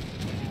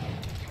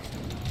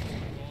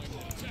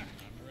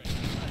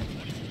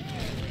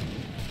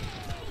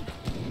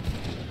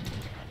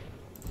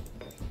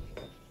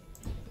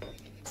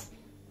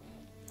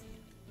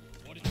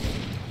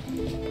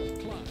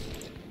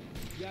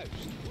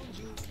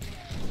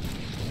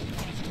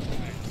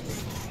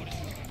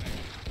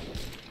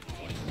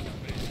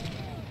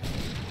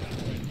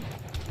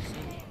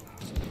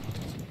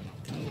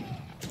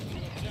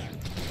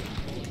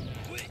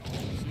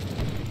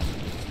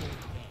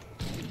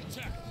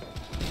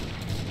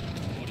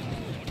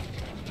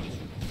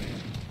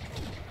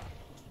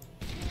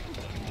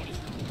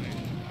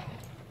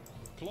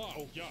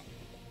 Oh, yeah.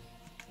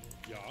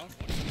 Yeah.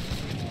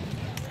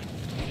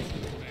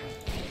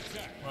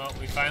 Well,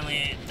 we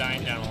finally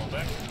dined down a little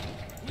bit.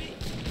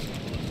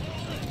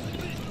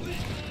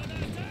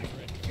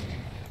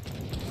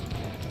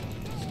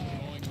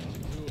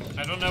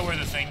 I don't know where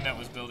the thing that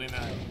was building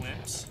that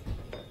went.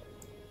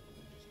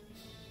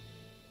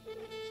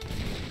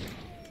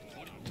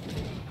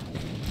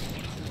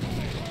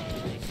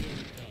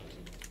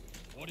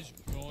 What is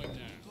going now?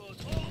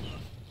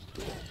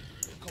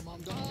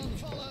 Commandant,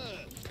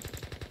 follow!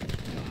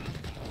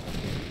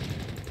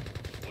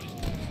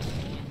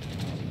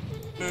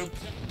 Boop.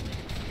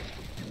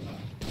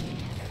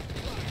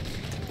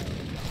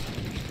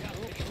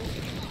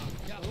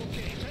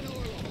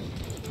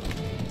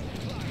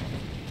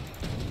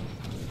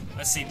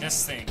 Let's see,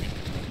 this thing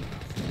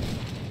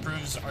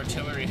improves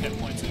artillery hit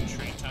points and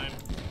train time.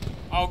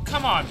 Oh,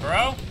 come on,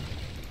 bro!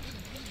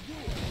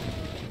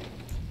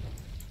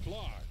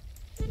 Clark.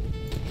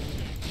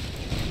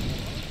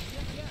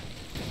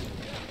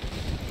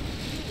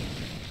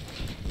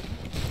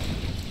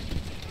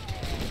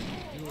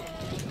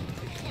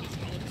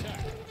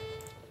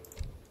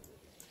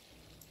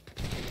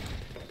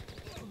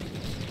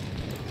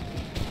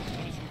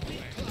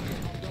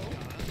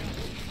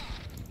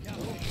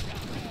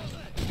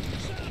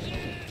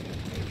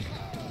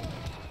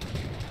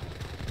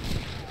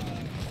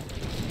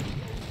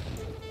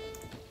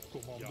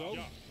 Commando.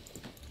 Yeah.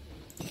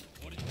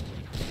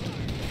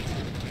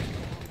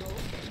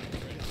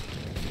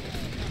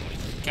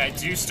 Okay, I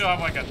do still have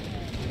like a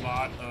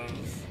lot of...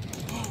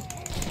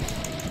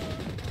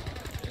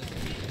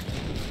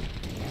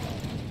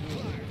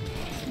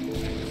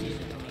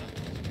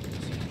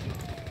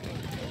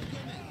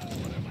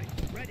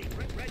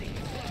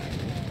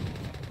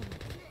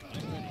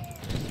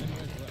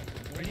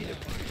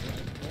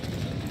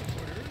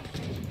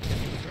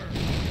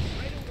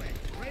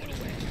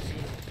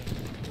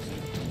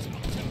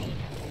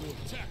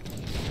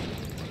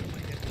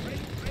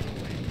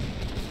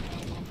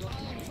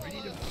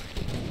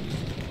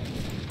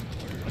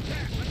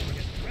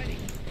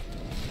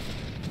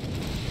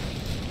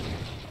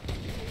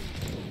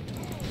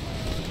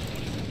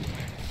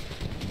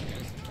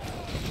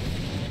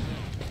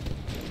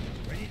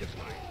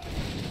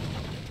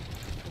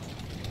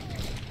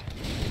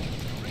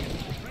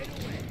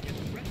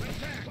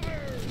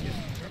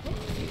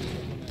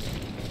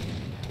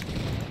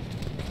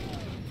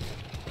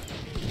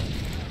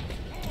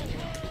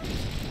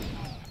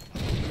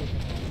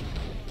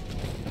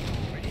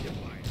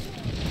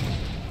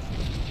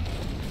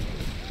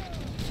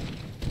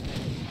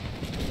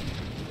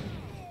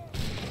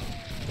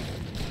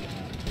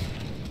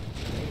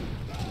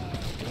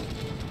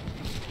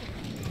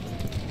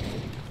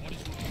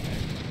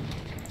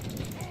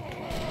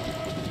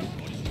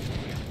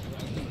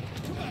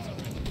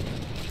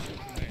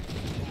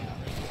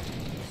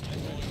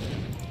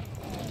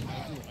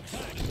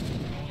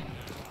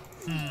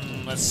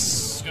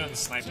 Let's go ahead and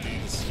snipe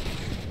these.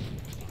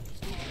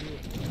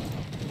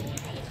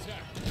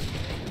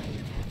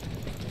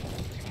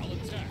 I'll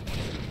attack.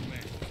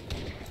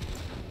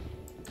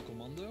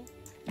 Commando?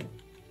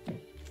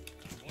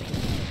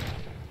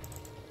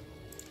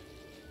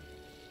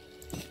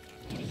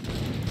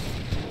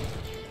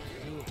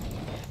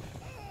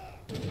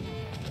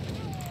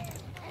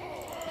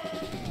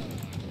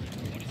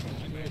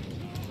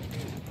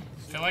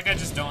 I feel like I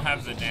just don't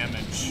have the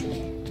damage.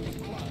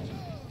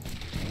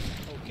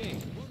 Okay.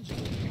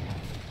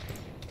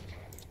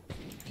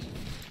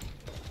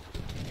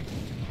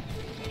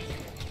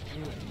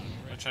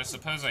 Which I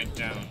suppose I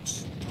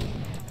don't.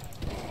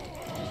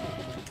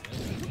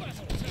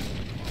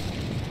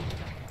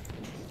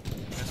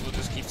 Guess we'll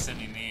just keep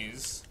sending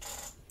these.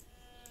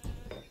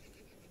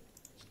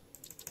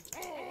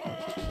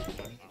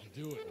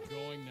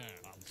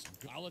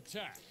 I'll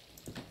attack.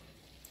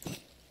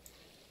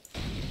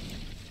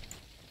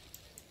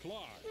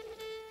 Klaar.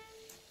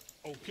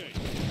 Okay.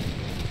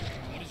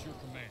 What is your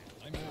command?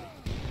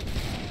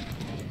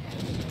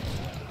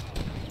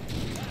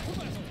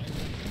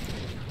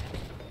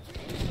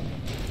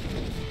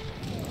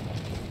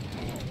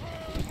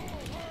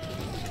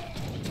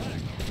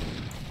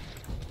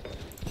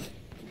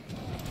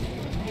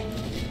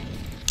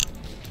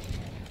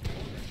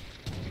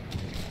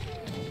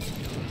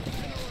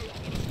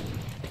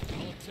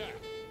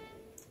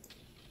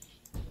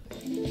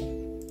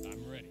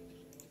 I'm ready.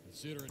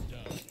 Consider it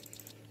done.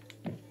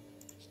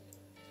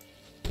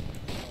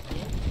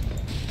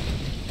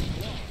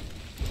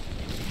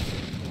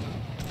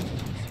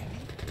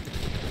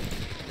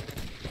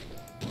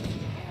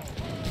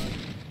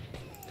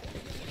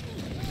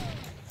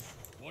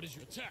 What is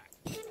your attack?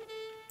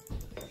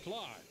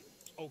 Klaar.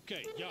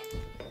 Okay, ja.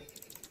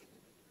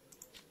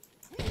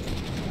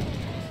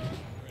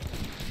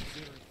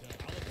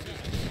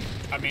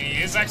 I mean,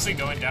 he is actually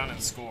going down in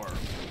score.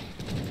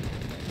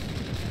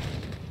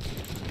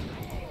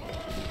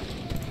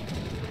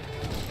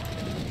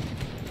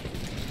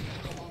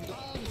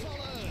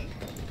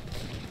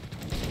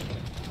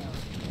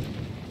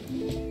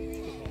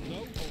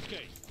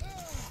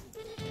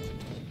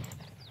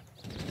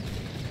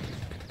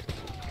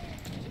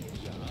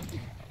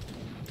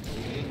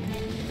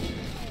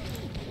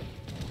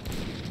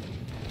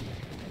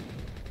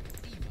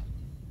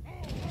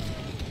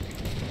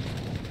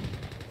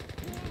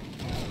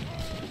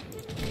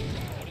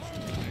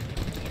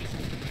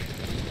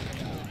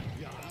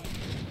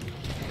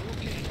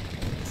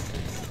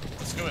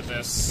 Let's go with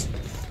this.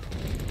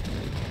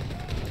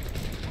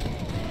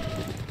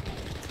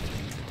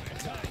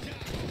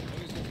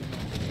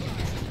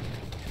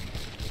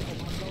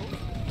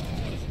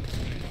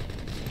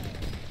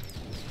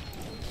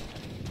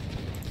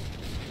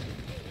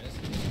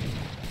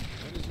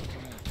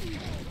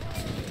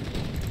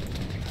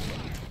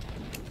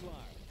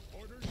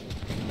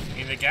 I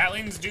mean, the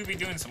Gatlings do be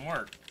doing some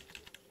work.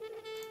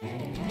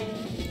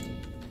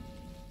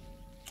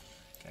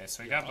 Okay,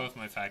 so we got both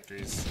my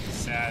factories.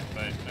 Sad,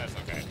 but that's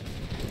okay.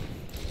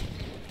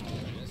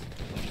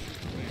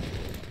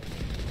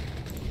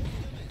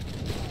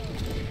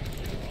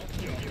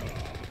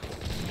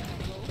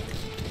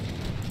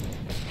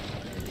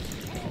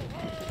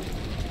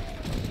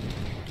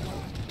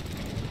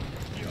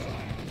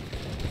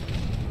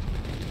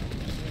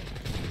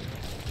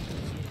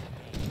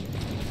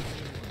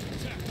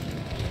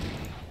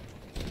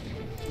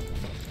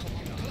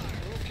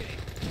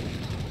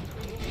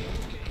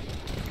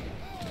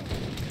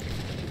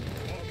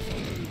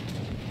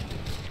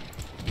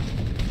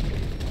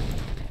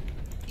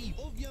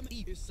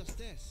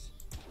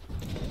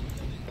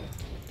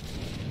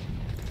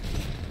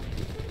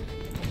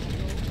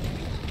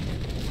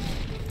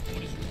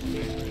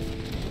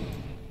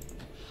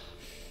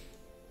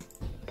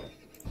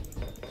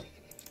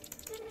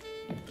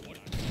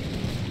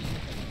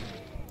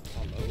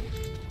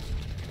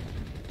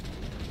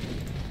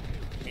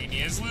 He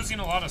is losing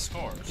a lot of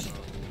scores, so...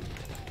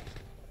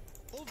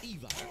 Okay,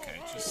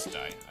 just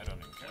die. I don't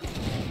even care.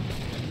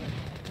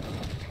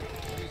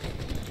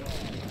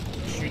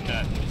 Shoot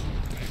that.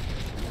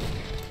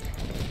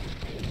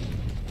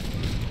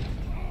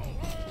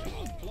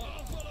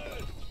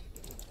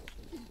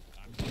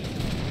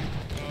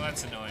 Oh,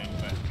 that's annoying,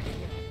 but...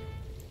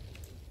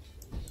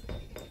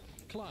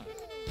 Klaar.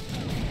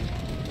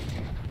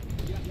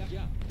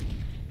 Ja.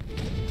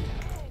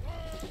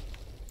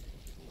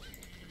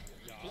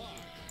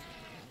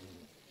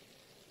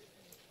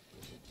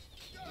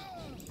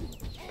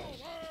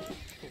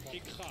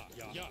 Ik ga,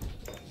 ja.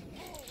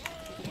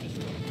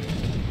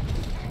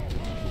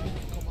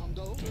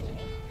 Commando.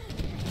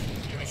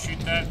 Can we shoot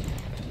that?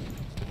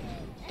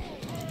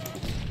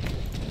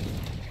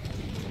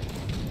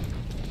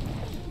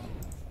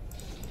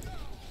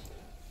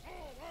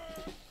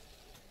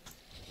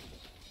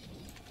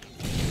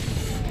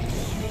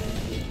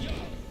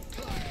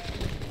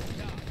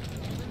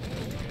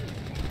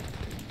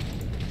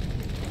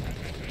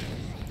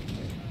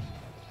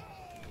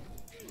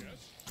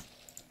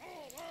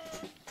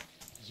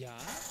 Ja.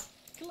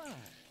 Klaar.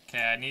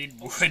 Okay, I need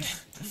wood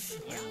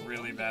like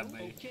really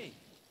badly. Okay.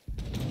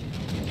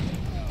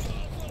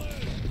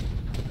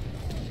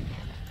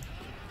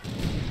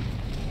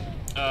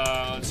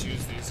 Let's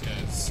use these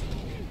guys.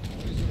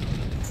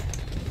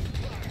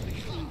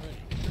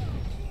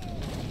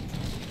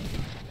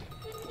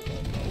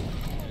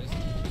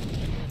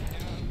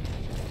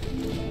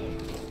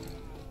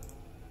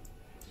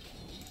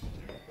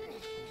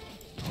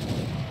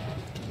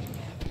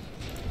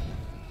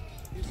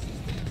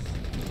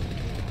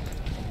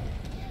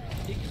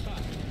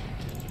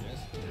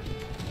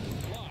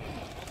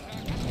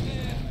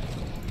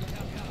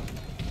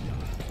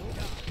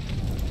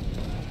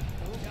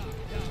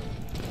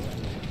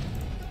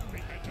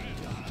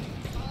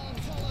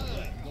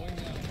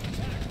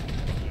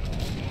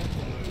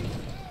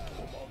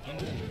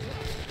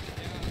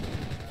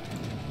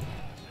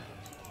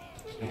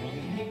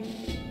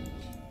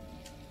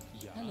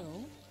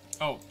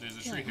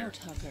 tree here.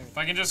 Houthakker. If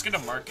I can just get a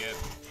market.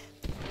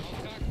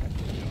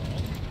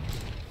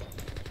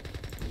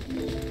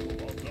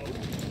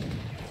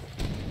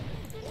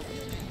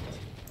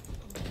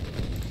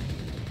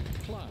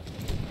 Klaar.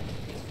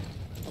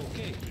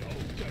 Okay.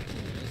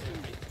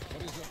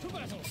 What is your to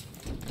battle?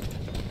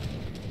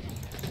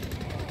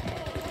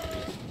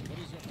 What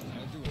is your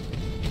I'll do it.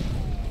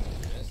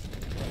 Yes.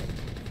 Right.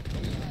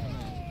 What is your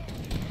command?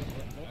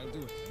 I'll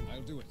do it.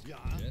 I'll do it. Yeah.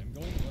 I'm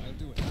going. I'll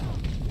do it.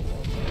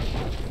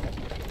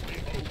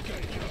 Okay,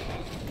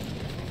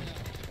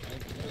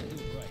 I'll do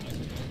it right. I'm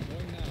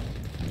going now.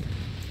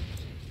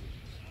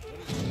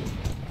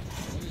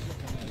 What is your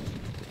command?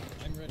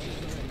 I'm ready.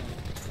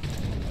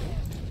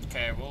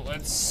 Okay, well,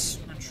 let's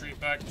retreat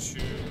back to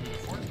the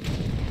fort.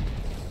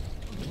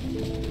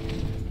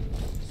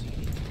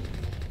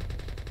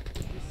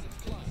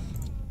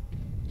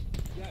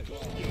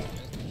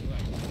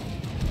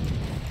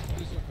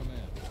 What is your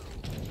command?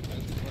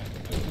 I'll do right.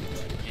 I'll do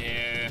right.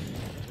 Yeah.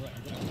 Right.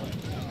 I'll do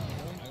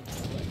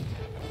right.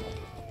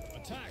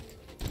 Attack!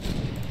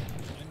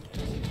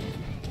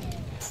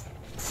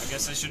 I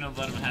guess I shouldn't have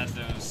let him have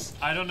those.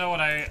 I don't know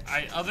what I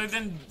other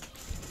than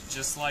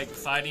just like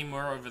fighting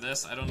more over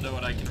this, I don't know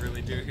what I can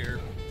really do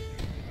here.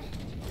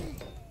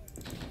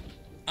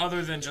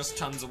 Other than just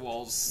tons of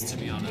walls, to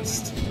be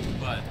honest.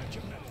 But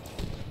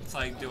it's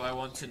like, do I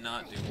want to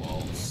not do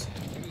walls?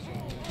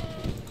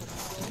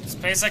 It's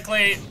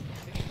basically,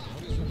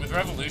 with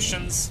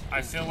revolutions,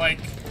 I feel like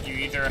you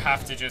either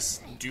have to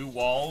just do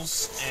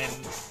walls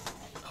and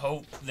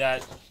hope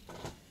that...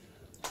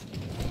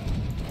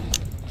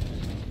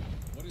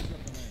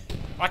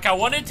 Like, I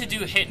wanted to do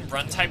hit and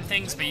run type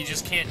things, but you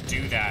just can't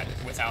do that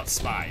without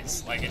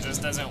spies. Like, it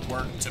just doesn't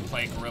work to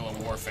play guerrilla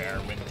warfare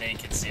when they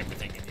can see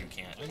everything and you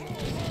can't.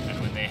 And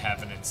when they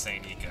have an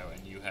insane eco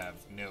and you have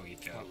no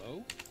eco.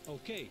 Hello?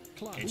 Okay.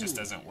 It just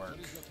doesn't work.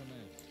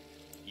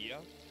 Yeah.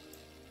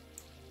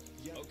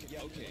 Yeah. Okay.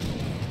 Okay.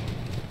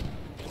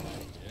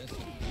 Yes.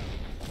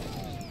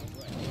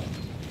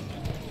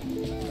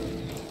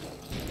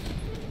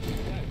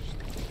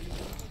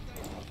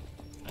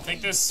 I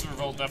think this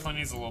revolt definitely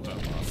needs a little bit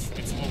buff.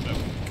 It's a little bit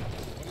weak.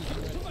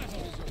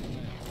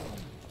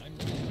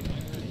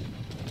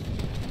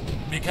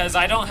 Because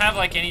I don't have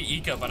like any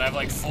eco, but I have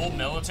like full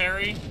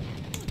military,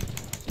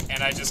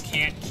 and I just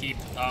can't keep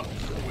up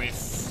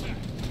with...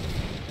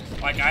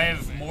 Like, I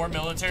have more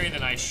military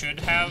than I should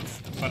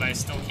have, but I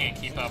still can't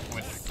keep up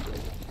with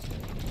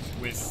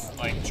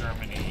like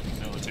Germany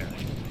military.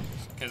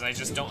 Because I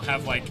just don't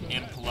have like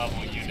imp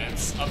level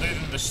units, other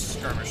than the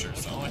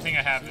skirmishers. The only thing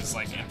I have is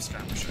like imp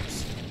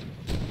skirmishers.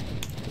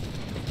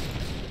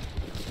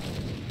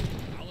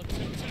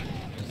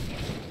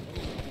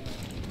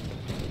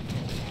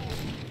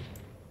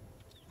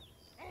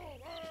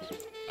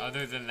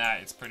 Other than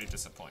that, it's pretty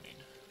disappointing.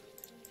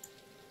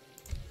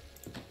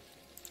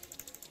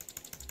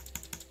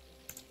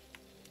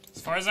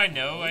 As far as I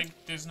know,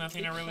 there's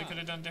nothing I really could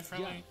have done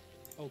differently.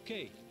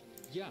 Okay.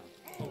 Ja.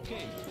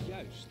 Okay.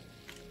 Juist.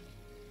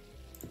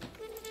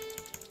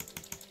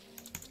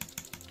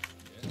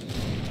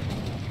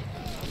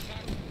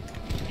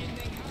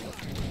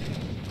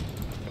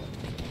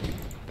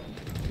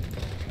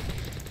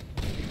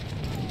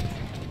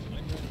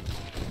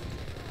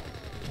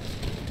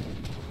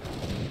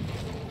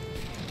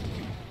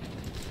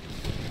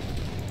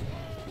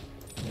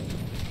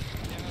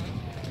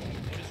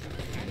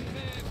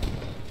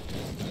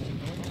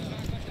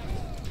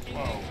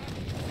 Whoa.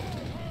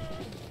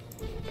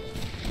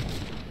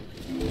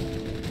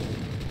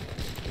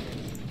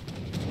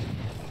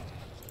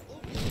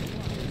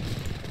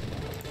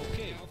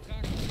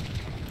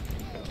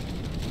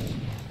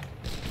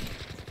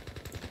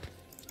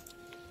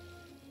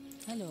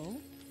 Hallo?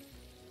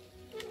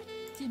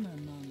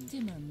 Timmerman.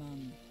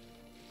 Timmerman.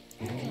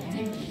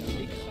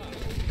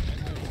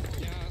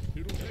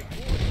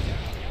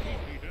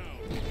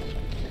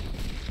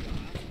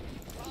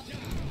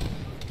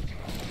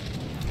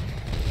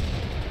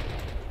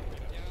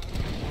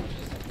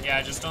 Yeah,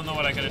 I just don't know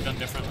what I could have done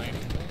differently.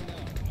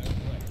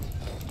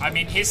 I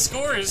mean, his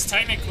score is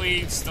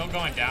technically still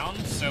going down,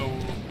 so...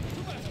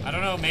 I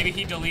don't know, maybe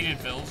he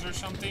deleted builds or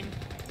something?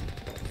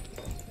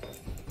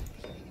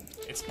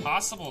 It's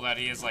possible that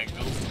he has, like,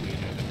 builds deleted.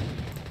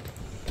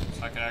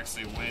 So I could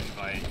actually win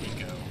by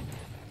eco.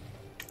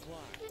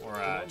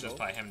 Or, just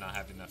by him not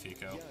having enough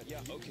eco. Yeah.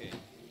 Okay.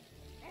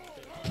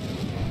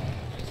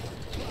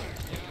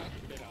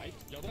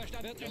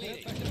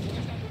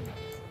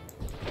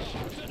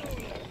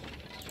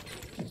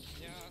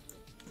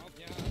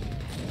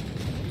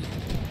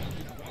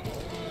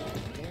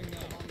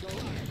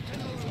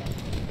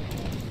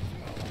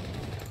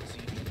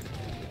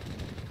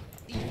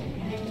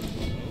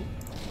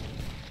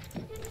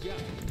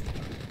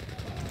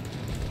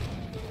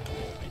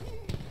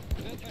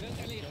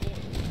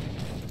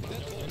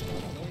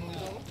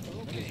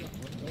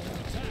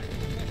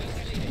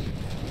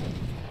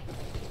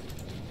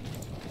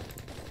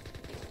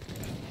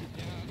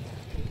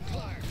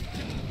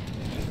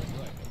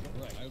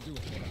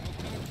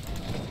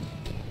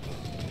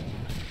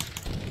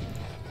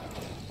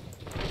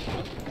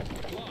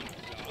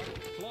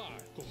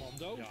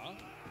 Commando. Ja.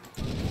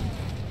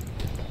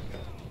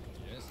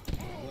 Yes.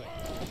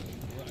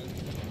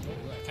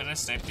 Right. Can I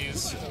snipe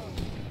these?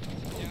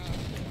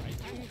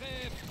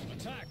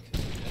 Attack.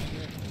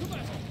 To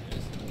battle.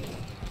 Yes.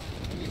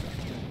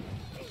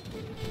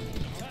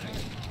 Attack.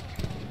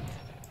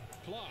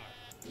 Klar.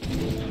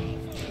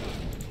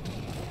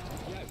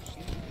 Juist.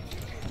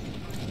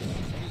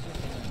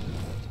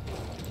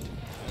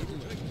 I'll do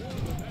it.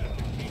 More than that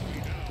to keep me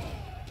down.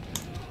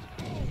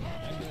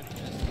 I'm ready.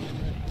 Yes, I'm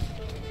ready.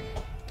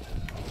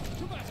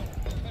 To battle.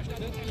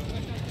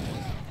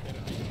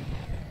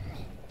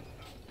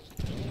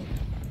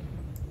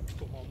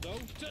 Commando.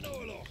 Ten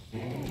oorlog.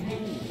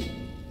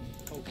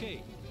 Okay.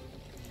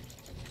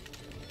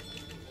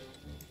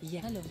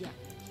 Ja. Hallo. Ja.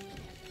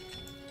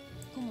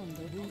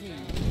 Commando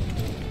boerin.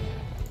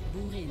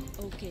 Boerin,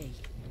 oké.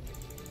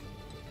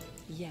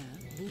 Ja,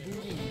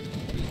 boerin.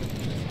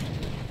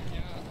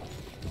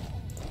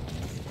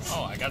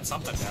 Oh, I got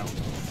something down.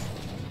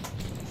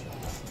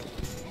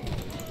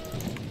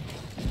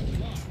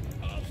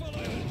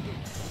 Aanvallen.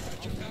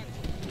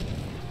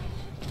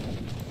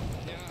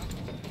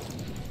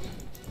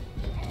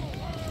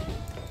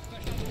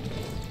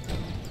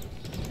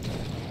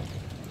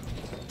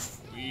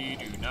 We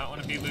do not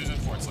want to be losing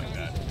forts like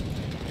that.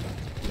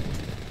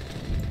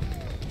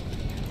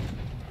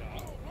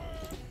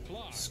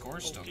 Klaar.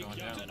 Score's still going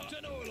Ja, down.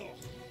 ten oorlog.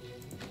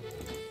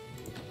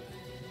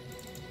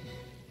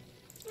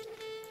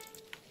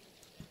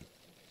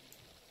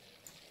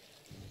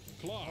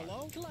 Klaar.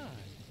 Hallo? Klaar.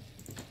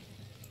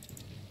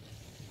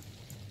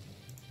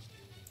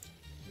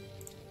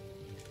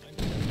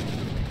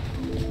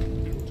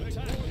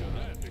 Attack. More than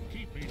that to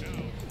keep me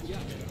down. Ja.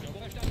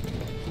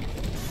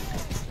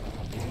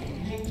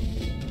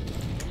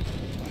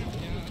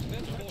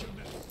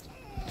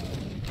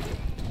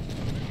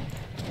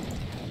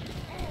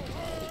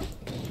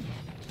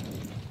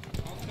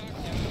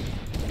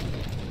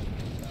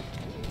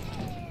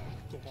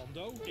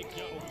 Commando. Oké.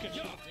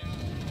 Ja.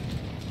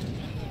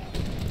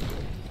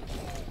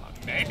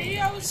 Maybe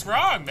I was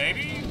wrong,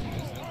 maybe.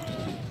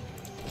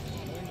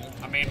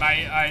 I mean,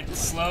 I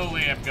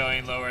slowly am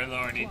going lower and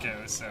lower in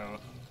eco, so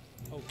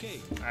Oké.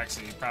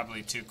 actually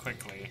probably too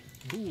quickly.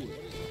 Boer.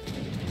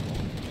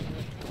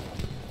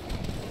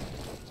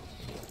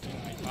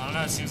 I don't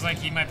know, it seems like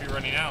he might be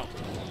running out.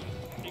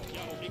 Ik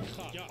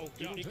ga. Ja,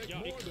 oké.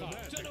 Ik ga.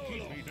 Ten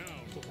oorlog.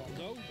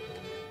 Commando.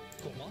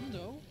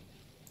 Commando?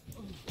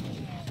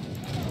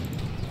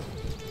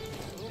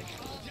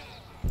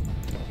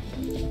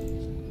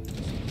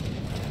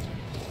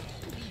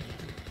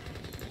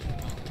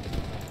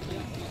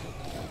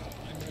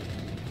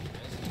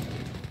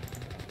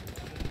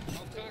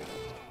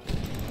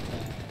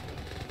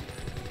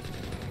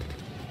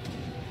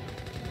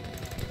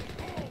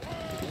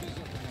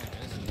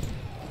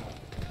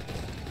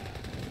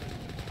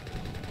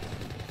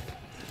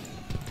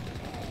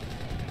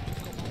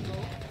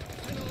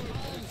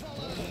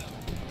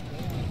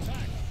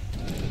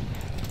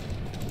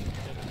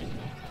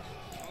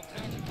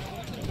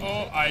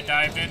 Oh, I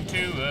dived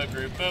into a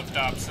group of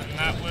dops, and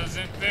that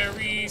wasn't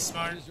very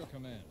smart. What is your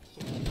command?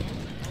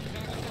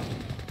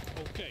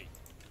 Oké.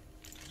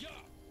 Ja.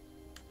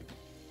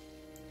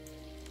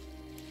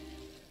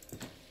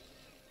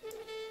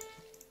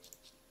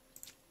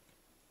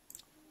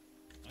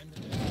 I'm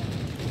ready.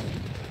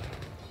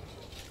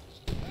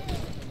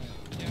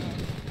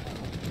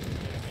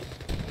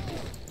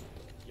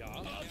 Ja.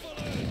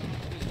 Aanvallen.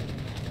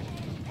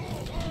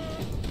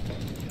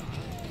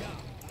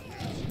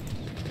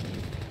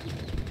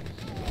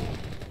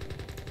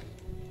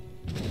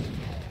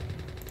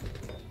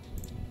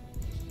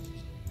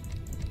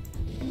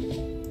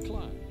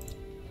 Klaar.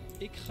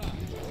 Ik ga.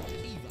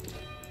 Iva.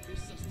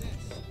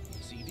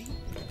 CD.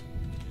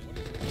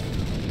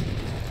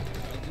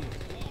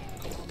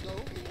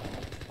 Commando.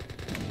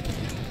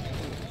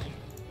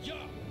 Ja.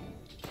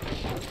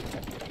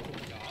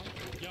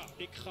 Ja,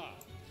 ik ga.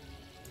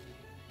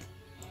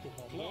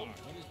 Commando.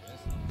 What is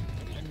this?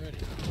 I'm ready.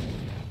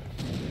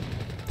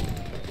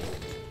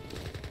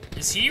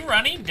 Is he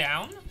running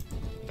down?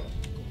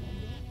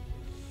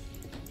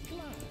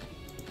 Klaar.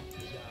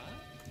 Ja.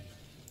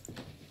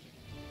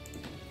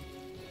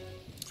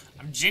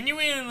 I'm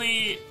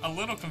genuinely a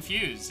little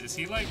confused. Is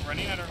he like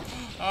running out of?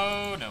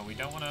 Oh no, we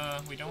don't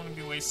wanna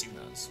be wasting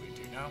those. We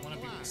do not want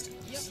to be wasting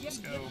those. Let's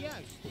go.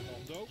 Juist.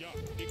 Commando. Ja,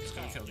 ik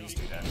ga. Kill these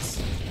dudettes.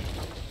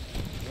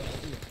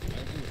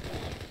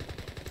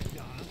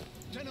 Ja.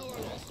 Ten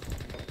oorlog.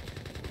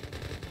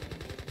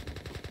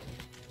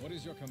 What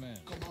is your command?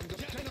 Commando.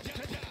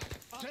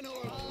 Ten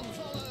oorlog.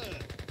 Aanvallen.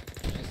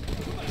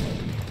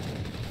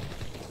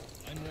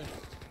 I'm ready.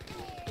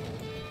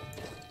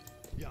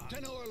 Ja.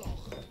 Ten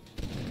oorlog.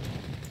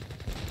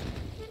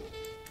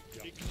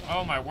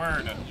 Oh my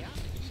word. Ja.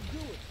 Ik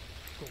doe het.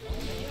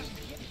 Commando. Ja.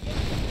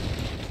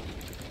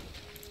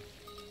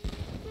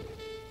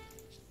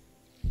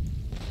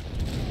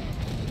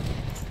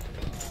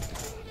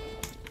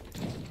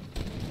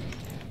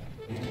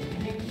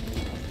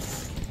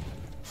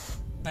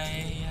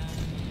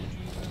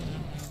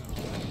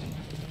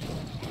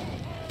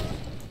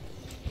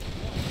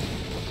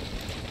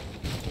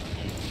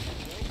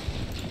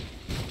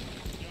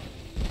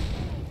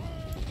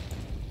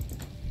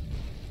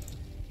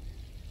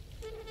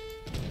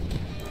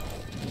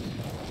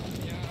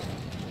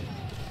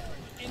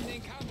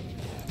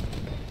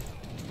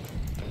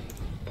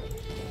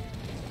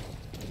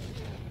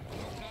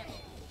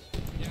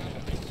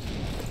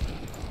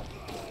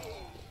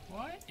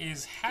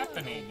 is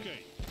happening? Oké.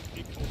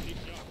 Ik,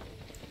 ja.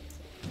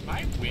 Am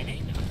I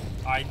winning?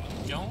 I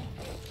don't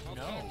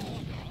know.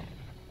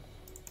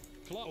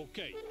 Klaar.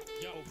 Oké.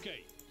 Ja, oké.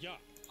 Ja.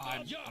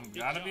 I'm Ja,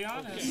 gotta ik be ga.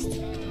 honest. Oké.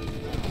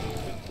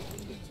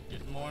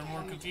 Getting more and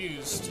more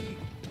confused.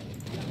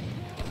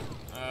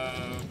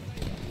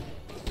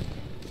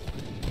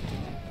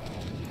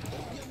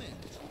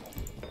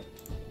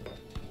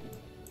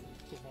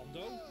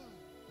 Commando.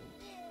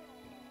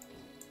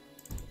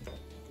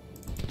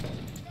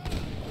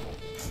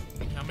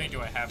 How many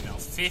do I have now?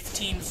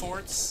 15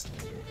 forts?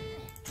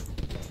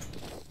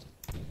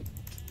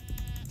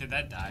 Did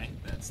that die?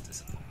 That's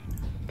disappointing.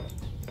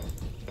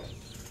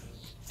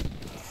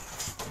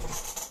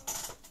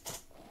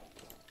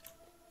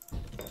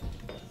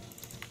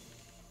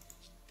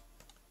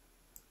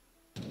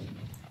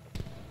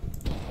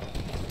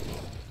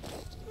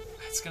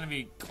 It's gonna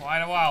be quite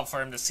a while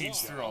for him to siege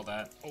through all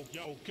that. Oh,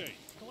 ja, oké.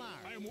 Klaar.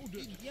 I am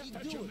wounded. Ja,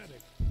 Fetch doe a het.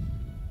 medic.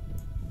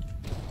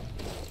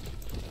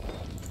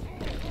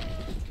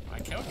 I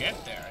can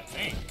get there, I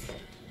think.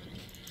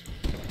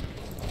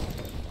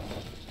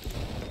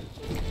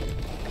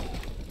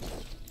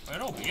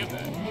 It'll be a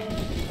bit.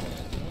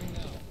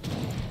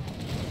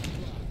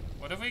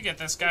 What if we get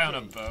this guy on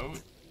a boat?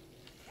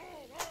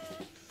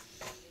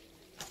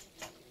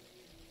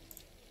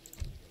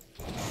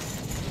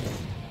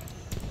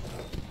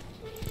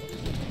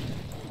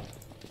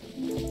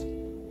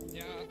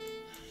 Ja,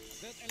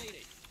 werd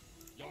erledigt.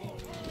 Jawel.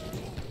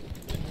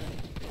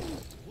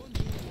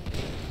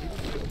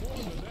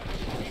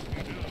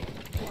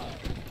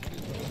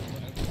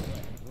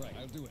 Right,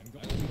 I'll do it.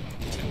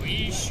 Can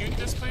we shoot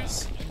this,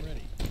 please? I'm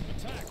ready.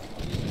 Attack.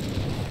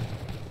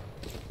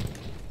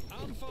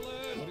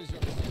 Aanvallen! What is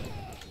your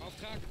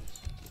Auftrag?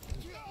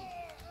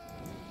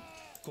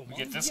 We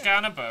get this guy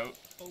on a boat.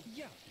 Oh,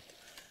 ja.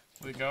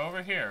 We go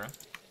over here.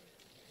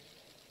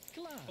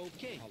 Klaar.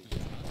 Oké.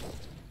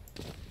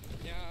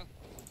 Ja.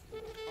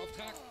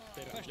 Auftrag?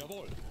 Verder.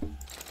 Jawel.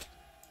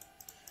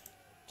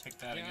 Take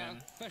that Ja,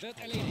 again. werd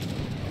erledigt.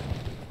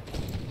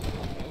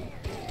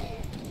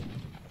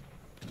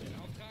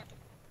 Auftrag?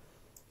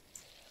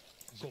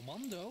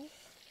 Commando.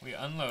 We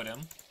unload him.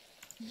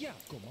 Ja.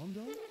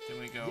 Commando. Then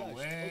we go Juist,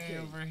 way okay.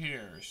 over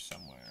here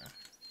somewhere.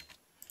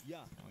 Ja.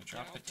 And we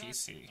drop the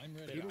TC. I'm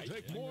ready. It'll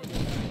take I'm more ready.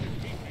 than that to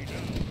keep me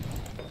down.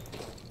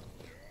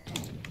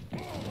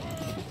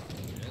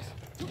 Yes.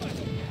 What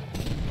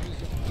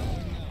is your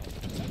going now?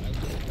 I'll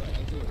do it. Right,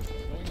 I'll do it.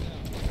 Going now.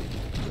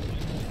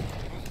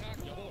 Auftrag?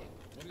 Jawel.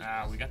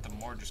 Ah, we got the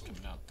mortars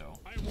coming out though.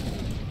 I am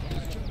wounded.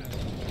 Fetch a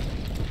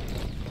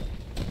medic.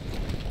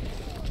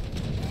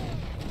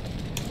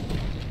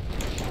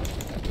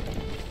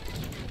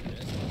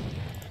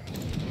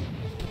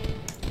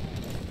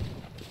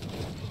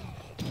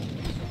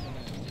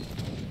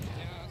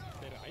 Ja,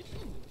 Bereit.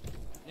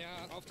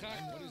 ja, Auftrag?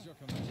 What is your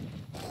command?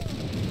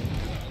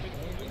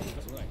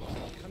 Right.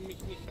 Ich kann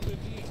mich nicht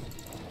bewegen.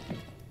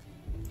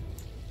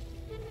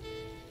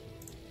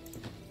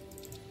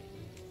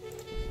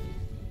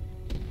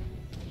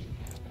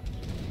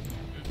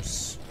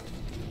 Oops.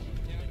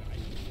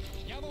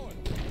 Jawohl!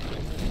 Take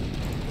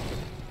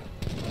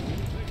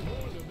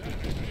more than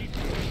that to keep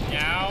me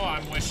Now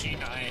I'm wishing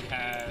I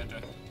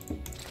had.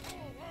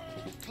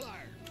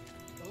 Klaar.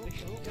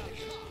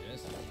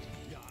 Yes.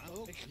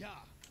 Ja.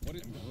 What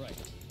is right?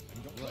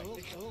 I'm right. What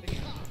is your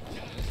command? I'm ready.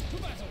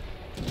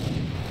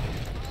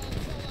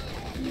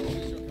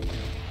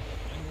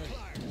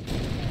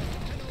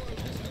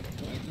 Yes,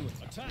 I'll do it.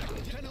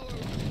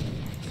 Attack.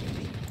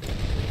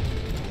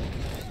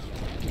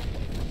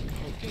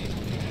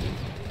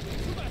 Oké.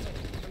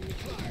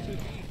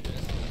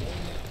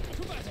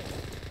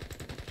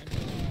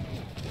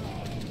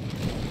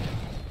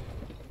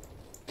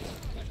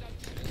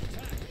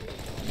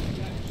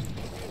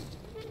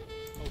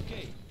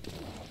 Oké.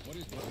 What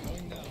is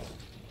going now?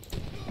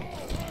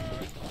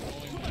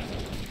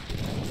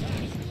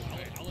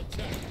 I'll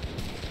attack.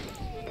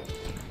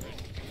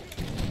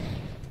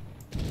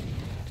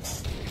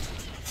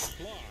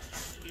 Klaar.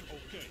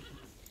 Oké.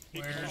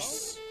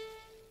 Where's.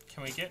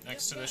 Can we get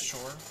next to this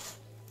shore?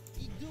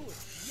 Ik doe het.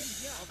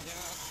 Ja.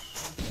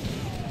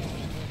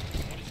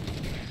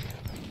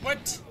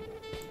 What?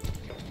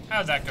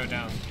 How'd that go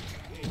down?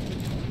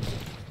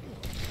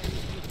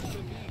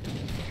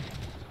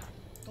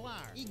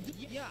 Klaar.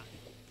 Ja.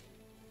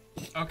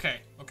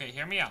 Okay, okay,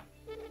 hear me out.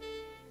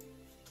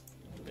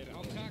 De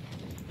Auftrag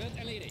wird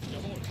erledigt.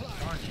 Jawel.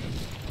 Darn you.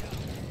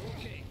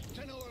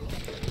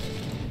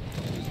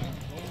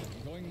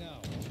 Going now.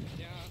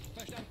 Ja,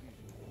 verstanden.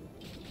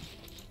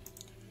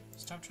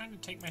 Stop trying to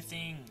take my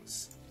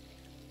things.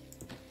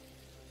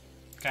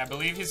 Okay, I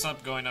believe he's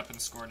going up in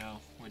score now,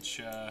 which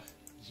Ja.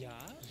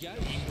 Ja.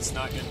 means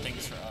not good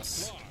things for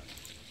us. Klaar.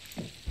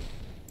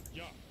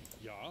 Ja.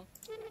 Ja.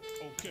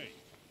 Oké.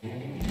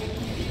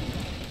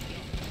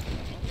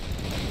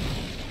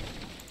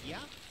 Ja.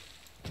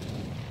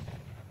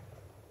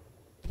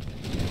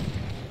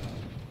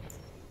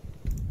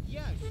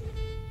 Juist.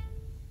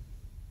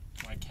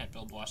 I can't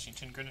build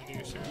Washington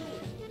Grenadiers here.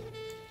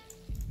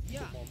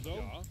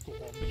 Commando.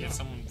 We get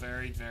someone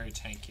very, very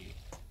tanky.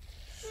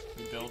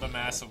 We build a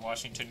mass of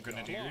Washington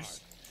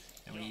Grenadiers,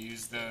 and we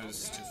use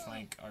those to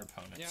flank our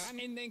opponents.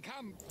 In den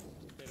Kampf.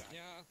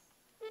 Ja.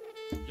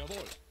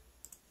 Jawohl.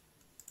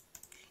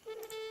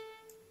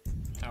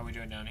 How are we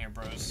doing down here,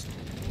 bros?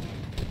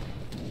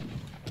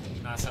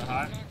 Not so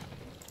hot?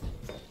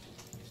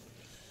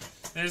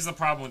 There's the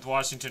problem with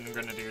Washington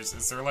Grenadiers,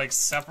 is they're like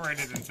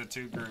separated into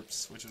two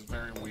groups, which is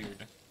very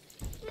weird.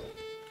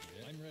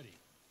 I'm ready.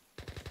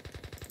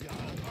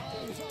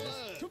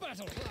 To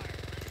battle.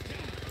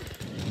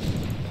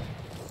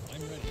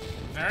 I'm ready.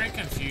 Very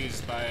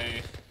confused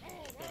by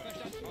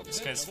this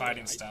guy's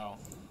fighting style.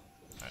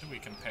 How do we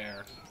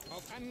compare?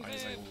 Oh,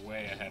 he's like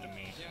way ahead of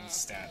me in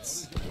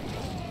stats.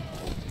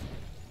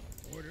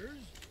 Orders.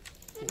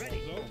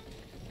 Ready. Commando.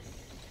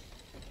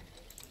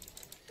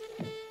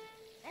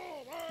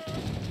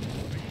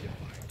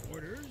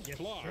 Orders. Yes,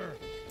 Klar. sir.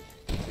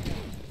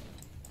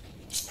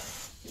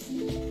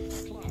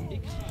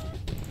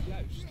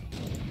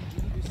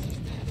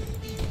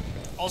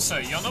 Also,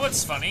 y'all know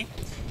what's funny?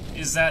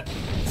 Is that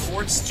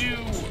forts do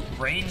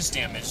range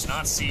damage,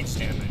 not siege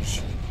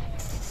damage.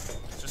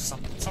 Just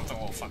something a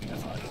little funny, I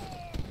thought.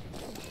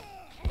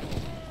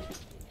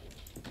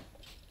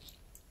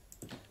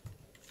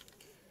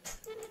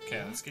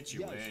 Okay, let's get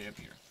you way up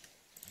here.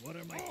 What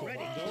am I ready?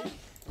 Commando.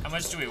 How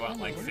much do we want?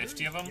 Like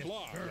 50 of them?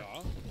 Klar,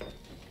 ja.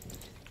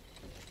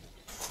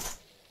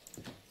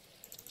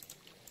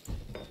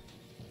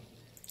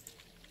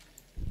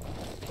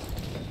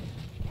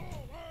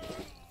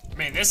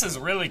 Man, this is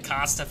really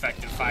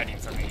cost-effective fighting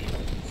for me.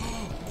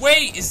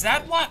 Wait, is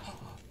that why?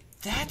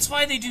 That's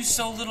why they do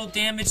so little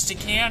damage to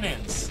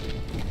cannons.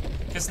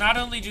 Because not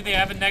only do they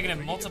have a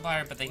negative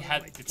multiplier, but they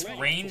have it's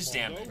range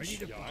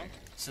damage.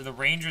 So the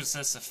range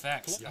resists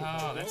effects.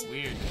 Oh, that's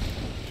weird.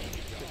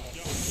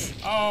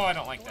 Oh, I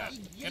don't like that.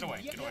 Get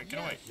away, get away, get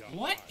away.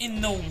 What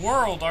in the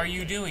world are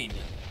you doing?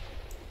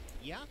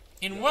 Yeah.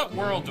 In what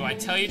world do I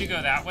tell you to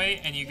go that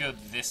way and you go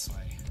this way?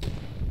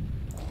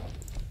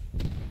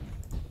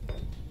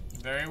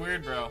 Very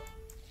weird, bro.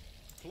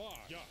 Klar,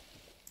 ja.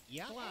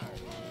 Yeah.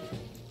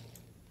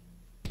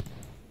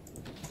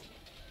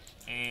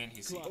 And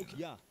he's here.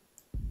 Yeah.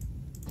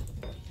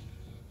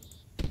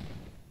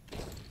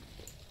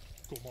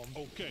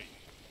 Commando. Okay.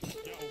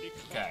 Ja, oh, ik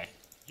ga. Okay.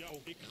 Ja,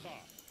 oh, ik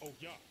ga. Oh,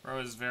 ja. Bro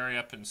is very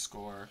up in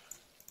score.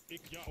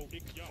 Ik, ja, oh,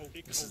 ik, ja, oh,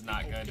 ik. This is oh,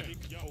 not ik, good. okay.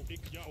 Ik, ja, oh, ik,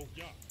 ja, oh,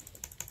 ja.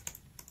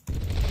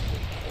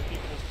 Oh, ik,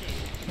 okay.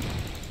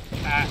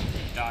 Ah,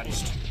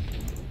 dodged.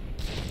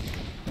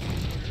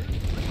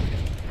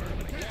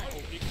 Ja,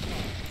 oh, ik ga.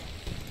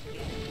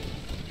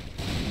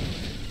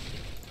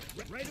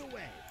 Right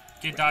away.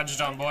 Get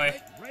dodged on, boy.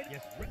 Right.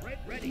 Yes.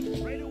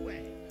 Ready. Right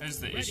away. Here's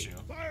the issue.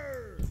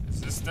 Fire.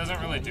 This doesn't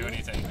really do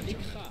anything.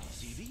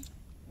 CD.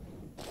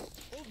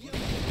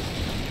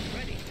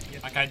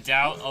 Like, I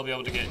doubt I'll be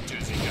able to get into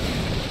his eco.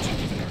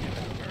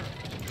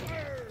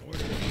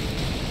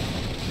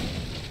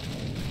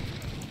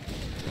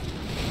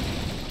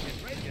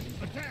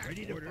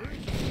 Ready to fire.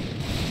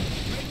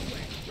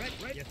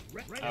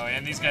 Oh,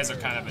 and these guys are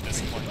kind of a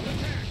disappointment.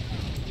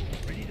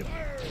 Ready to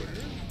fire.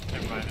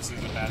 Never mind, this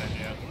is a bad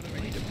idea.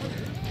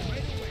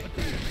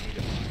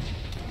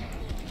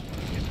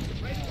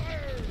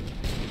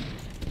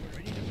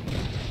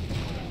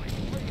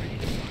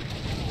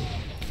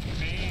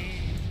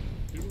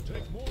 It'll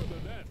take more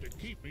than that to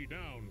keep me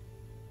down.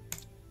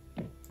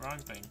 Wrong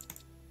thing.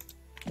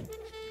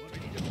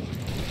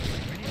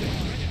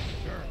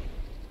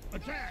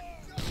 Attack!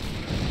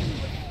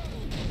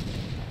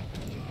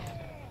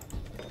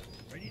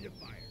 Ready to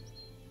fire.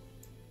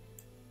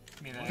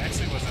 I mean, it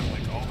actually wasn't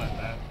like all that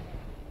bad.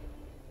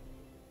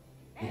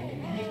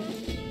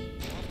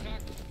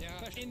 Auftrag. Ja.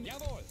 Verstehen.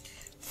 Jawohl.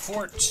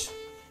 Fort.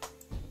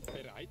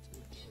 Bereit?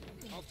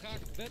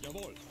 Auftrag wird.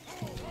 Jawohl.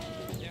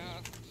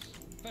 Ja.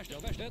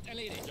 Verstanden. Wird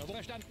erledigt. Jawohl.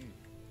 Verstanden.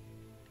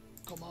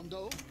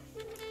 Commando.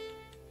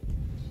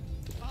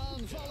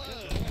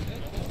 Anvallen!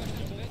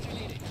 Wird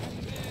erledigt.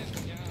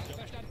 Ja.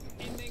 Verstanden.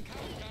 In den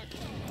Kampf.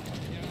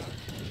 Ja.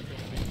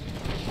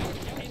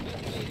 In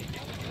wird erledigt.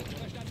 Ja. Wird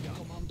verstanden.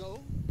 Commando.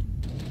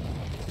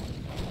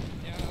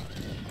 Ja.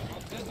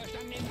 Wird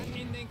verstanden.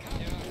 In den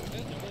Kampf. Ja.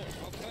 Wird. Jawohl.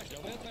 Auftrag.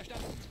 Wird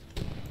verstanden.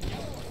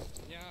 Jawohl.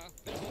 Ja.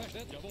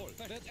 Wird. Jawohl.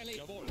 Wird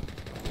erledigt. Jawohl.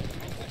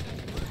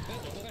 Verstanden.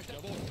 Wird.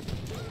 Verstanden. Jawohl.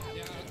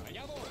 Ja.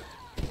 Jawohl.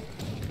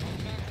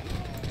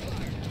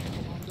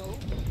 Commando.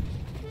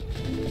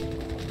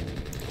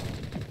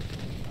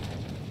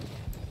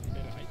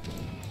 Bereit.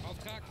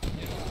 Auftrag.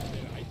 Ja.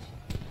 Bereit.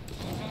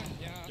 Auftrag.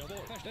 Ja.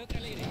 Jawohl. Wird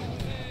erledigt.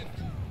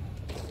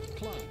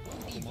 Klar.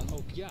 Commando.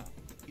 Ja.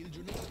 Il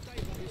giorno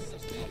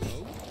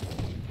Hallo.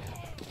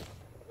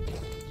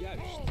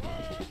 Juist.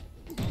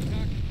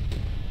 Auftrag.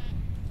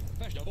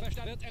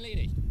 Verstanden. Wird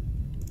erledigt.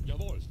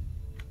 Jawohl.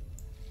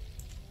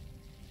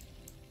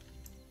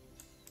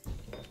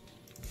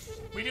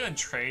 We doing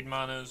trade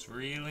monos,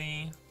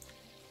 really?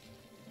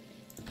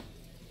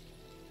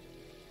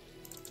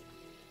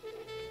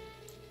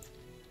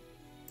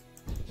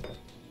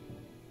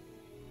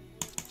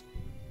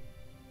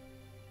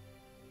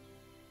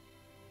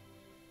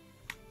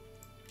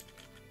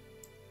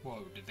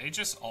 Whoa, did they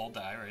just all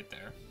die right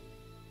there?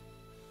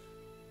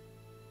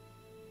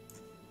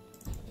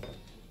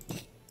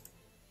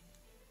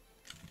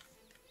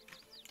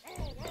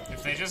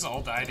 If they just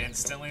all died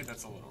instantly,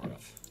 that's a little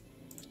rough.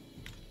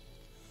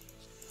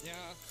 Ja,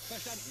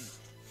 verstanden.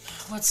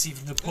 What's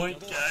even the point,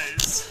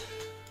 guys?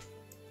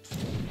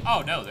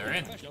 Oh no, they're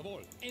in.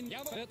 Jawohl.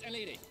 Jawohl. Wird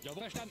erledigt.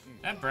 Jawohl. Verstanden.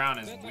 That brown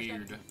is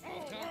weird.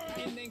 Auftrag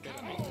in den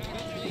Kampf. Auftrag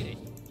wird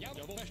erledigt.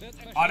 Jawohl. Wird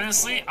verstanden.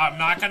 Honestly, I'm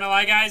not gonna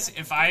lie, guys.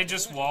 If I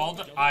just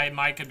walled, I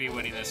might could be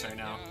winning this right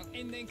now.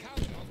 In den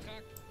Kampf.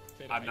 Auftrag.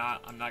 I'm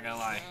not gonna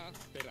lie.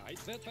 Bereit.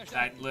 Wird verstanden.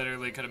 That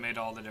literally could have made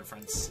all the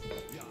difference.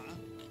 Ja.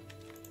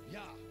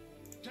 Ja.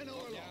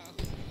 Tenor. Ja.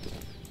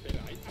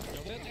 Bereit.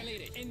 Jawohl. Wird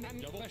erledigt.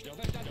 Jawohl.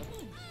 Verstanden.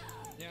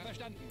 Ja,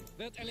 verstanden.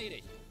 Wird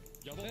erledigt.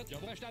 Jawohl.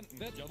 Jawohl. Verstanden.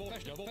 Wird. Jawohl.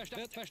 Jawohl.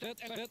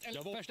 Verstanden.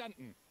 Jawohl.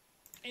 Verstanden.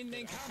 In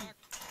den Kampf.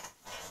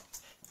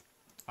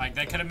 Like,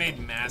 that could have made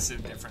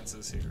massive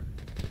differences here.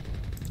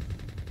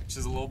 Which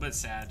is a little bit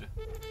sad,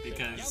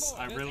 because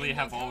I really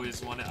have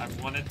always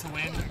I've wanted to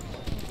win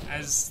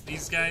as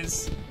these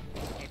guys.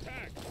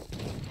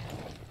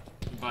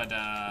 But,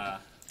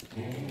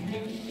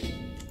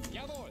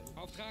 Jawohl.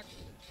 Auftrag.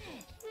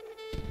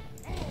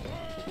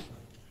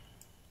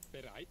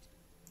 Bereit.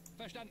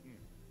 Verstanden.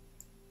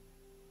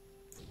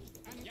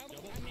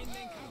 Jawohl. In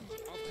den Kampf.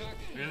 Auftrag.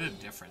 look at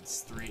the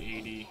difference.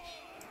 380,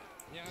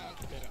 Ja.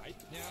 Bereit.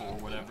 Ja.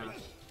 4 whatever.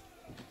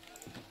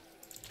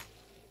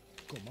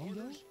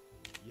 Commando?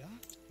 Ja?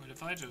 What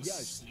if I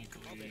just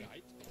sneakily...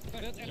 Bereit.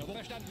 Wird jawohl.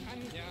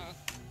 Verstanden. Ja.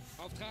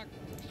 Auftrag.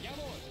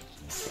 Jawohl.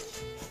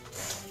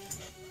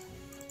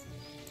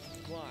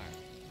 Klaar.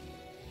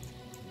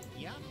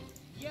 Ja?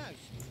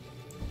 Juist.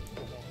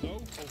 Commando.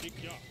 Ook ik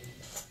ja.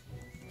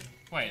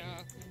 Wait,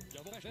 Ja.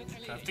 Jawohl. Wird do I have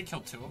erledigt. to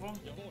kill 2 of them?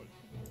 Jawohl.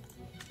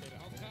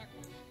 Der Auftrag.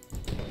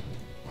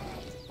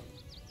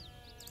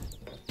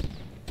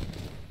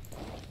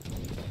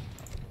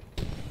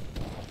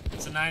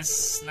 It's a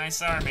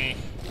nice army.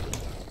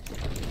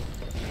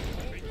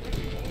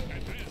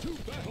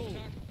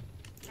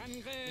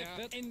 Angriff.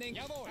 Wird in den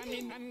Jawohl. An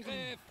den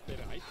Angriff.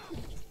 Bereit.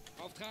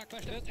 Auftrag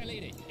wird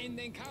erledigt. In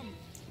den Kampf.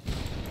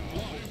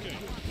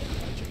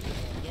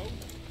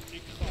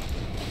 Ik ga.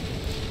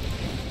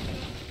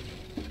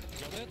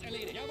 Ja, wird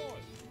erledigt.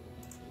 Jawohl.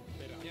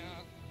 Bereit.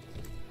 Ja.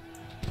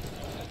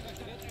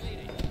 Wird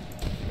erledigt.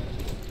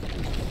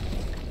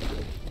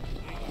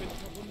 Ik ben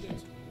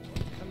verwundet.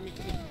 Kan mich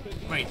nicht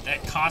bewegen. Wait,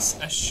 that costs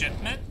a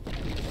shipment?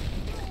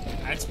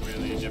 That's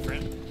really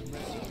different.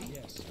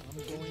 Yes,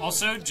 I'm going.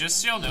 Also, just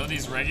so y'all know,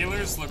 these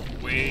regulars look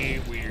way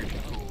weird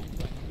and cool.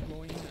 I'm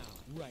going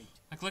now. Right.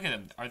 Like, look at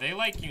them. Are they,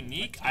 like,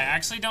 unique? I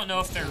actually don't know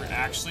if they're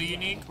actually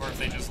unique or if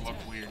they just look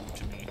weird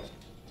to me.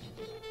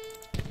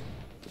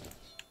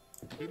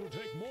 It'll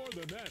take more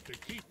than that to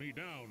keep me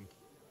down.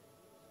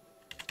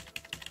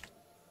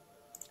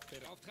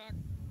 Der Auftrag.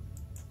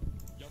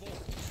 Jawohl.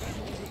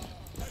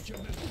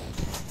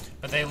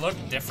 But they look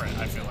different,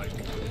 I feel like.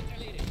 Wird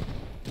erledigt.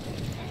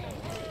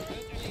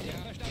 Wird erledigt.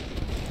 Ja, verstanden.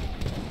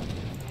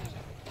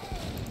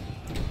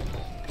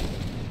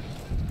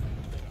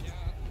 Ja.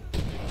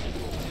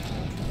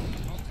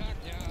 Auftrag.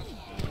 Ja.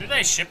 What did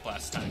I ship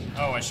last time?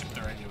 Oh, I shipped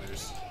the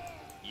regulars.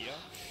 Ja.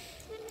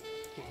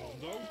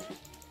 Commando.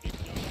 Ik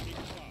ja. Ik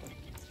ga.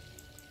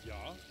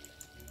 Ja.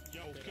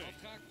 Ja, oké. Der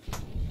Auftrag.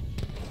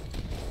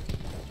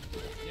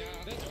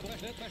 Ja,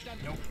 wird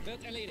verstanden. Nope.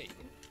 Wird erledigt.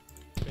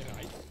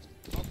 Bereit.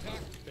 Auftrag.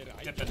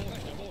 Bereit. Yep, yep.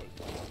 Jawohl.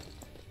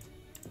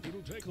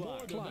 It'll take Klaar, more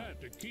than klaar.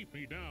 that to keep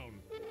me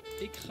down.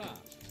 Ik ga.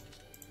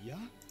 Ja?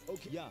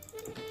 Oké. Ja.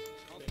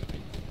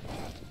 Bereit.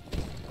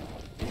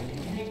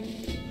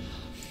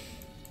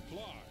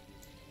 Klaar.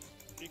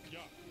 Ik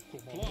ja.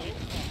 Commando.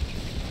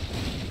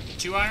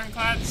 2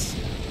 ironclads?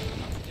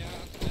 Ja,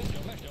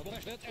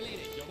 wird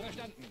erledigt. Jawohl,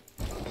 verstanden.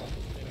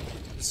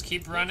 Just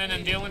keep running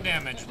and dealing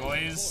damage,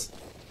 boys.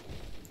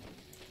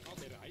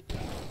 Bereit.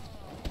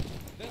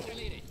 Wird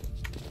erledigt.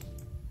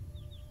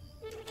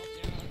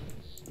 Ja.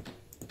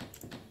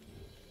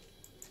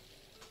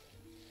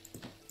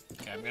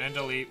 Okay, I'm gonna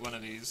delete one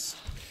of these.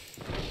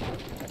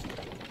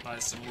 Buy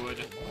some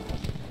wood.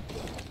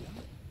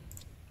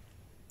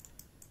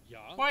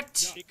 Ja.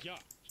 What? Ik ja.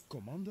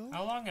 Commando?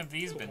 How long have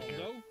these been here?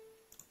 Commando.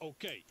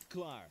 Oké.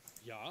 Klaar.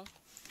 Ja.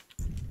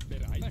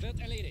 Bereit. Wird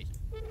erledigt.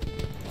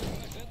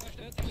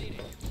 Wird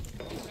erledigt.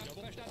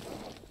 Jawohl, verstanden.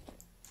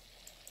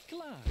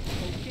 Klaar.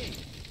 Oké.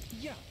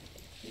 Ja.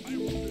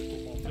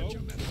 Commando.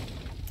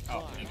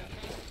 Oh, they got it.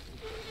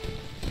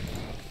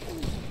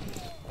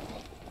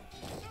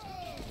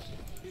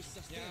 Is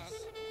dat Ja.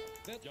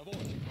 Wird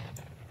jawohl.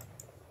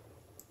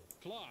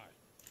 Klaar.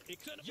 Ik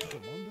ja.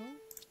 Commando?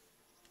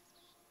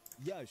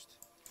 Juist.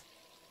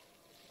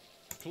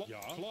 Ja.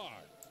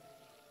 Klaar.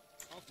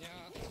 Auf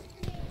ja.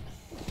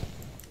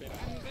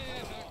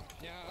 Angriff.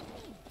 Ja.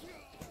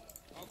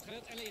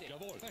 Auftritt erledigt.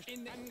 Jawohl.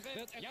 In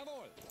Angriff.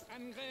 Jawohl.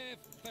 Angriff.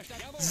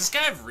 Verstanden. Jawohl. Does this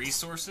guy have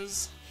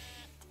resources?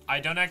 I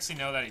don't actually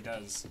know that he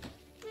does.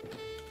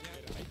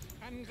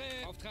 Ja.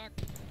 Angriff. Auftrag.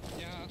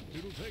 Ja.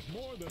 It'll take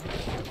more than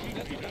that to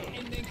keep me down.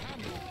 In den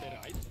Kampf.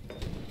 Bereit.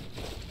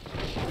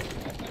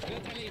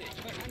 wird erledigt.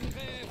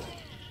 Angriff.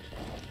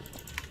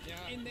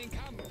 Ja, in den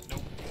Kampf.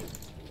 Nope.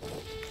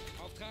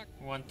 Auftrag.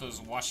 We want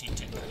those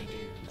Washington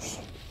Grenadiers.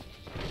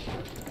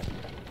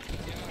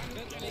 Ja,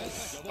 wird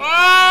erledigt. Jawohl.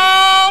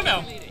 Oh no!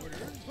 Erledigt.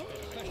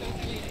 Verstand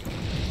erledigt.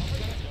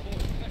 Jawohl.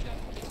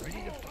 Verstanden.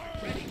 Ready to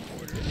fight. Ready.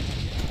 Order.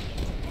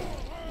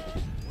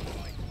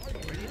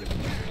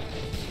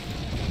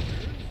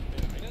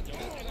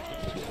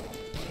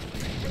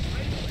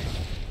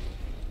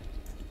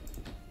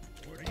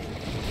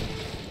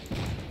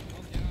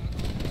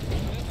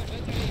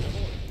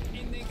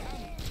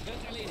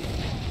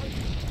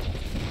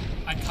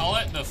 I call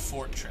it the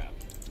fort trap.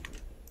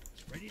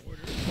 Ready.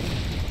 Order.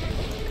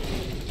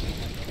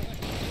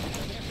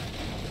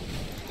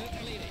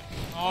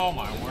 Oh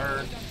my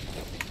word.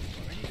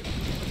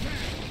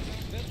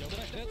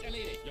 Wird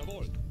erledigt.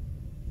 Jawohl.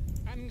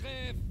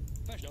 Angriff.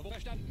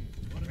 Verstanden.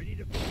 Ready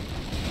to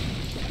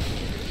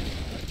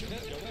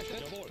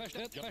Jawohl.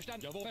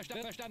 Verstanden. Jawohl.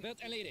 Verstanden.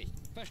 Wird erledigt.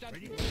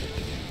 Verstanden.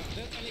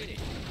 Wird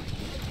erledigt.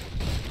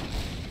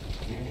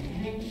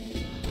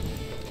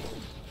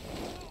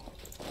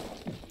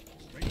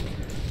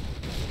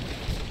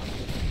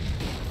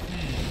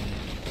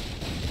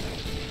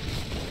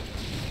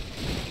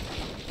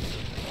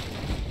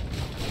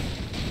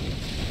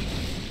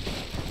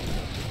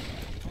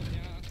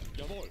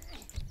 Jawohl.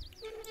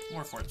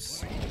 More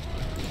forts.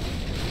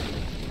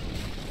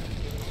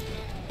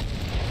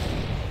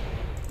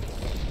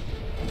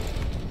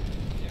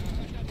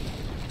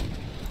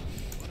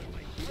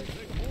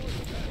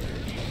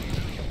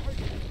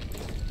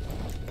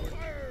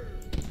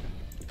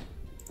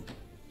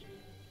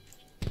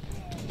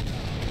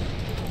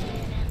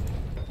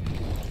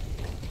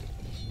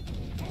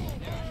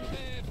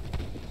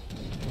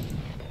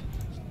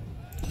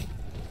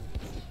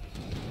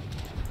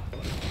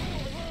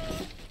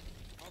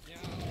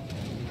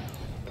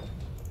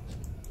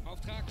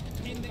 Auftrag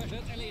in den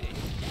wird erledigt.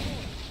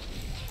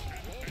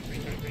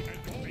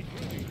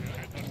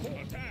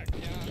 attack.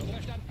 Ja,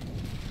 verstanden.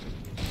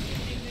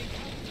 In den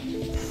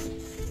Kampf.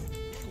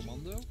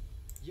 Commando?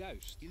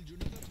 Juist. Il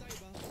giorno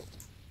Taiba.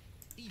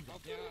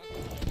 Auf ja.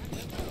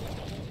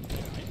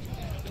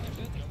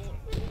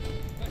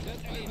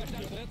 Wird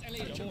erledigt. Wird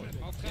erledigt. Jawohl.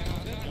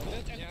 Auftrag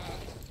wird erledigt.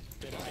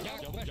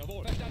 Ja.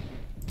 Jawohl. Verstanden.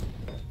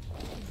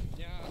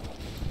 Ja.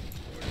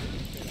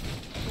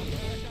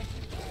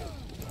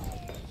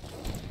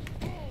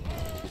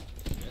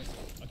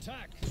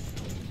 Attack.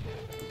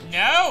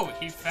 No!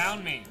 He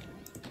found me.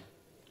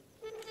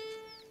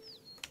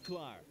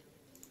 Klaar.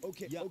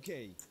 Okay, ja.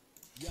 Okay.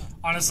 Ja.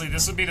 Honestly,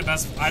 this would be the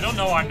best. I don't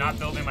know why I'm not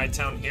building my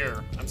town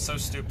here. I'm so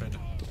stupid.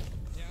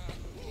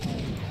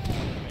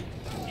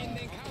 In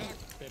den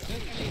Kampf. Wird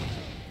erledigt.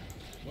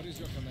 What is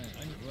your command?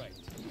 I'm right.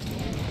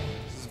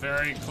 This is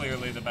very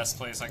clearly the best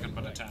place I could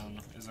put a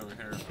town, is over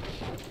here.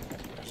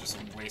 It's just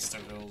a waste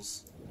of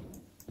hills.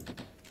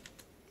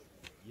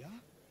 Ja?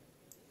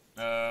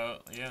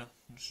 Yeah.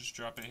 Let's just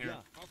drop it here.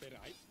 Ja.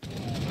 Bereit.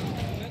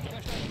 Wird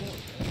verstanden.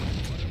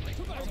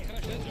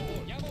 Auftrag wird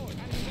jawohl. Jawohl.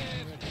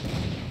 Angriff.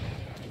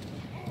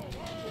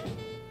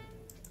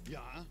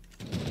 Ja.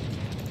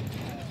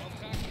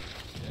 Auftrag.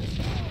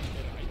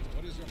 Bereit.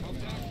 What is your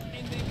command? Auftrag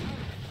in den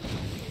Kampf.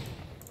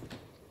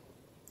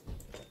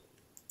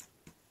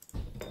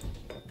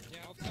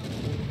 Ja, Auftrag.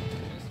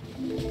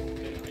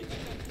 Bereit.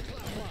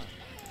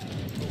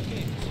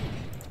 Okay.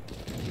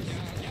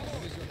 Ja, jawohl.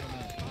 What is your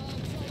command?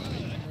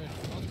 I'm ready.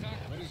 Auftrag.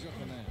 What is your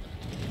command?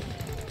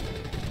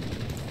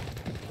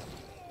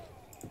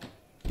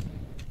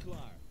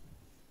 Klaar.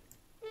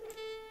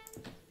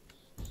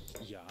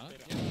 Ja.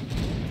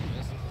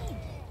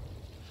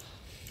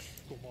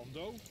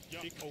 Commando.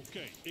 Ja. Ik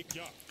oké. Ik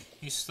ja.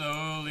 He's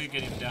slowly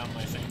getting down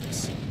my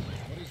things.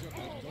 What is your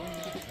command? Going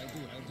now?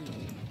 I'll do.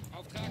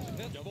 Auftrag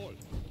wird jawohl.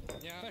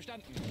 Ja,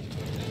 verstanden.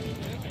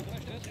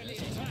 Wird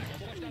erledigt.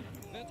 Verstanden.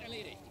 Wird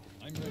erledigt.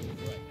 I'm ready.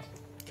 Right.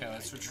 Okay,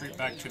 let's retreat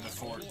back to the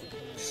fort.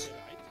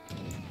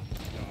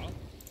 Ja.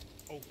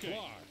 Oké.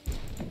 Klaar.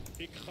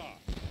 Ik ga.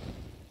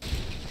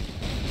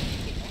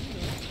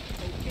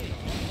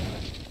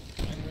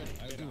 I'm ready.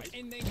 I'll do it.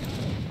 In den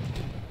Kampf.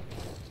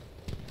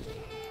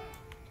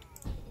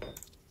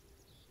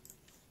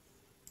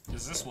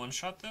 Does this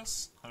one-shot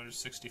this?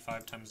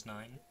 165 times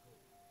 9?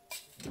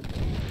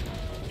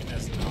 It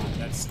does not.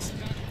 That's...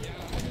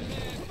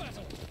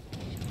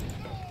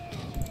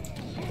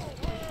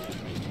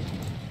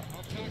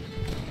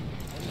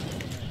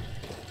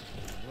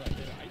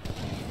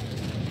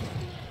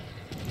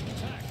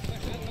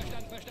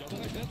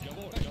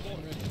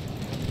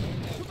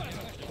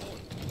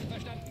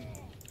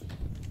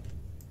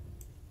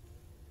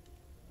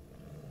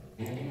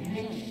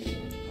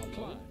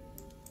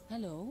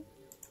 Hallo?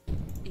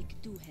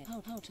 Ik doe het.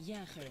 Houtjager.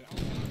 Yes.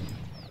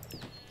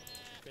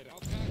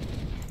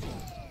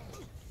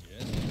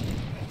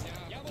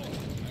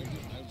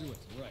 I'll do it.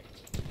 Right.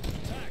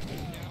 Attack.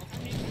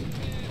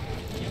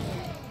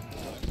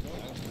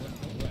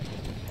 Right.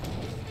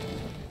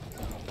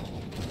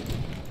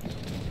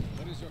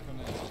 What is your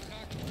command?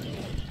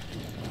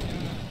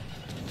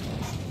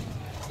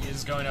 He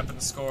is going up in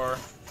the score.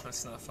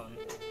 That's not fun.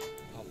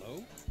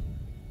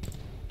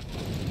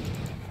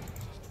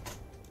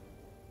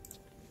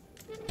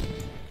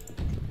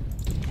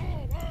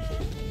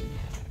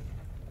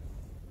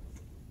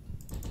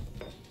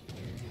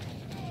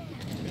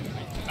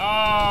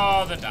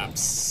 the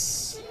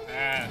dumps.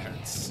 That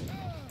hurts.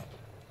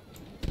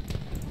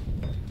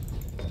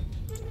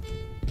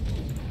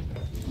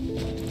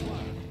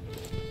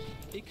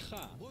 Ik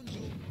ga.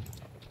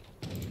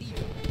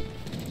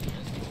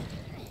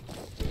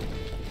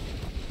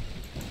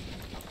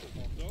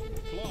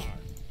 Commando, klaar.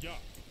 Ja.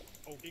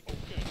 Oh, oké.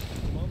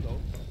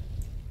 Commando.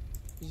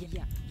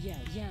 Ja, ja,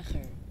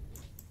 jager.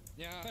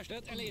 Ja,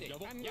 verstört erledigt.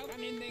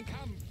 Dann in den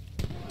Kampf.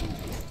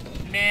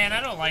 Man,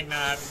 I don't like not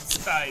having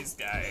spies,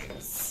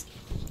 guys.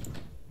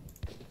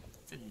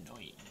 It's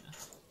annoying.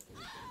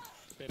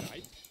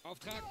 Bereit.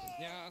 Auftrag.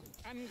 Ja.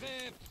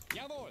 Angriff.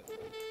 Jawohl.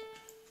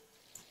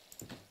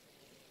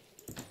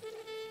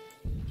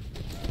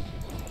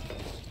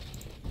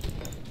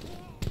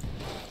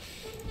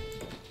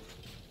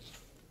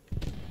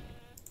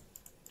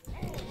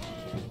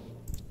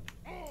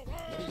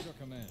 What is your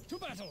command? To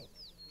battle.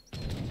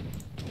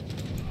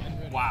 I'm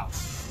ready. Wow.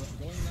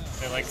 Going now.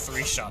 They like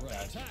 3-shot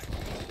that. Attack.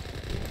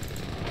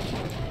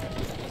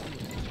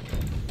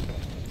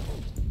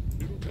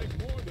 It'll take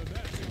more than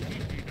that to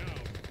keep me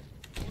down.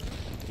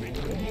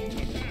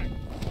 Attack.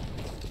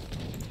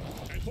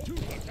 And to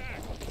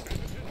attack. And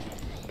attention.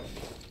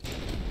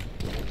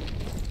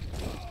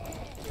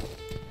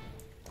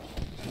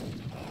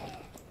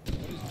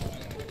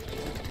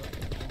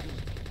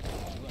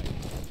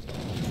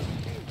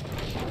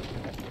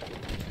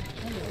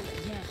 Hallo,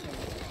 jager.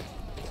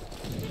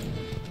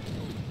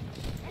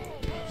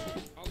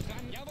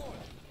 Auftrag. Jawohl.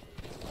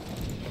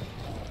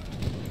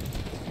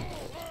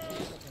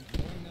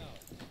 Going now.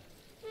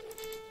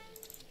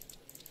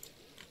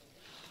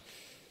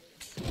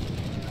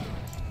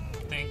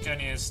 Think I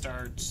need to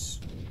start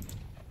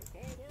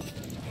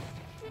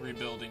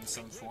rebuilding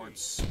some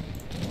forts.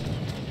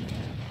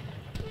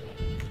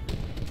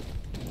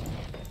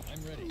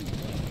 I'm ready.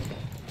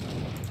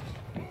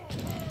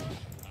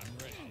 I'm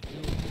ready.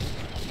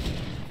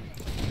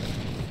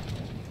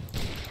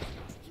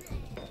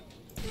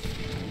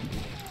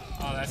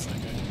 Oh, that's not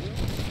good.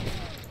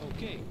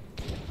 Okay.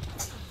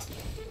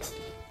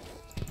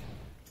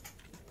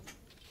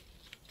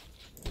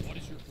 What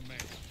is your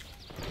command?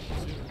 What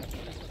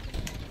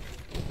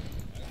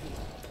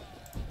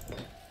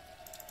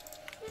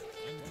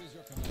is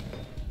your command?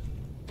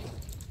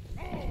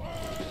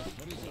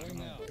 What is going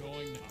now?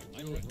 Going now.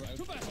 I'm ready.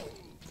 To battle.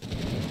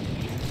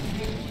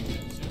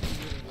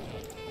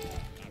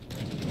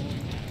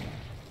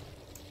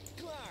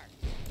 Klar.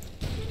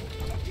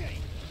 Okay.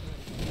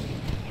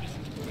 What is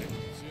your command?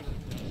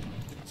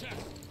 Attack.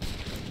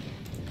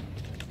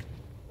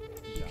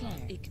 Klaar,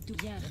 ik doe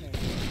jager.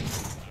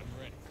 I'm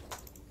ready.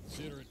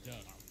 Consider it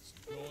done.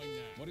 Going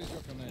now. What is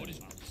your command? What is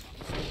I'm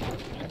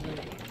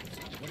ready.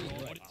 What is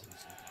what right?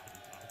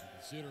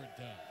 Consider it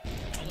done.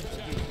 I'll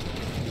attack.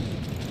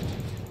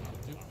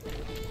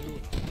 Do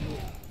it.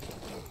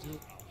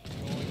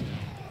 Going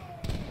now.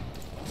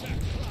 Attack.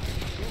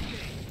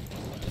 Okay.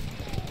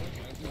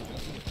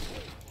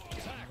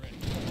 Attack. Ready.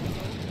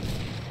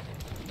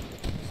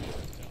 Consider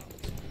it done.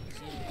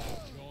 Consider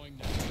it going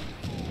now.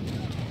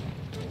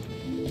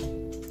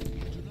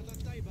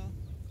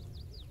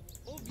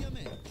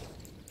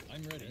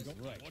 I'm ready.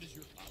 Right. What is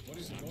your What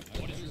is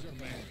what is your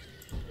command?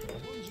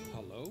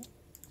 Hallo?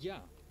 Ja.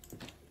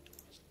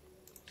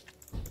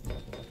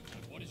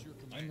 What is your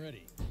command? I'm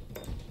ready.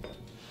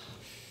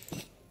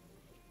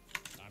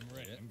 I'm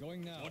ready. I'm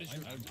going now. What is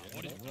your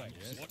what is right?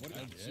 Yes. what What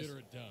consider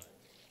it done?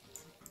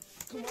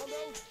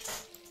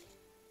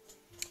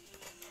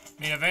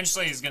 I mean,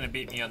 eventually he's gonna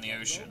beat me on the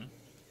ocean.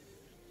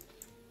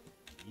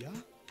 Ja?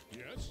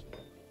 Yes.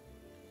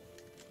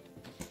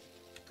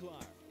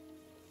 Klaar.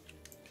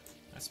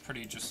 That's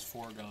pretty just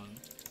foregone.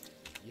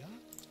 Ja?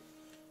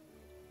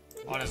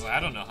 Honestly, I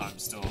don't know how I'm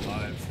still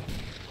alive.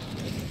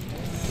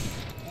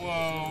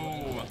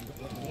 Whoa!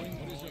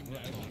 What is your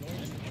command?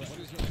 What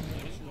is your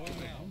going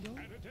now?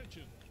 And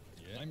attention.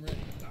 Yeah. I'm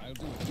ready. I'll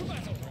do it. To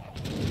battle.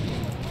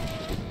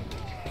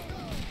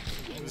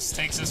 This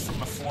takes us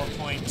from a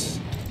 4-point.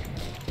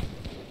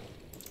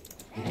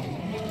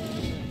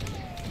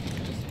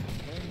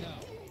 Going now.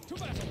 To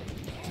battle.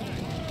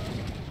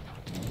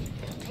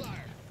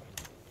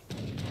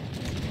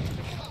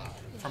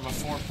 From a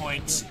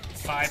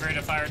 4.5 rate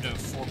of fire to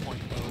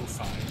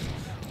 4.05,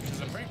 which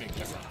is a pretty big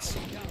difference.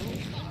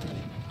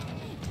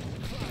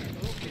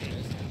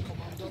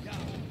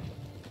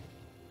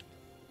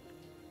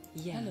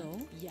 Ja.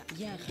 Hallo, ja,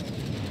 jager.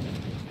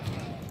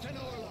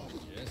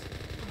 Yes.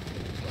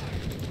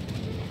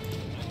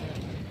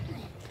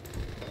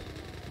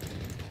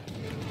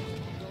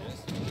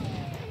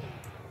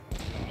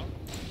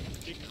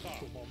 Ik ga.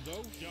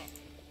 Commando. Ja.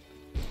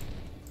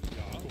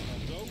 Ja.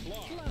 Commando.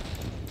 Klaar.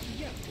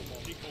 Ja.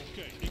 Ik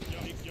oké. Ik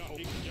ja.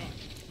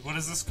 What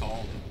is this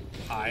called?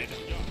 Hide?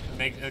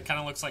 It kind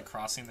of looks like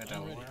crossing the I'm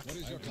ready. Delaware. What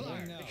is your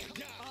command now?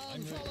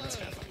 I'm ready. That's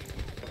kind of funny.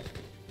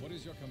 What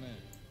is your command?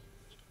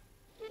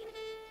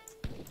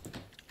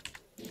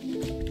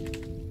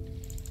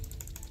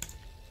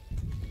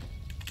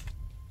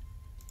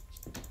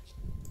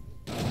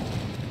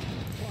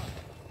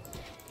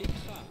 Ik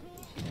ga.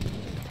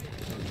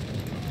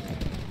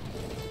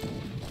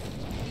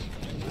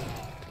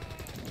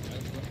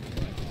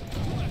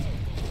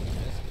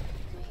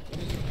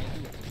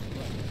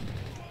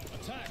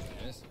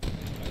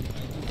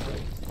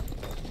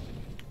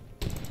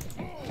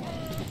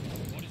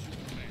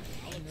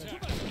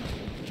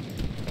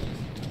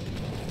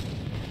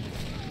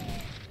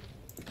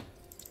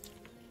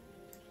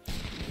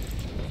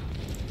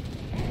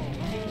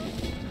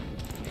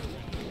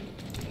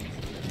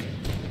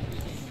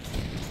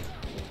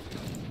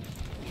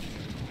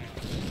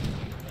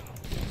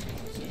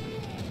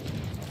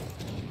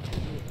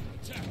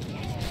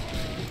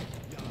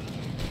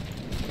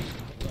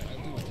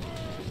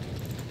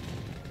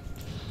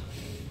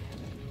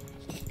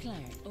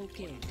 Klaar,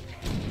 oké.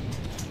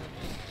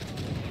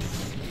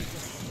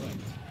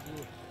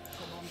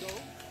 Commando?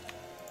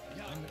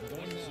 I'm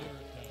going now.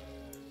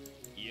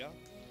 Ja.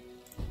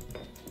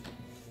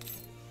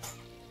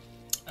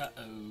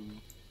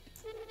 Uh-oh.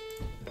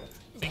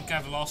 Think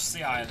I've lost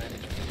the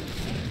island.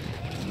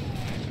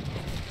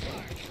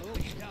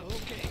 Yeah,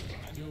 okay.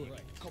 I'm doing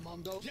right.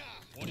 Commando? Yeah.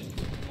 What is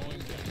going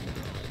down?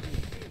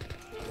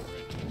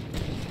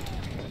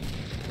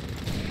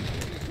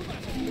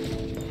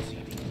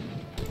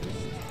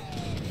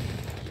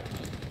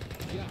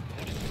 Yeah.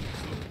 What is going?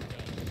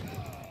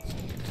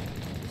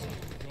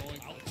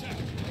 I'll attack.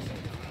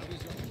 What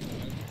is your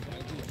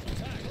I'll do it.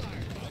 Attack.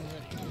 I'm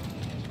ready.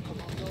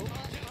 Commando?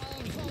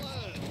 On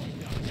forward.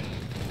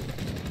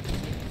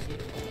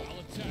 I'll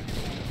attack.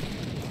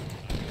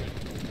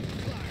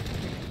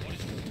 What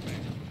is your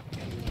command?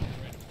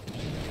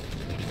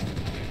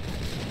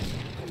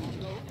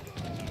 Commando?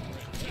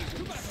 Attack.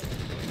 To battle.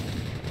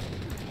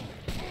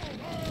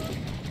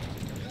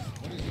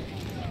 What is your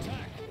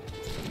attack?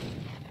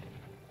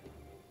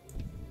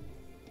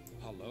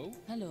 Hallo?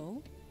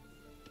 Hallo?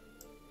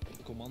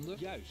 Commander?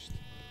 Juist.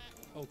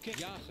 Oké.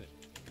 Jager.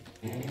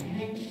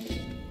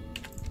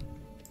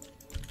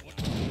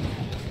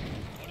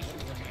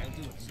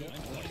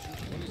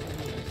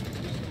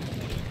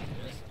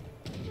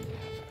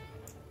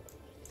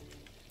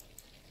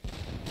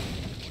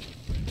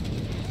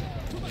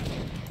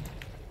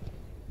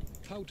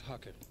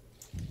 Houthakker.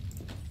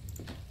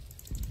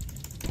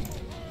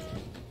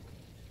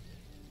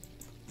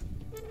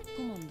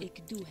 Commando,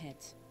 ik doe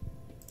het.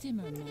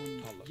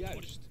 Timmerman. Hallo.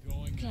 Juist.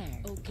 Klaar,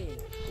 oké.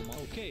 Kom maar.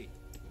 Oké.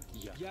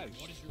 Ja. Juist.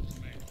 What is your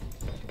command?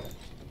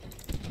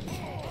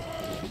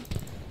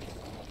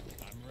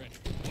 I'm ready.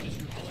 What is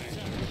your command?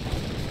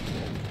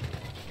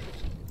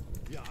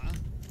 Ja.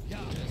 Ja.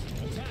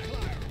 Attack.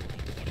 Klaar.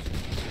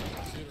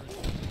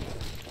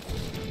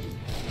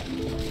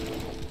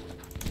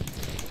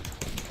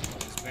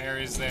 His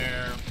berries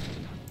there.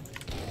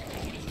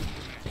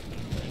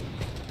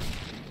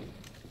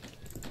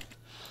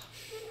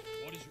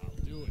 What is your...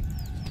 I'll do it.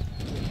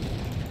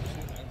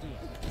 I'll do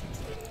it.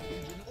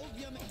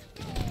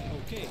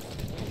 Oké.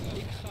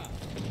 Ik ga.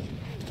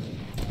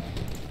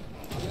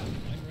 Ja,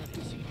 I'm ready.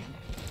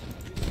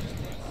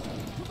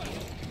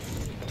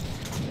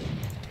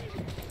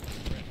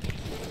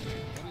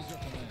 What is your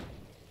command?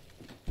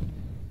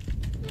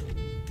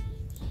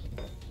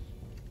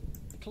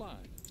 Klaar.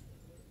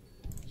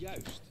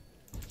 Juist.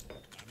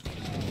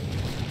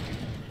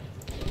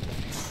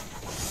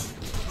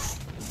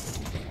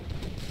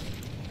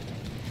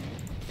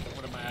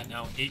 What am I at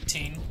now?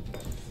 18?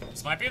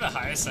 This might be the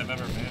highest I've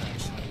ever been,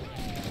 actually.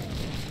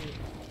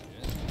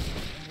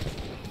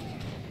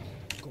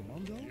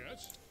 Commando?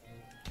 Yes.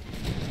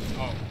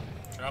 Oh,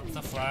 drop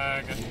the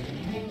flag.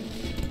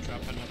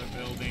 Drop another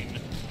building.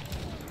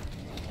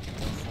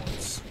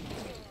 Forts.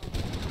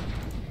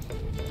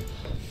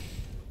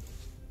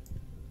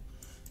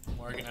 The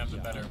more I can have, the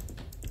better.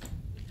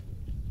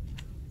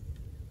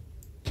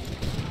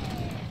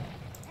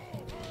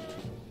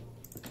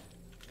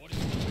 What is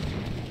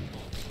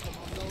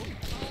Commando? On forward.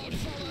 What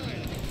is your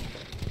command?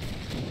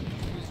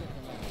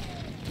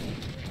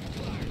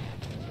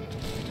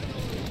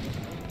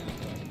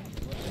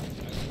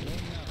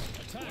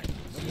 Attack.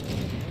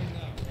 Going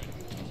now.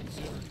 Attack.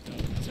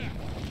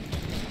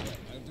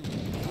 I'll do it.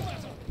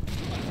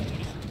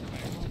 What is your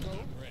command? Commando?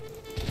 I'm ready.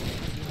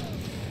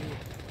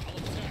 I'll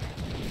attack.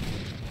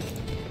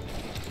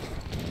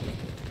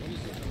 What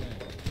is your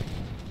command?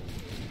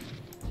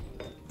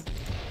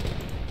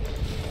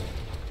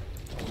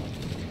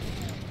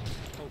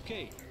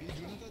 Okay.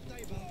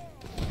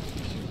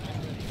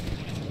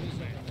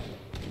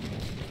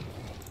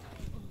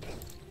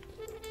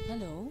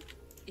 Hallo?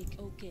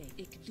 Oké,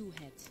 ik doe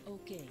het.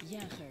 Oké,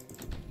 jager.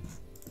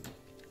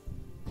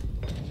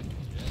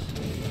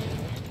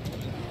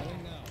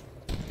 Going now.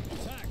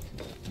 Attack!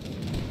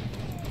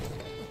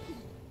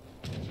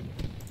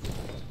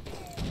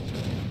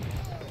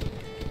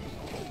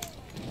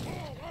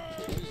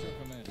 What is your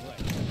command?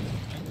 Right.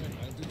 I'm ready.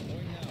 I'll do it.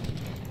 Going now.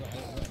 Right.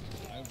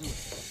 I'll do it.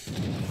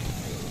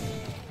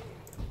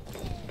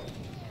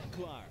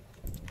 Klaar.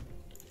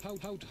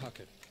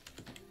 Houthakker.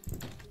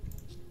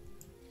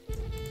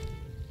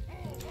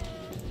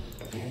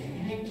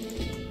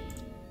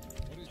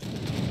 What is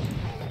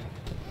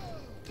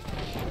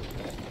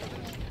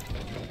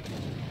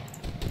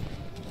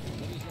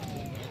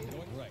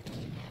right.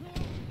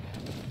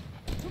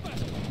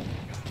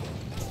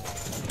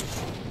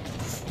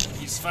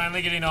 He's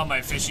finally getting all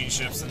my fishing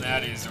ships, and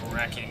that is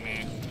wrecking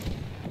me.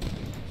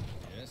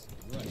 Yes,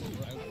 right.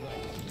 I'm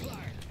ready.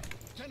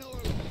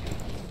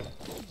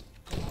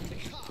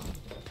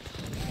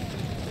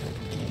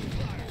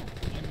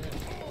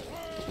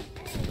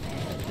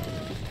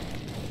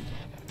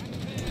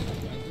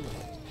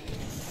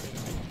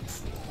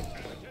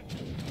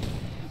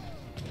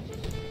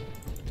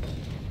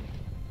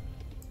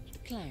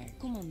 Klaar,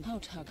 command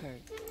houthakker.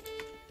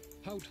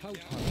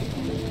 Houthakker.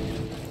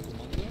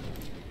 Commando?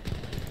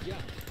 Ja.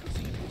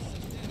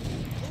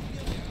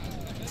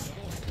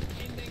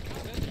 In den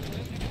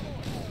Kampf.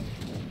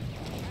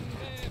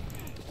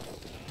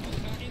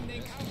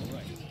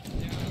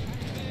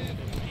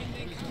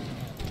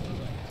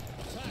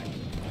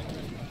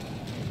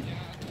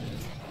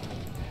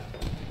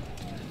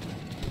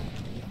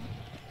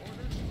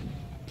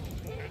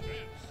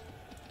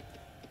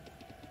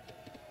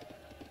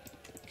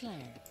 Klaar.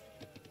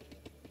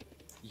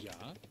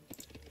 Ja.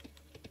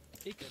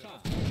 Ik ga.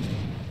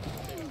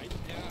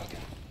 Ja.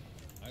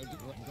 I'll do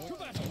what I'm To going.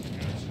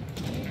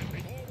 battle!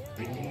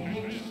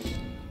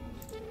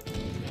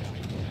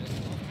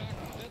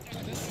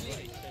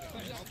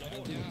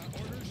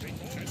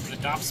 The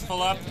dops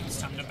pull up. It's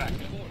time to back.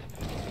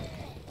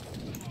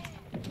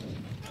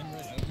 I'm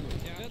ready. I'll do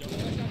it. Ja, wird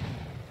verstanden.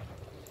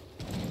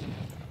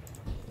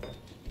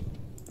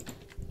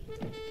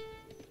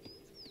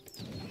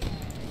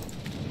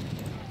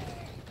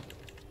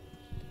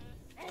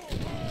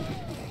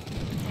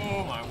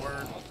 Oh my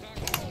word.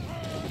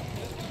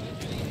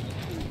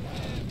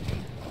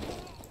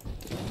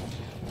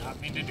 Not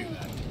mean to do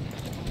that.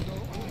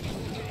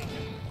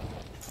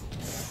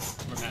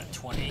 We're at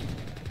 20.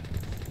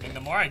 And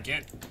the more I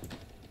get,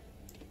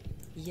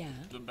 Ja.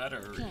 the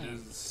better Klaar. it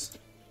is.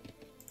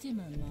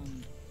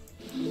 Timmerman.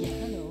 Ja.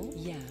 Hallo.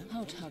 Ja.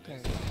 Houthakker.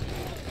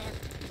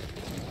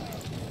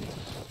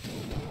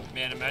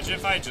 Man, imagine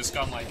if I had just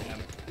gone like him.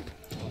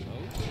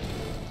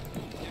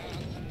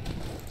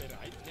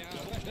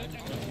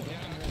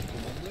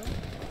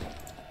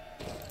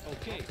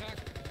 Okay.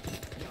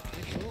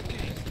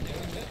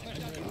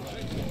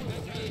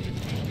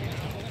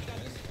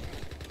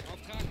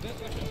 Auftrag wird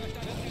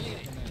verstanden.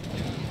 Erledigt.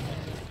 Ja.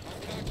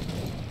 Auftrag.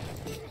 Ja.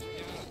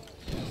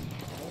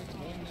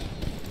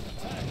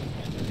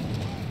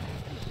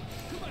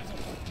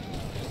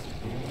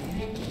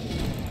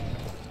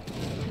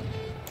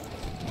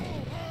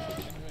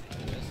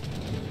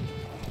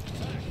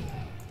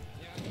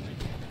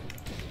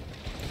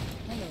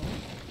 Hallo.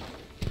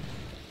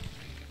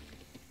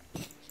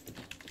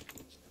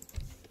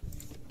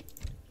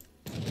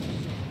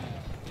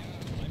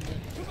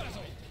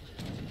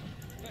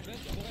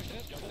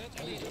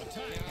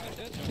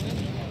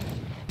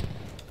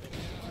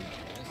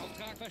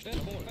 Auftrag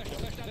verstanden. Jawohl.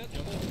 Verstanden.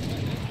 Jawohl.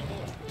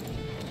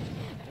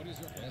 What is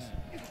your command?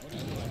 What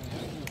is your command?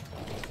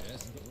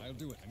 Yes, I'll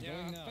do it. I'm Ja,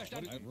 going now.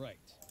 verstanden. What is right?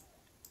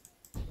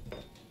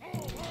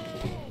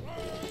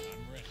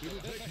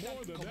 It'll take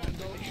more than that.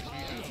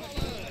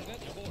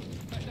 Jawohl.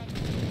 Verstanden.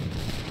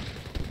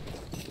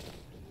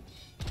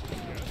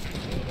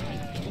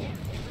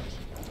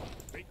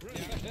 Make Ja,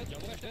 ready.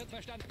 verstanden.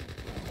 Verstanden.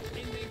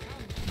 In den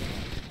Kampf.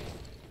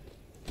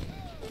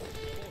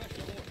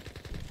 Jawohl.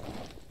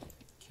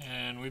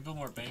 Can we build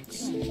more banks?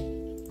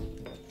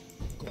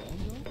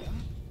 Commando?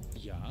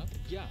 Ja.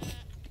 Ja.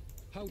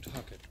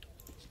 Houthakker.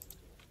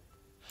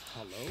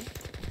 Hallo?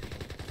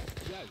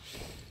 Juist.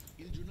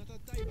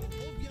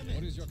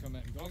 What is your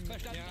command? Going now.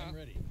 Verstanden. I'm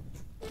ready.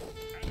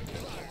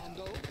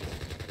 Commando.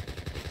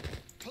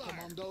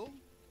 Commando.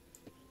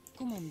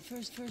 Kom on,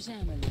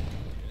 verzamelen.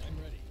 I'm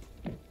ready.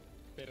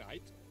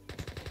 Bereit.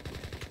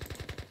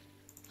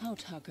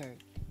 Houthakker.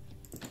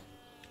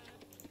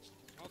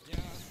 Auf, ja.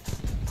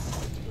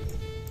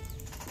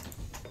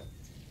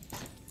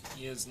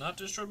 He has not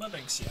destroyed my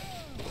banks yet.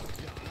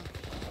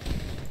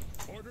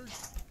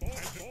 Orders.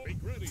 Make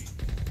ready.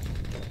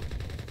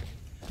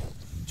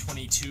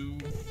 22.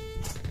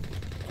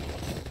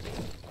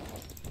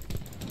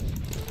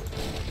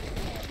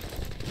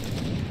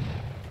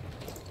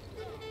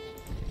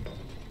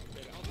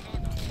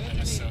 That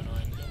is so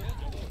annoying.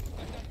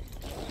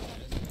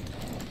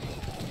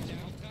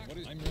 What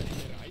is? I'm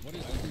ready. What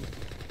is? I'll do it.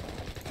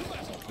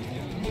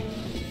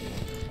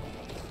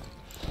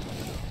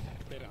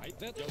 Bereit.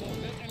 Wird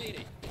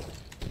erledigt.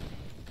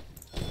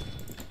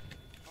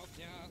 Auf,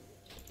 ja.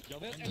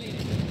 Wird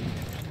erledigt.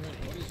 I'm ready.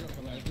 What is your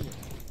command? I'll do it.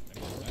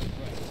 I'm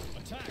right.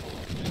 Attack!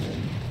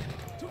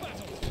 To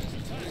battle! Yes,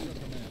 attack! What is your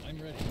command? I'm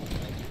ready.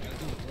 I'll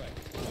do it right.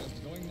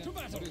 I'm going now. To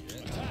battle! What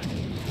is, attack!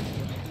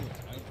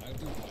 I'll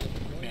do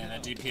it. Man,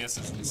 that DPS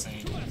is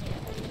insane.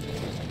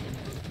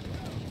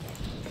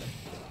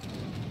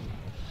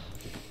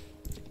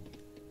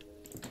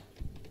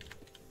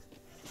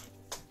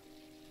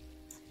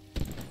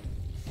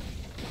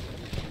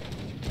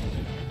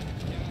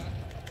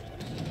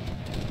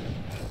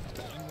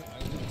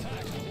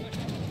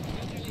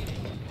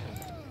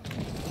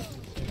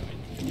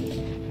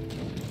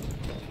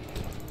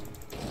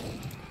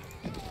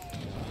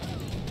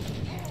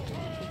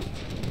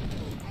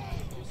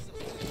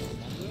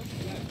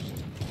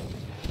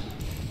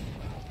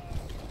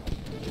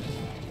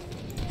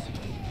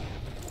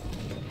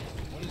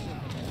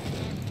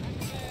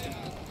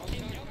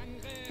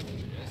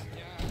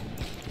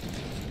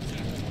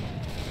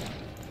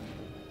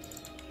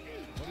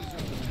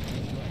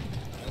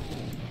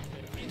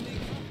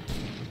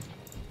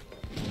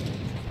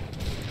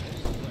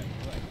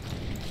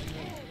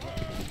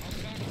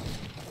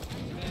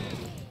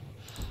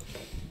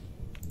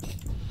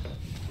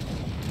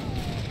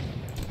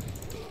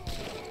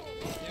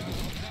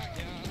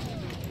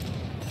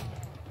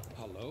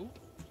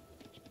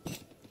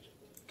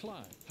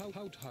 Klaar.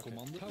 Houthakker.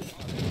 Commando.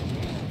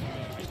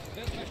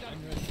 Wird verstanden.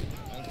 I'm ready.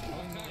 I'm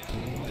going now.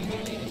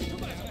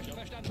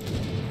 Verstanden.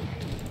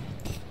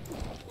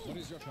 What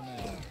is your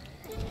command?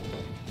 I'm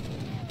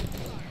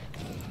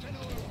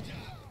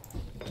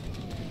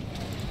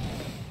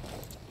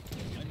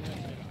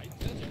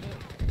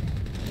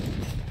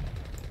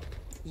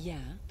ready. Ja,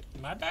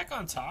 Am I back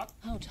on top?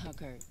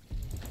 houthakker.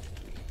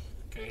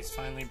 Okay, he's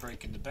finally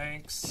breaking the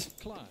banks.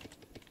 Klaar.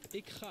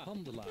 Ik ga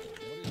handelaar. What is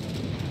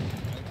your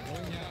I'm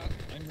going now.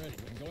 I'm ready.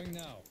 I'm going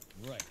now.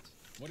 Right.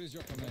 What is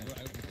your command?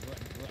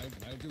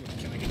 I'll do it.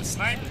 Can we get a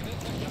snipe? I'm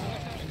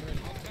ready.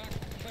 Auftrag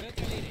wird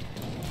erledigt.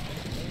 Going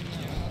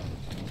now.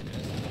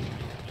 Yes.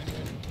 I'm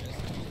ready. Yes.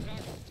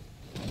 Auftrag.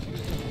 What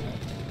is your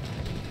command?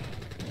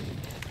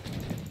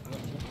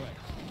 Right.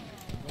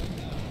 I'm going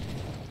now.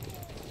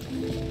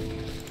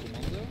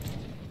 Commando?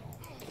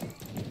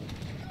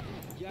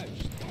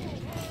 Juist.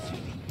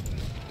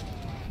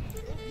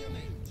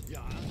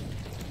 Ja.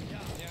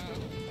 Ja.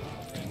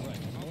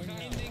 Right. I'm going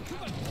Auftrag in now. den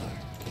Kampf.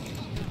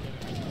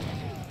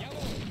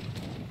 Jawohl.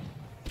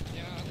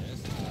 Ja.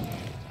 Yes.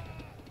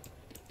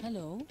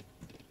 Hallo?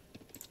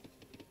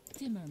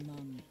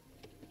 Timmerman.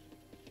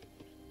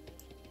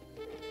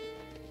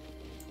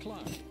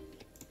 Klaar.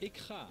 Ik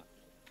ga.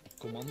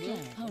 Commando?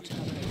 Klaar,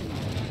 houthakker.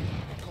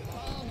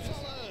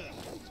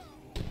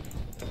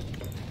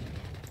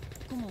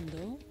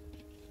 Commando.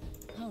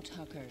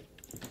 Houthakker.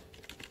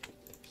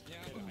 Ja.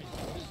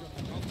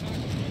 Auftrag.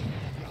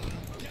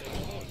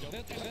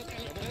 Wird ja.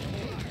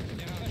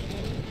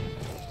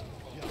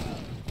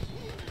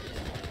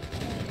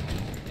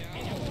 Ja.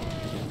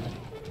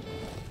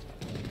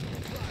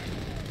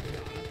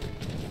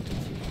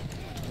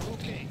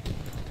 Oké.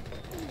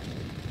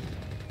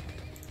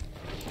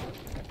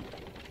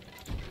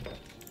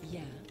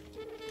 Ja.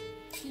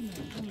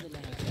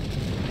 Timmerhandelaar.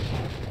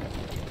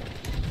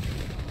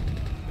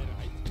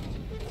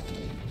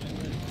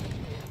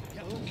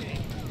 Ja, oké.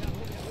 Ja,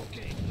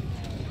 oké.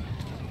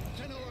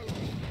 Ten oorlog.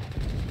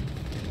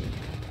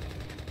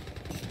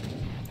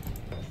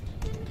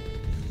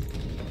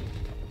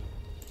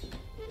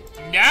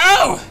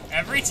 No!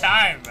 Every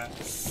time.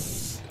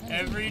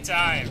 Every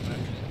time.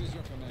 What is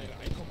your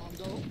command?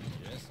 Commando.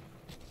 Yes.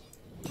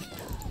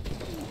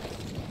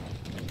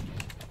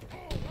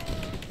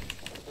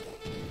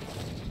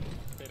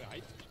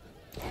 Bereit.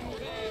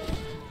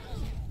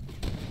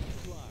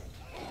 Klaar.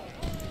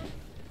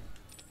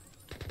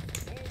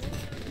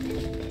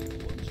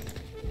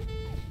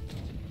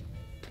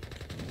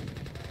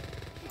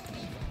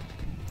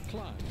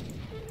 Klaar.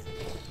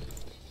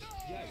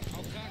 Juist.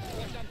 Auftrag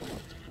verstanden.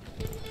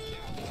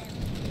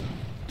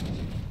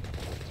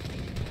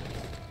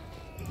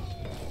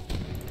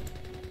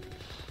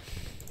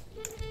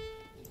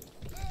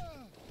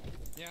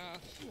 Ja.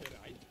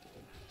 Bereit.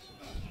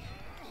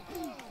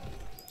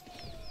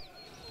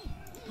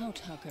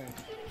 Houthakker.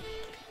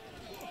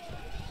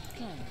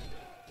 Klaar.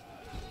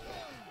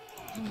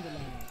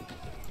 Handelaar.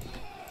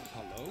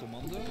 Hallo?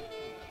 Commando?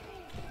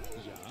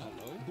 Ja.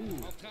 Hallo?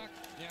 Boer. Auftrag.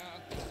 Ja.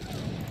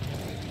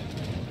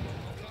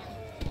 Auftrag.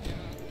 Ja.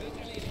 Wird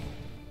erledigt.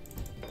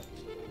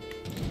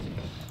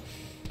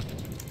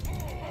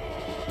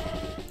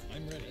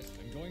 I'm ready.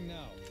 I'm going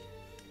now.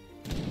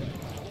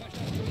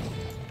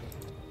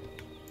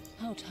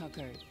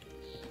 Houthakker.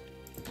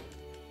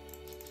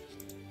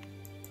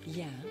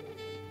 Ja.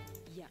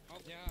 Ja.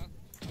 Auf, ja.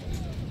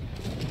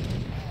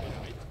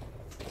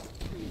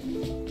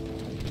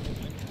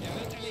 Ja,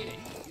 wird erledigt.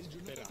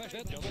 Wird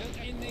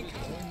in den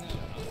Kampf. Going now.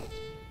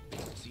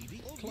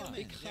 Klaar.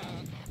 Ik ga.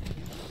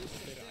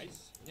 Bereit.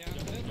 Ja,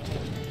 wird in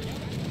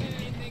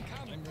den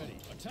Kampf. I'm ready.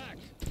 Attack.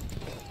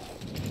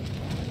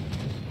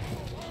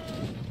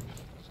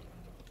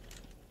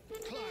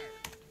 Klaar.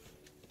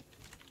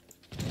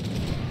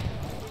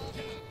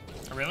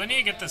 I really need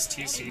to get this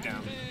TC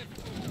down.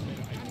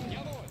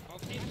 Jawohl,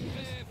 auf den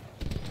Griff.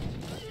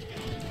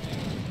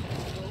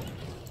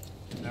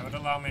 That would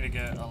allow me to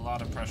get a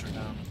lot of pressure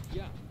down.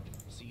 Ja.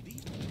 CD.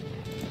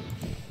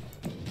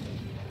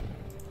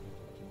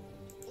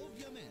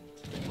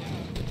 Ovviamente.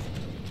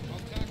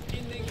 Auftrag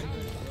in den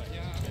Kampf.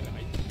 Ja,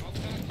 bereit.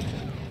 Auftrag.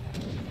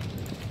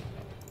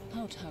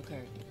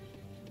 Houthakker.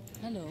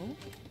 Hallo?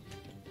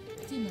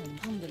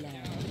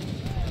 Timmerhandelaar.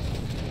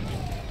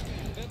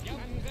 Wird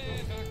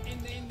Angriff in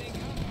den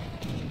Kampf.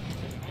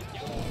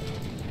 Jawohl.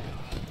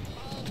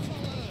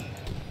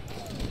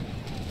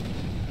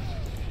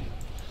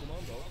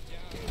 Kommando.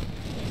 Ja.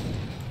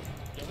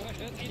 Jawohl,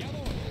 wird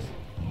jawohl.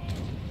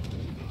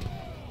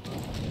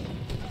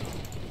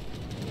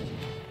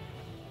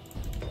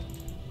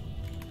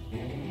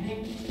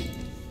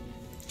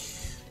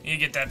 You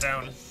get that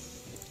down.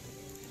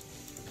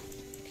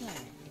 Klaar.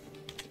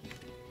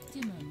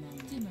 Timmerman.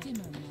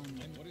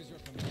 Timmerman. And what is your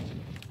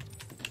command?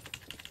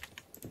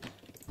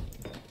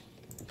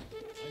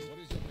 And what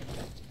is your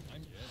command?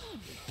 I'm yes.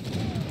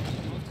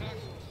 Auftrag.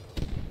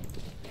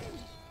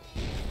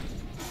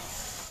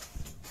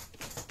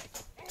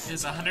 It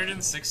is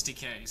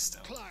 160k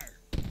still. Klaar.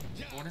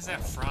 Ja. What is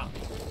that from?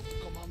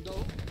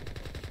 Commando.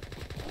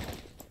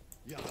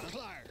 Ja.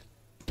 Klaar.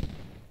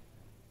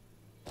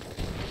 Aanvallen.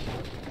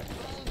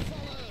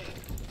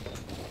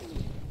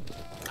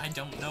 I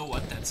don't know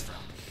what that's from.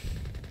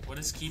 What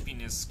is keeping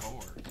his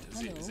score?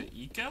 Is it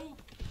eco?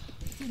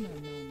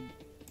 Timmerman.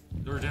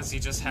 Or does he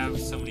just have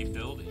so many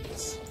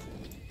buildings?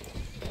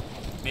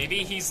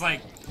 Maybe he's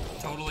like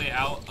totally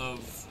out of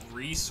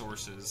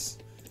resources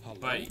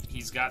But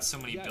he's got so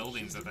many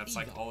buildings that that's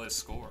like all his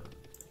score.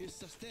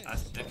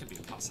 That could be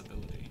a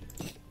possibility.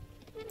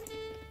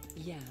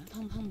 Ja,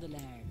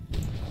 handelaar.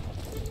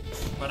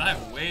 But I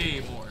have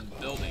way more in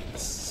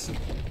buildings.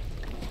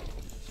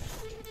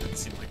 Doesn't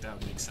seem like that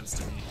would make sense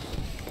to me.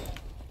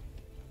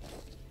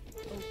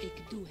 Ook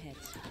ik doe het.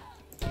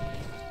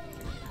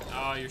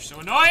 Oh, you're so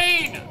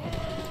annoying!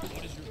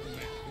 What is your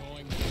command?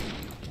 Going.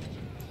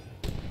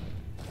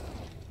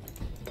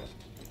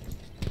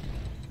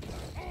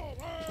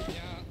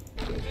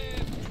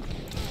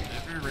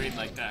 Every raid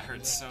like that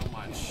hurts so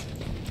much.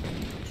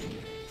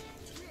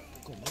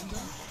 Commando.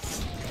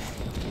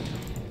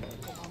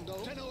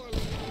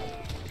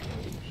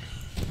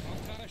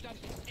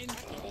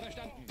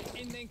 Verstanden.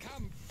 In den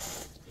Kampf.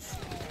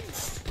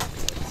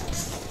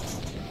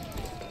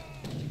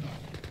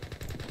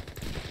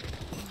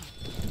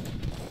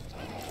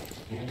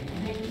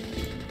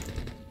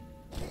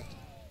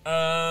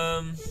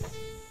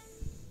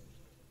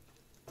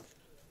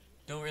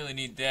 Don't really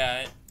need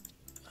that.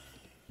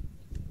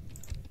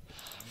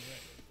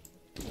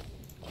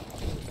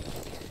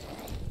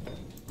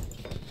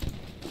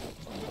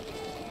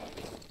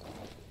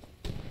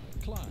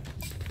 Klaar.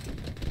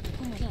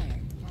 Kom maar klaar.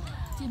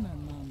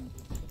 Timmerman.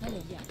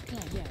 Hallo, ja,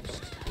 klaar,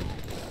 juist.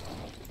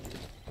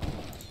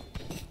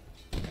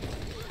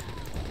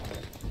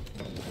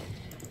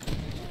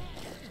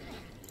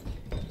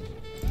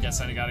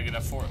 Guess I gotta get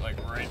a fort like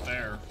right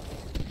there.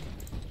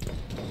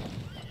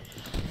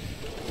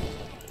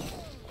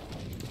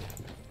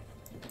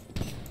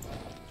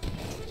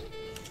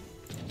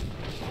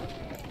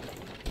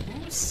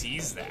 Who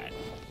sees that?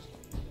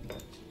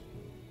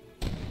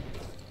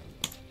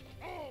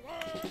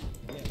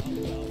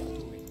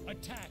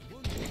 Attack.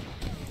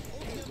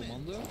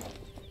 Commando.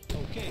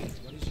 Okay,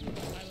 what is your...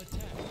 I'll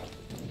attack.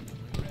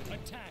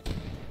 Attack.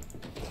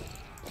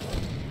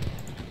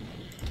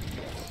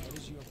 What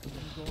is your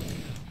command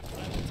going?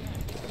 I'll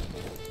attack.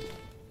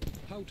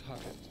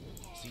 Houthakker.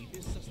 See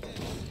this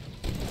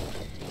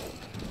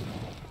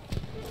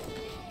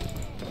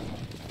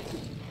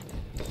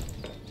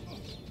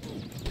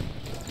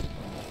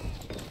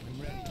I'm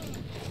ready.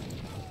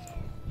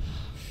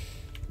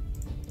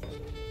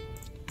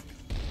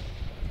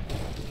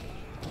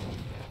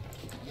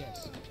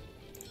 Yes.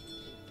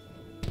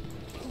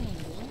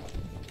 Commando.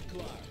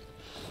 Klaar.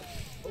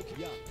 Okay,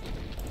 ja.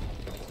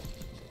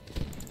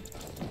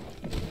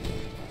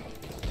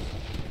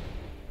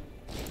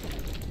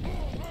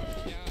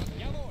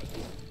 Jawohl.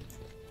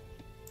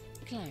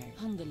 Klaar,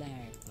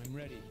 handelaar. I'm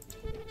ready.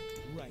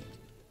 Right.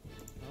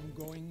 I'm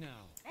going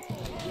now.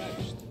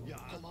 Juist. Ja.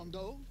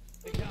 Commando.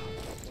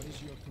 What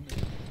is your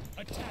command?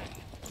 Attack.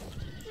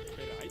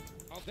 Bereit.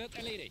 Auf wird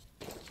erledigt.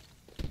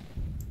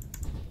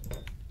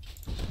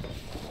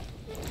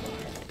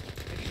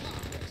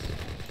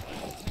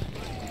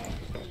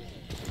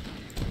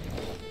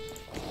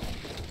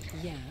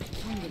 Ja,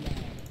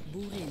 handelaar.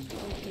 Boerin.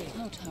 Oké,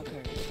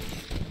 houthakker.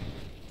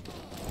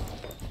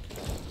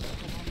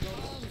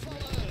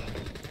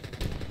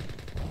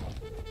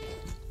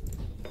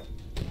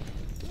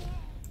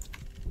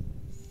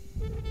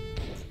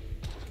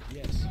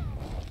 Yes.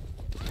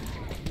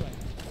 Right.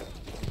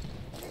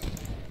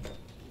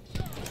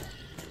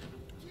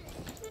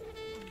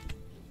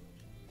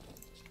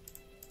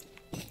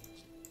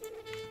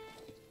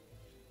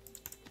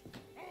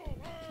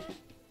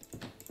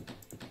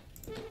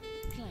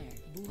 Klaar,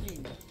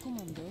 boerin.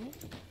 Commando.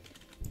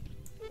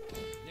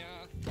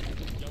 Ja.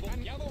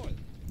 Jawohl. Jawohl.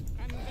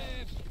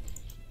 Angriff.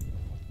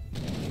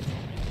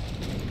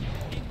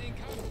 In den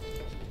Kampf.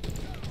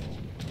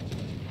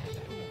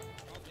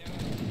 Auf, ja.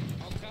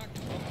 Auftrag.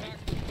 Auftrag.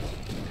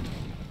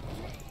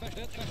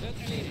 Verstört, verstört,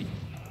 erledigt.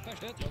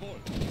 Verstört, jawohl.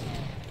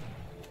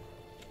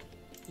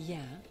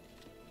 Ja.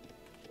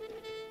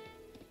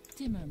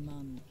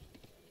 Timmerman.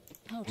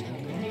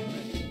 Houthakker.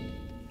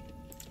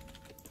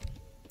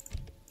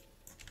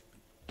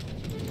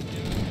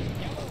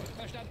 Jawohl.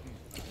 Verstanden.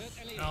 Wird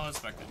erledigt. I'll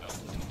inspect it though.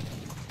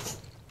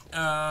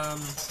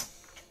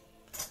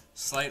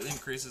 Slightly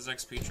increases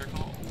XP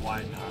trickle.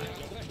 Why not?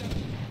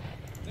 Verstanden.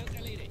 Wird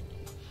erledigt.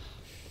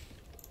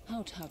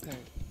 Houthakker.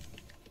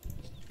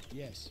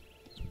 Yes.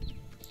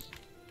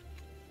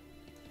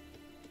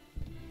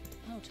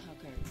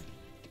 Houthakker.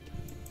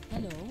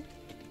 Hallo?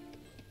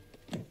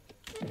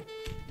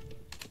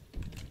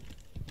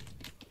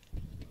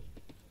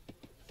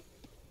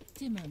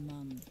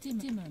 Timmerman.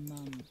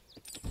 Timmerman.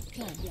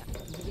 Klaar, ja,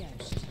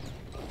 juist.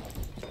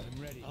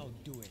 I'm ready. I'll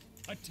do it.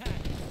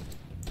 Attack.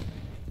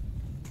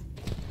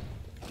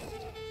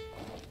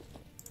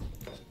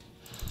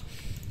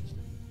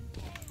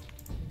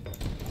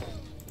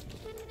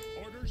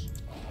 Orders.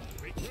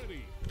 Make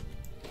ready.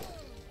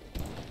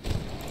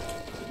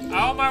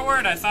 Oh my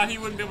word, I thought he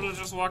wouldn't be able to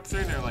just walk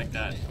through there like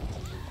that.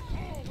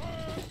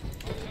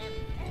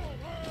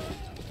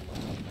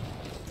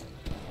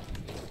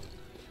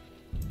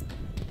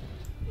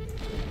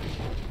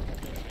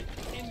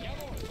 In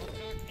jawohl.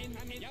 Auftrag in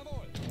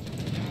jawohl.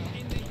 Ja,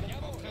 in den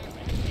jawohl.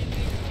 In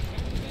den Kampf.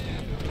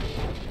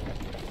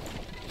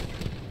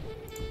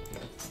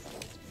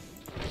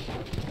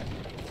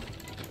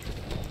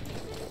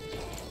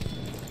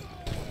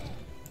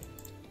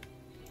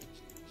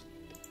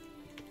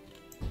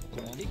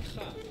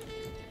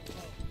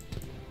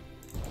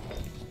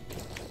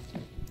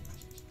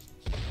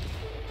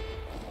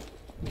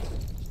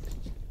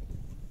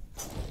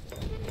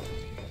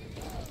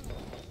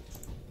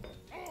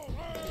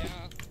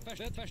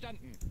 Wird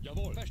verstanden.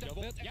 Jawohl.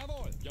 Jawohl.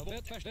 Jawohl. Jawohl.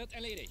 Wird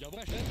erledigt.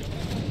 Jawohl.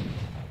 Verstanden.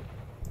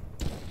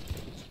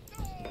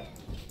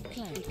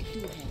 Klaar, ik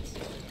doe het.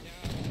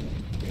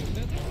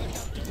 Wird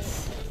verstanden.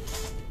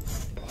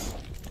 Jawohl.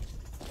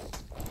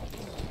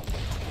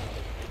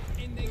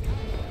 In den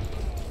Kampf.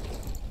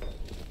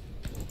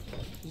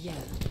 Ja.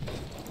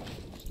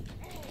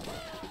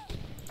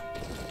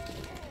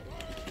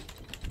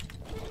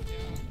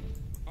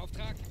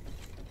 Auftrag.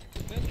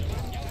 Wird ja.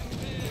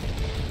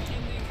 In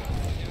den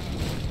Kampf.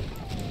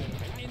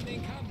 Ja. In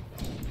den Kampf.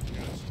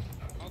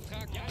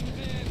 Auftrag. Ja.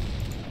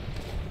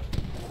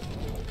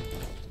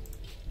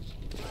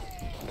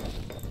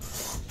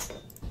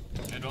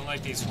 I don't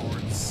like these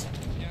hordes.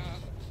 Ja.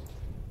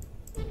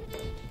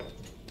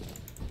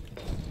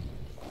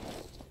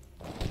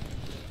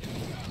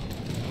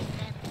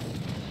 Auftrag.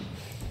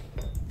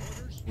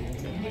 Orders.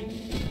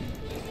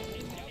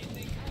 In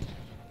den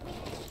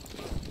Kampf.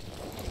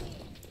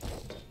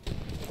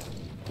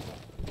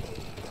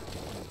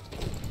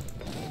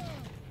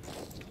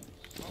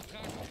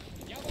 Auftrag.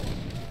 Jawohl.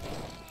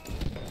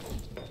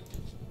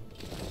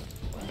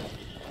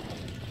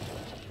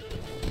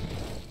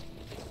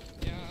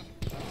 Ja.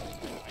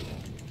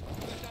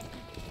 Verstanden.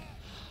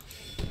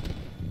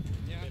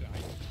 Ja.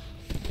 Bereit.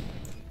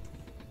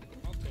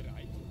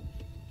 Bereit.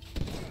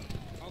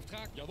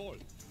 Auftrag. Jawohl.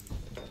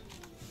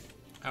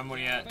 How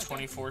many at?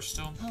 24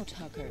 still?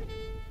 Houthakker.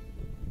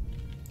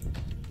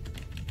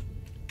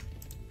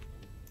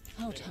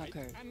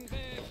 Houthakker.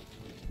 Angriff.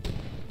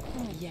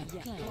 Ja,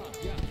 klaar.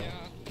 Ja.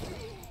 Ja.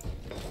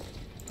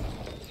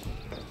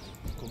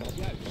 Kom op,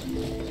 juist.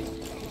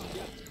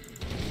 Ja.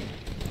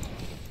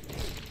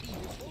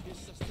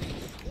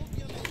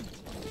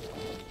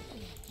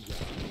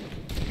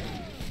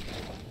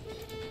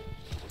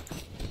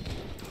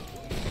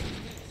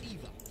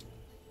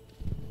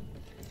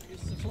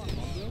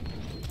 Commando.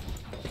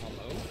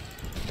 Hallo.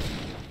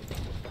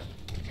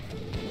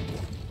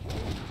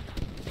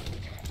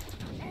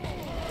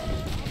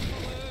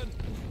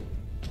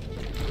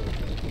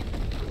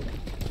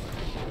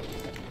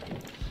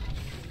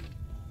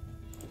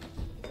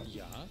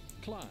 Ja,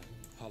 klaar.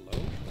 Hallo,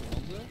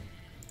 commando.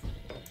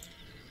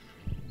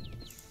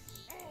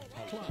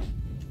 Klaar.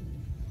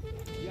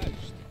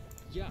 Juist.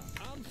 Ja,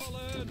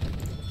 Aanvallen.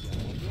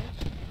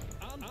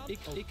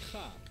 commando. Ik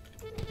ga.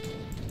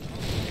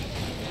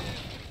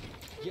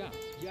 Ja,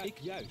 ja,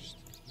 juist.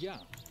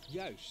 Ja,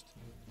 juist.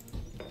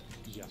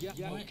 Ja, ja,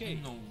 ja, What oké.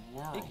 in the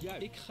world?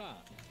 Ik ga.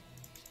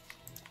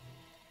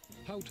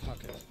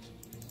 Houthakker.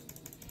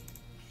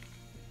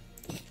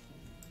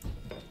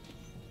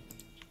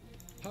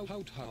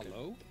 Houthakker.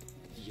 Hallo?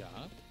 Ja.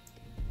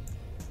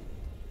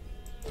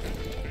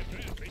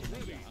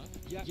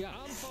 Ja, ja,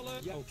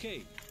 aanvallen. Ja,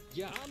 oké.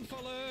 Ja,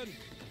 aanvallen.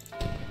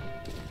 Hallo?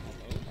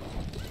 Aanvallen.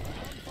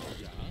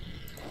 Ja.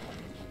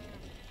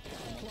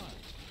 Klaar.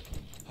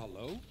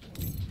 Hallo?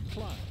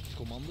 Klaar.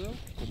 Commando. You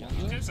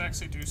Commando. guys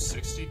actually do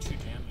 62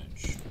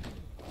 damage.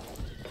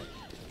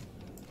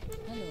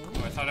 Hallo.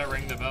 Oh, I thought I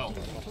rang the bell.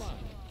 Klaar.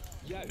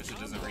 Juist. Because it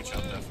doesn't reach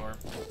up that far.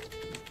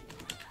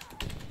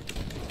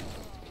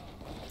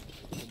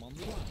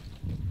 Commando.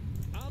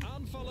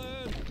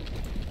 Aanvallen.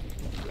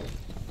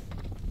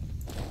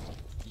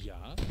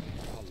 Ja.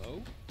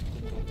 Hallo?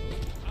 Hallo?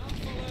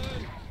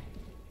 Aanvallen.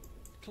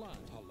 Klaar.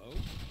 Hallo?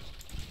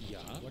 Ja.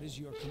 What is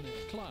your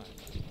command? Klaar.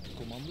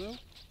 Commando?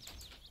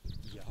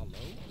 Ja.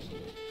 Hallo?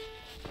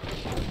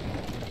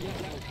 Ja,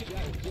 ja, oké.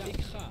 Ja, ja,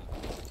 ik ga.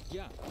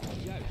 Ja,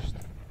 juist.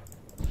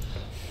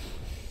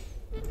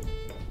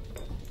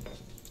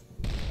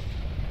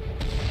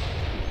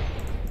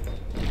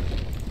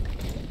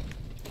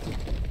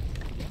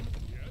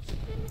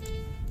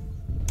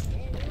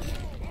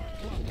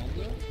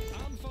 Commando?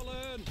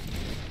 Aanvallen.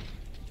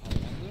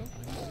 Commando?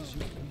 What is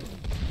your command?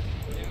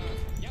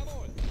 Ja.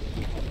 Jawohl.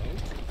 Hallo?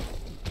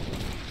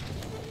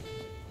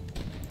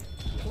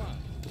 Klaar.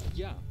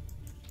 Ja.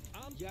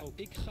 Ja,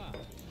 ik ga.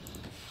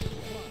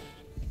 Klaar.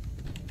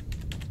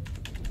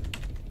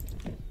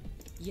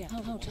 Ja,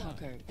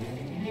 houthakker.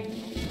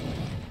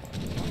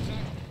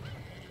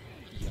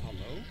 Ja,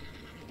 hallo?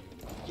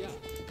 Ja.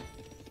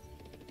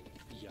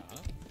 Ja.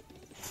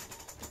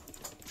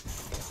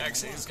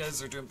 Actually, these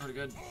guys are doing pretty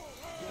good.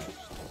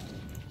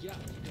 Ja.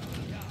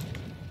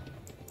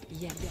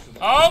 Ja,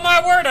 Oh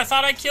my word, I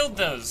thought I killed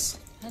those.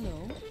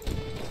 hallo.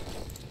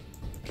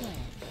 Klaar.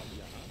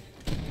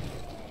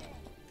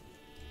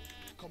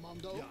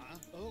 Commando? Ja,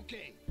 oké.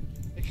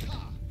 Ik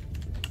ga.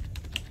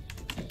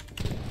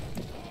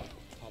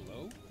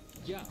 Hallo?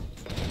 Ja.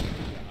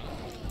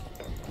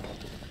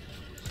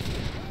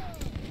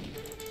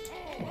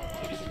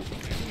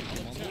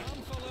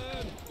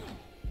 Aanvallen.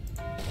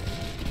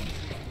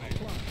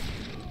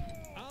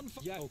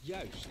 Aanvallen. Ja,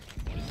 juist.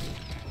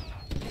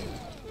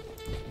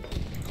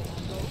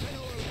 Commando ten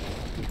orde.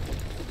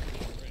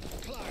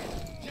 Klaar.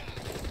 Ja.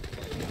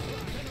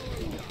 Klaar ten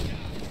orde.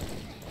 Ja.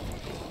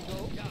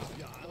 Commando? Ja,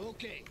 ja,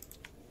 oké.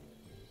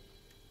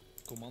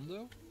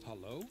 Commando?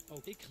 Hallo?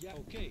 Oh, ja,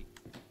 oké.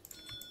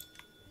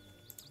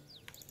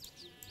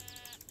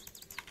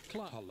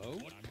 Klaar. Hallo?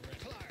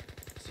 Klaar.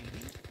 Zie je?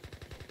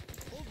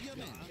 Je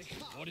bent.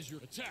 What is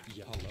your attack?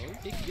 Ja, hallo?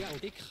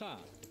 Ik ga.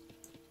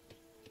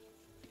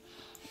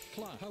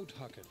 Klaar.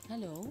 Houthakker.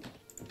 Hallo?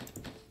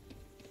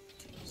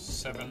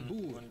 7,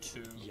 Boer. 1,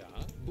 2. Ja,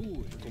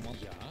 boer. Command.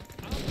 Ja.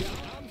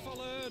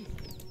 Aanvallen!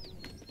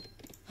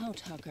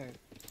 Houthakker.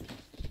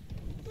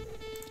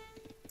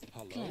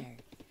 Hallo? Klaar.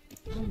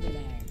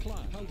 Handelaar.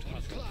 Klaar.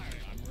 Houthakker.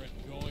 I'm ready.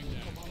 Going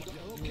now.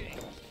 Oké.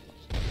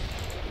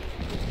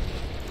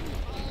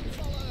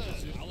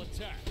 I'll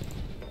attack.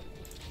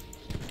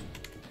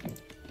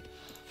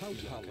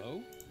 Houthakker.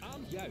 Hallo?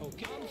 Juist.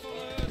 Oké.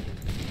 Aanvallen!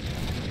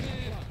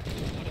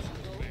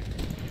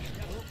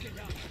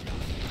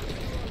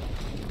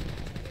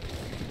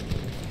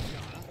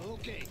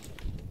 Oké.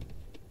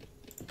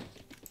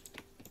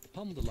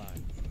 Handelaar.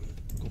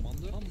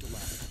 Commando.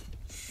 Handelaar.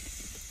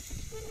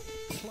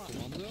 Klaar.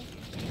 Commando.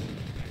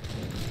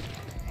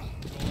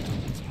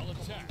 I'll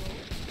attack.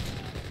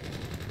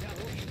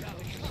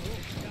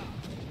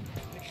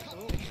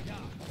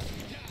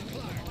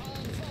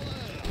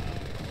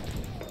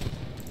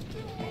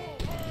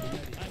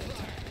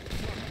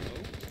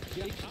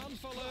 Ja,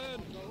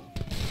 aanvallen!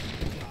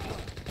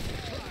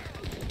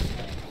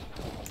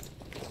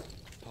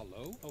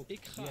 Hallo? Oh,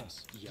 ik ga.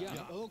 Yes. Ja.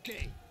 Ja,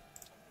 oké.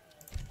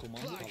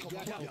 Commando. Klaar,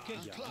 commando. Ja, oké.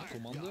 Ja. Klaar.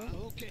 Commando. Ja,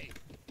 oké.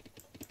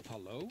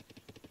 Hallo?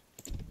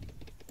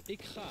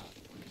 Ik ga.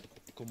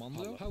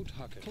 Commando.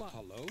 Houthakker. Klaar.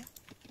 Hallo?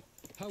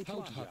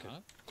 Houthakker.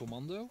 Ja.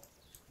 Commando.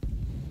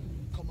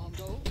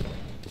 Commando.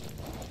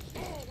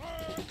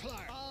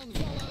 Klaar.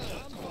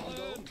 Aanvallen.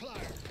 Commando.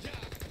 Klaar. Ja.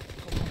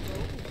 Commando.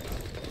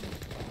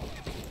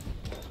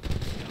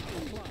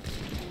 Klaar.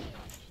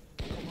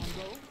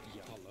 Commando.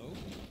 Ja. Hallo?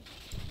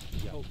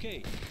 Ja,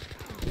 oké.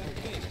 Ja,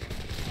 oké.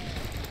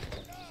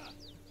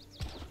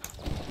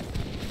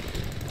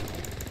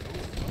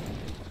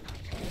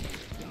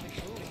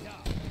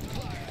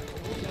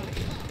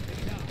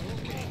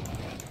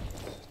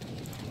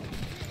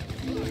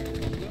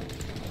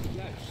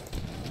 Juist.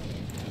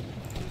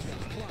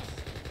 Klaar.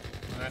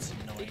 Oh, that's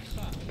annoying. Ik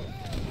ga.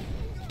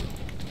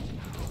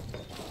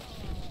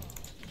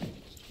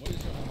 What is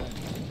your command?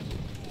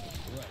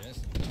 Right, yes.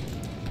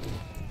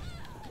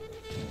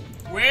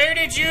 Where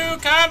did you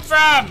come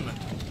from?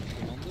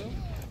 Commando.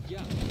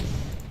 Ja.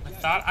 I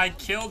thought I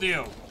killed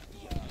you.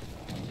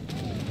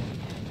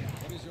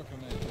 What is your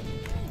command?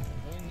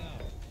 Going now.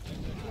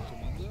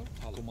 Commando.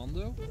 Hallo.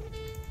 Commando.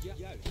 Ja.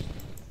 Juist.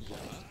 Ja.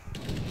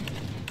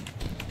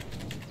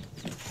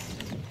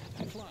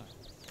 Klaar.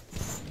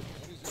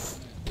 What is your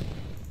command?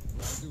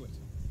 I'll do it.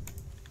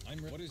 I'm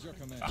ready. What is your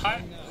command? I,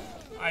 Going now.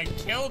 I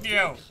killed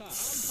you. Ga.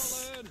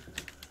 Aanvallen!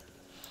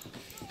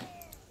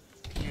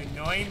 You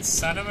annoying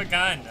son of a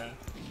gun.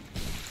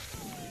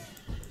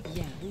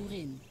 Ja,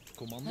 boerin.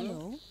 Commando.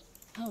 Hallo?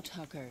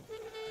 Houthakker.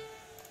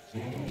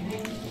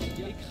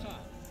 Ja, ik ga.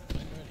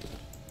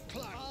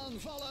 Klaar.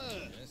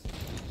 Aanvallen.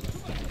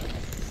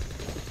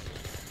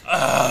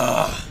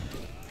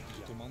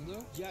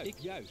 Commando. Juist. Ik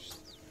juist.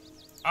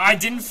 I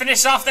didn't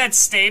finish off that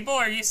stable?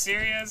 Are you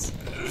serious?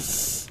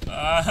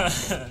 Klaar.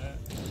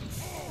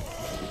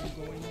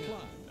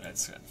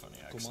 That's kind of funny,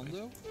 actually.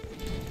 Commando.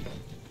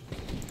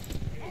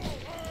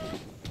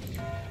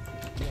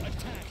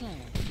 Klaar.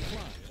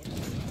 Klaar.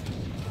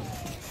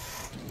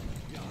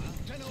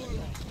 Ten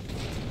oorlog.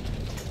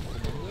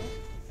 Commando.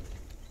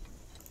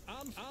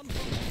 Aanvallen.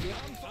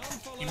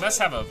 He must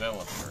have a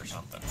villager or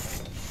something.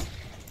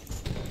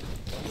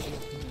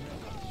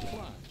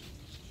 Klaar.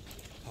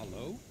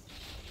 Hallo?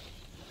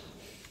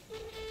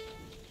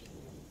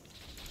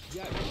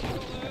 Juist.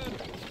 Aanvallen.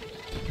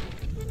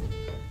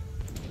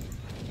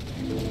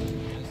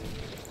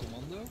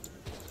 Commando.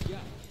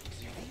 Ja.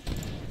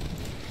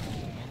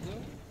 Commando.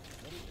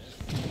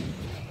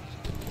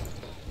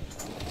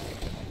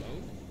 Hallo?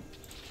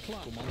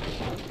 Klaar. Commando.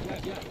 Ja,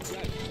 ja,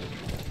 juist.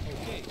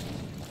 Oké.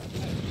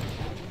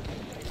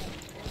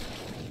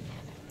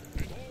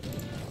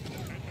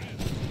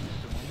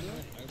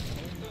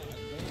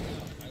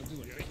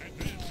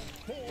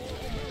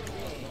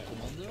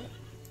 Commando.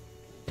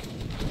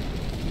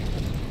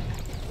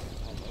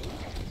 Hallo?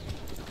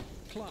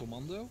 Klaar.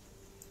 Commando.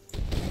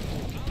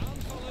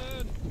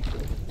 Aanvallen!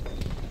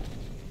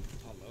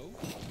 Hallo?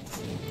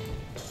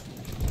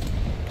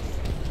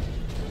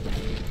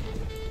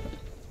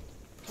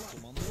 Klaar.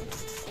 Commando.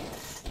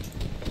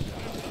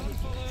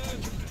 Aanvallen!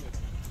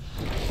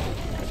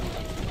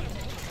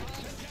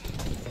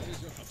 What is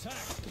your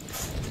attack?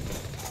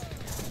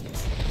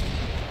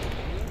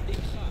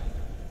 Ik ga.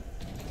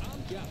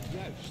 Ja,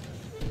 juist.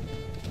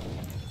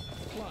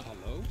 Klaar.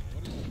 Hallo?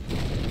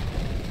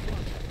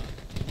 Klaar.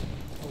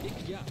 Oh,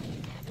 ja.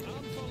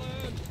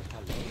 Aanvallen!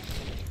 Hallo?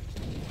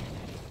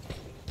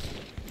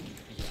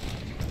 Ja,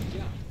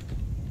 ja.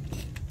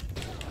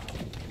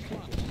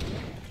 Klaar.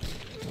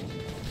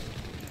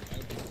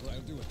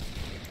 I'll do it.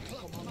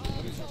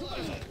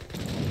 Juist.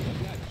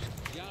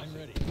 Ja, I'm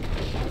ready.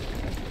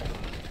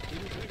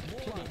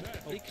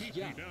 klaar. Ik,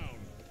 ja.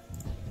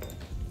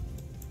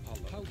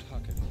 Hallo?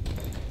 Houthakker.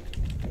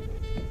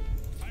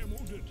 I am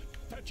wounded.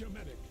 Fetch a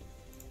medic.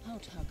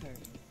 Houthakker.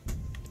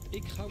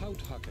 Ik ga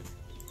houthakken.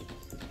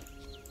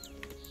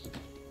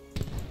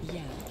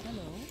 Ja,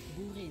 hallo,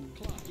 boerin.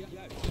 Klaar. Ja,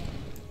 juist.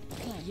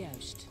 Klaar,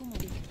 juist. Kom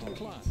op, ik doe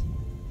Klaar. het.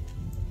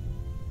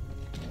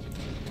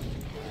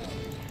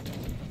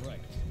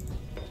 Right.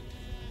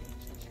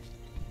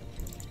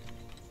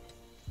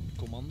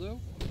 Commando.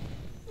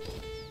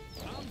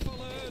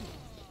 Aanvallen!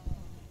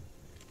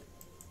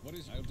 What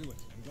is... I'll do it.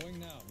 I'm going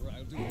now.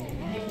 I'll do it.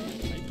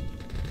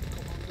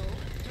 Commando,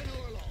 ten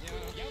oorlog. Ja,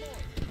 jawohl.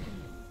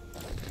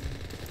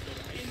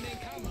 In den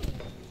Kampf.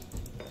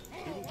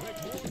 It'll take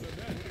more than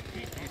that to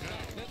keep me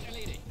down. Wird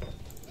erledigt.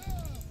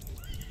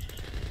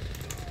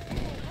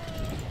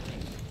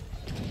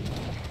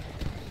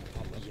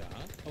 Ja,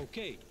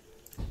 oké.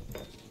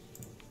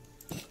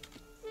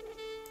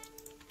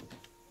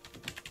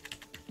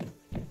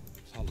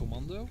 Hallo.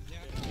 Commando.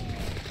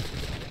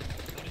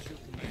 What is your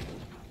command?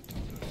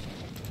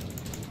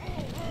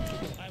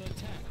 I'll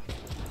attack.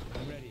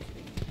 I'm ready.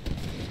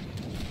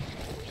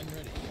 I'm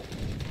ready.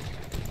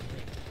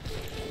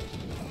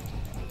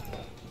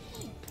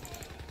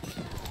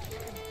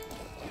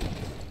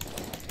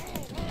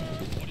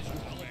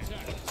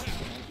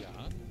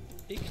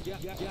 Ja.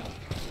 Ja.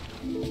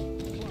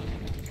 Klaar.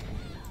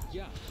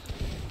 Ja.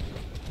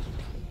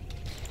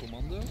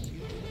 Commando.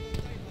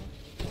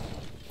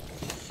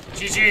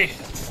 GG.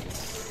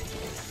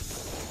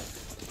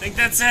 Think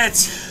that's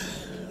it.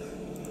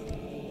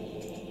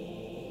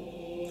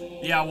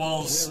 Yeah,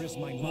 wolves. Where is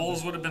my mother?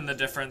 Wolves would have been the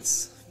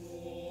difference.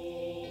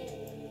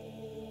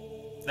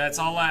 That's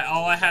all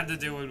I had to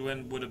do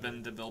would have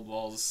been to build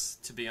walls,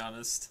 to be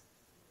honest.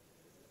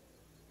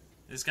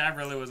 This guy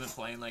really wasn't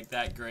playing like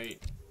that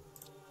great.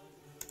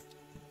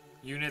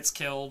 Units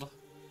killed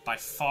by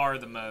far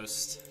the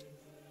most.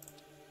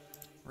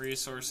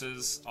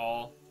 Resources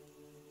all.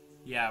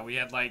 Yeah, we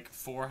had like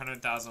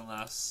 400,000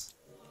 less.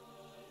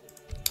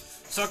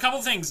 So a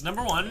couple things.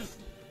 Number one,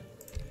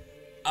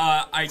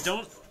 I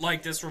don't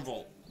like this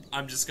revolt.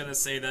 I'm just gonna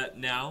say that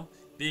now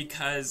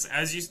because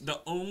the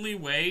only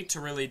way to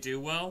really do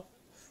well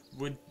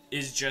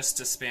is just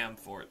to spam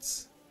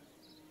forts.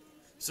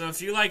 So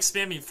if you like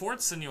spamming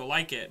forts, then you'll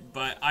like it.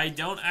 But I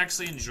don't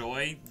actually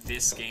enjoy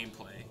this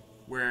gameplay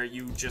where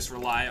you just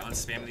rely on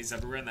spamming these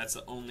everywhere, and that's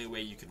the only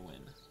way you can win.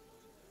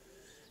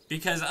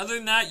 Because other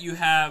than that, you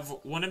have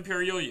one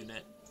Imperial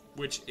unit,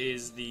 which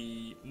is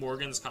the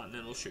Morgan's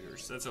Continental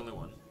Shooters. That's the only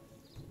one.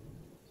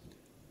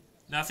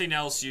 Nothing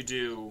else you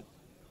do,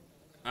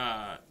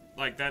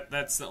 like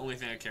that's the only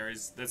thing that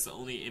carries. That's the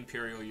only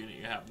Imperial unit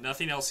you have.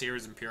 Nothing else here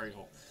is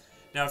Imperial.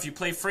 Now, if you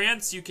play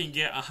France, you can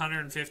get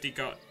 150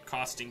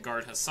 costing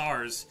Guard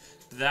Hussars.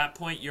 At that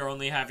point, you're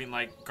only having,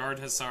 like, Guard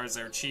Hussars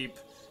that are cheap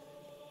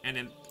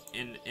and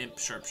Imp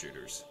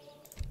Sharpshooters.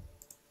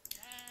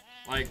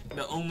 Like,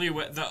 the only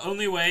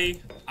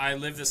way I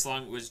lived this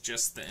long was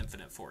just the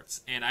infinite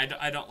forts. And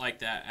I don't like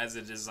that as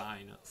a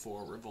design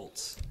for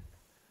revolts.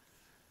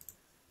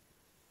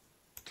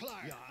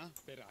 Klaar. Ja.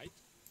 Bereit.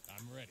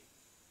 I'm ready.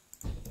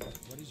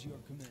 What is your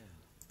command?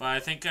 But I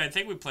think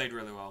we played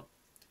really well.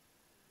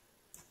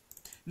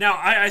 Now,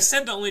 I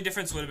said the only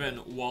difference would have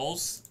been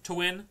walls to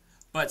win,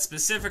 but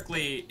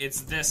specifically,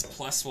 it's this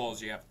plus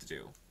walls you have to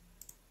do.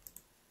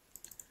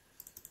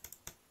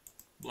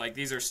 Like,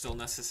 these are still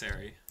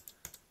necessary.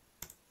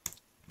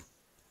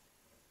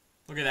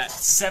 Look at that,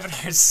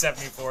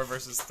 774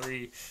 versus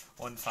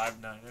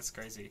 3159. That's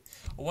crazy.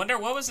 I wonder,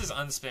 what was his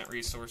unspent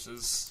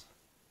resources?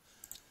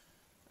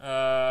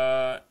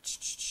 Can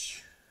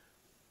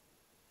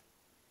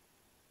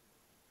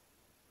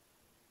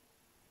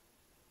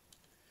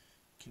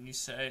you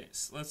say,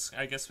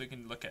 I guess we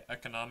can look at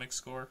economic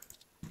score.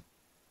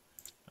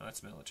 No,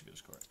 that's military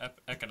score.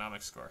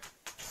 Economic score.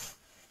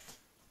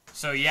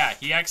 So yeah,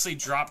 he actually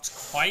dropped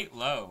quite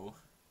low.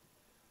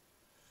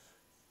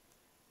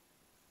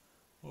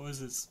 What was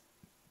his,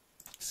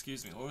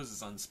 excuse me, what was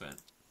his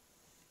unspent?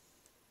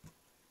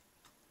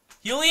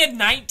 He only had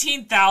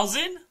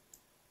 19,000?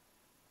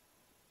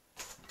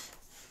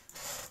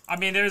 I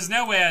mean, there's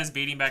no way I was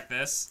beating back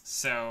this,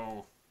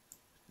 so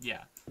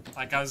yeah.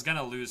 Like, I was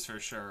gonna lose for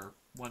sure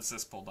once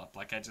this pulled up.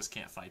 Like, I just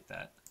can't fight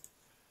that.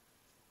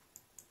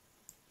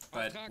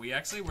 But we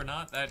actually were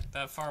not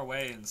that far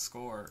away in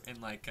score, in,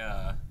 like,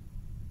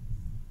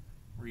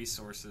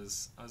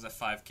 resources. I was at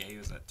 5k, he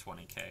was at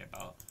 20k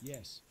about.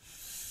 Yes.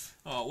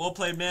 Oh, well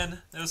played,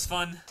 man. It was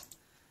fun.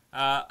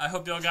 I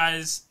hope y'all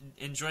guys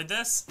enjoyed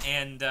this,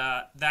 and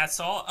that's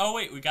all. Oh,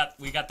 wait, we got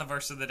the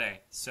verse of the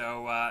day.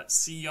 So,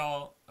 see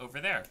y'all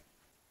over there.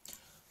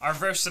 Our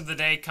verse of the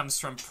day comes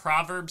from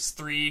Proverbs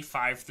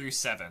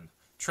 3:5-7.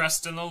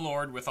 Trust in the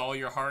Lord with all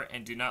your heart,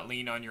 and do not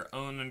lean on your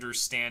own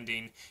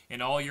understanding.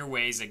 In all your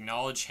ways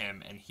acknowledge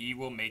him, and he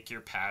will make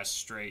your paths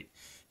straight.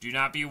 Do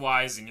not be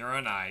wise in your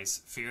own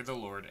eyes. Fear the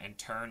Lord, and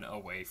turn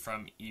away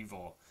from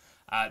evil.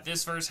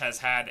 This verse has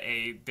had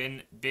a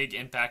big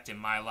impact in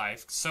my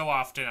life. So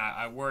often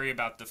I worry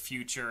about the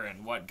future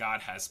and what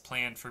God has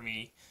planned for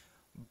me.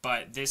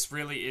 But this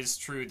really is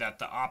true, that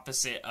the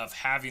opposite of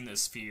having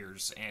those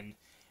fears and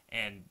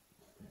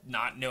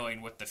not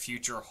knowing what the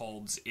future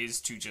holds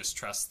is to just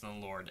trust in the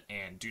Lord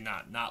and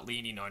not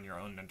leaning on your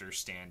own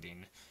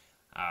understanding.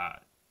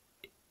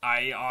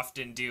 I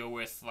often deal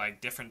with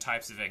like different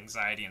types of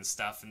anxiety and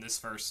stuff, and this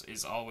verse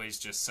is always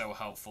just so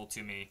helpful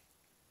to me.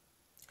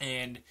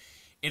 And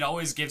it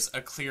always gives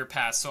a clear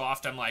path. So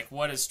often I'm like,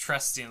 what does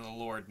trusting in the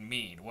Lord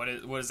mean? What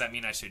does that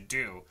mean I should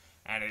do?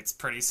 And it's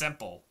pretty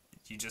simple.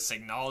 You just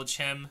acknowledge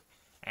him,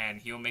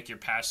 and he'll make your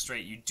path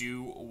straight. You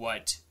do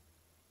what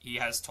he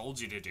has told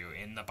you to do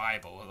in the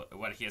Bible,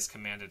 what he has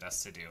commanded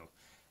us to do,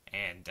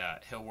 and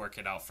he'll work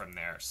it out from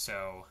there.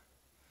 So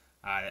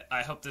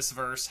I hope this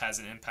verse has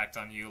an impact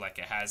on you like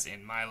it has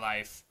in my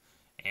life,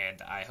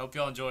 and I hope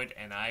y'all enjoyed,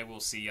 and I will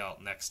see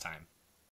y'all next time.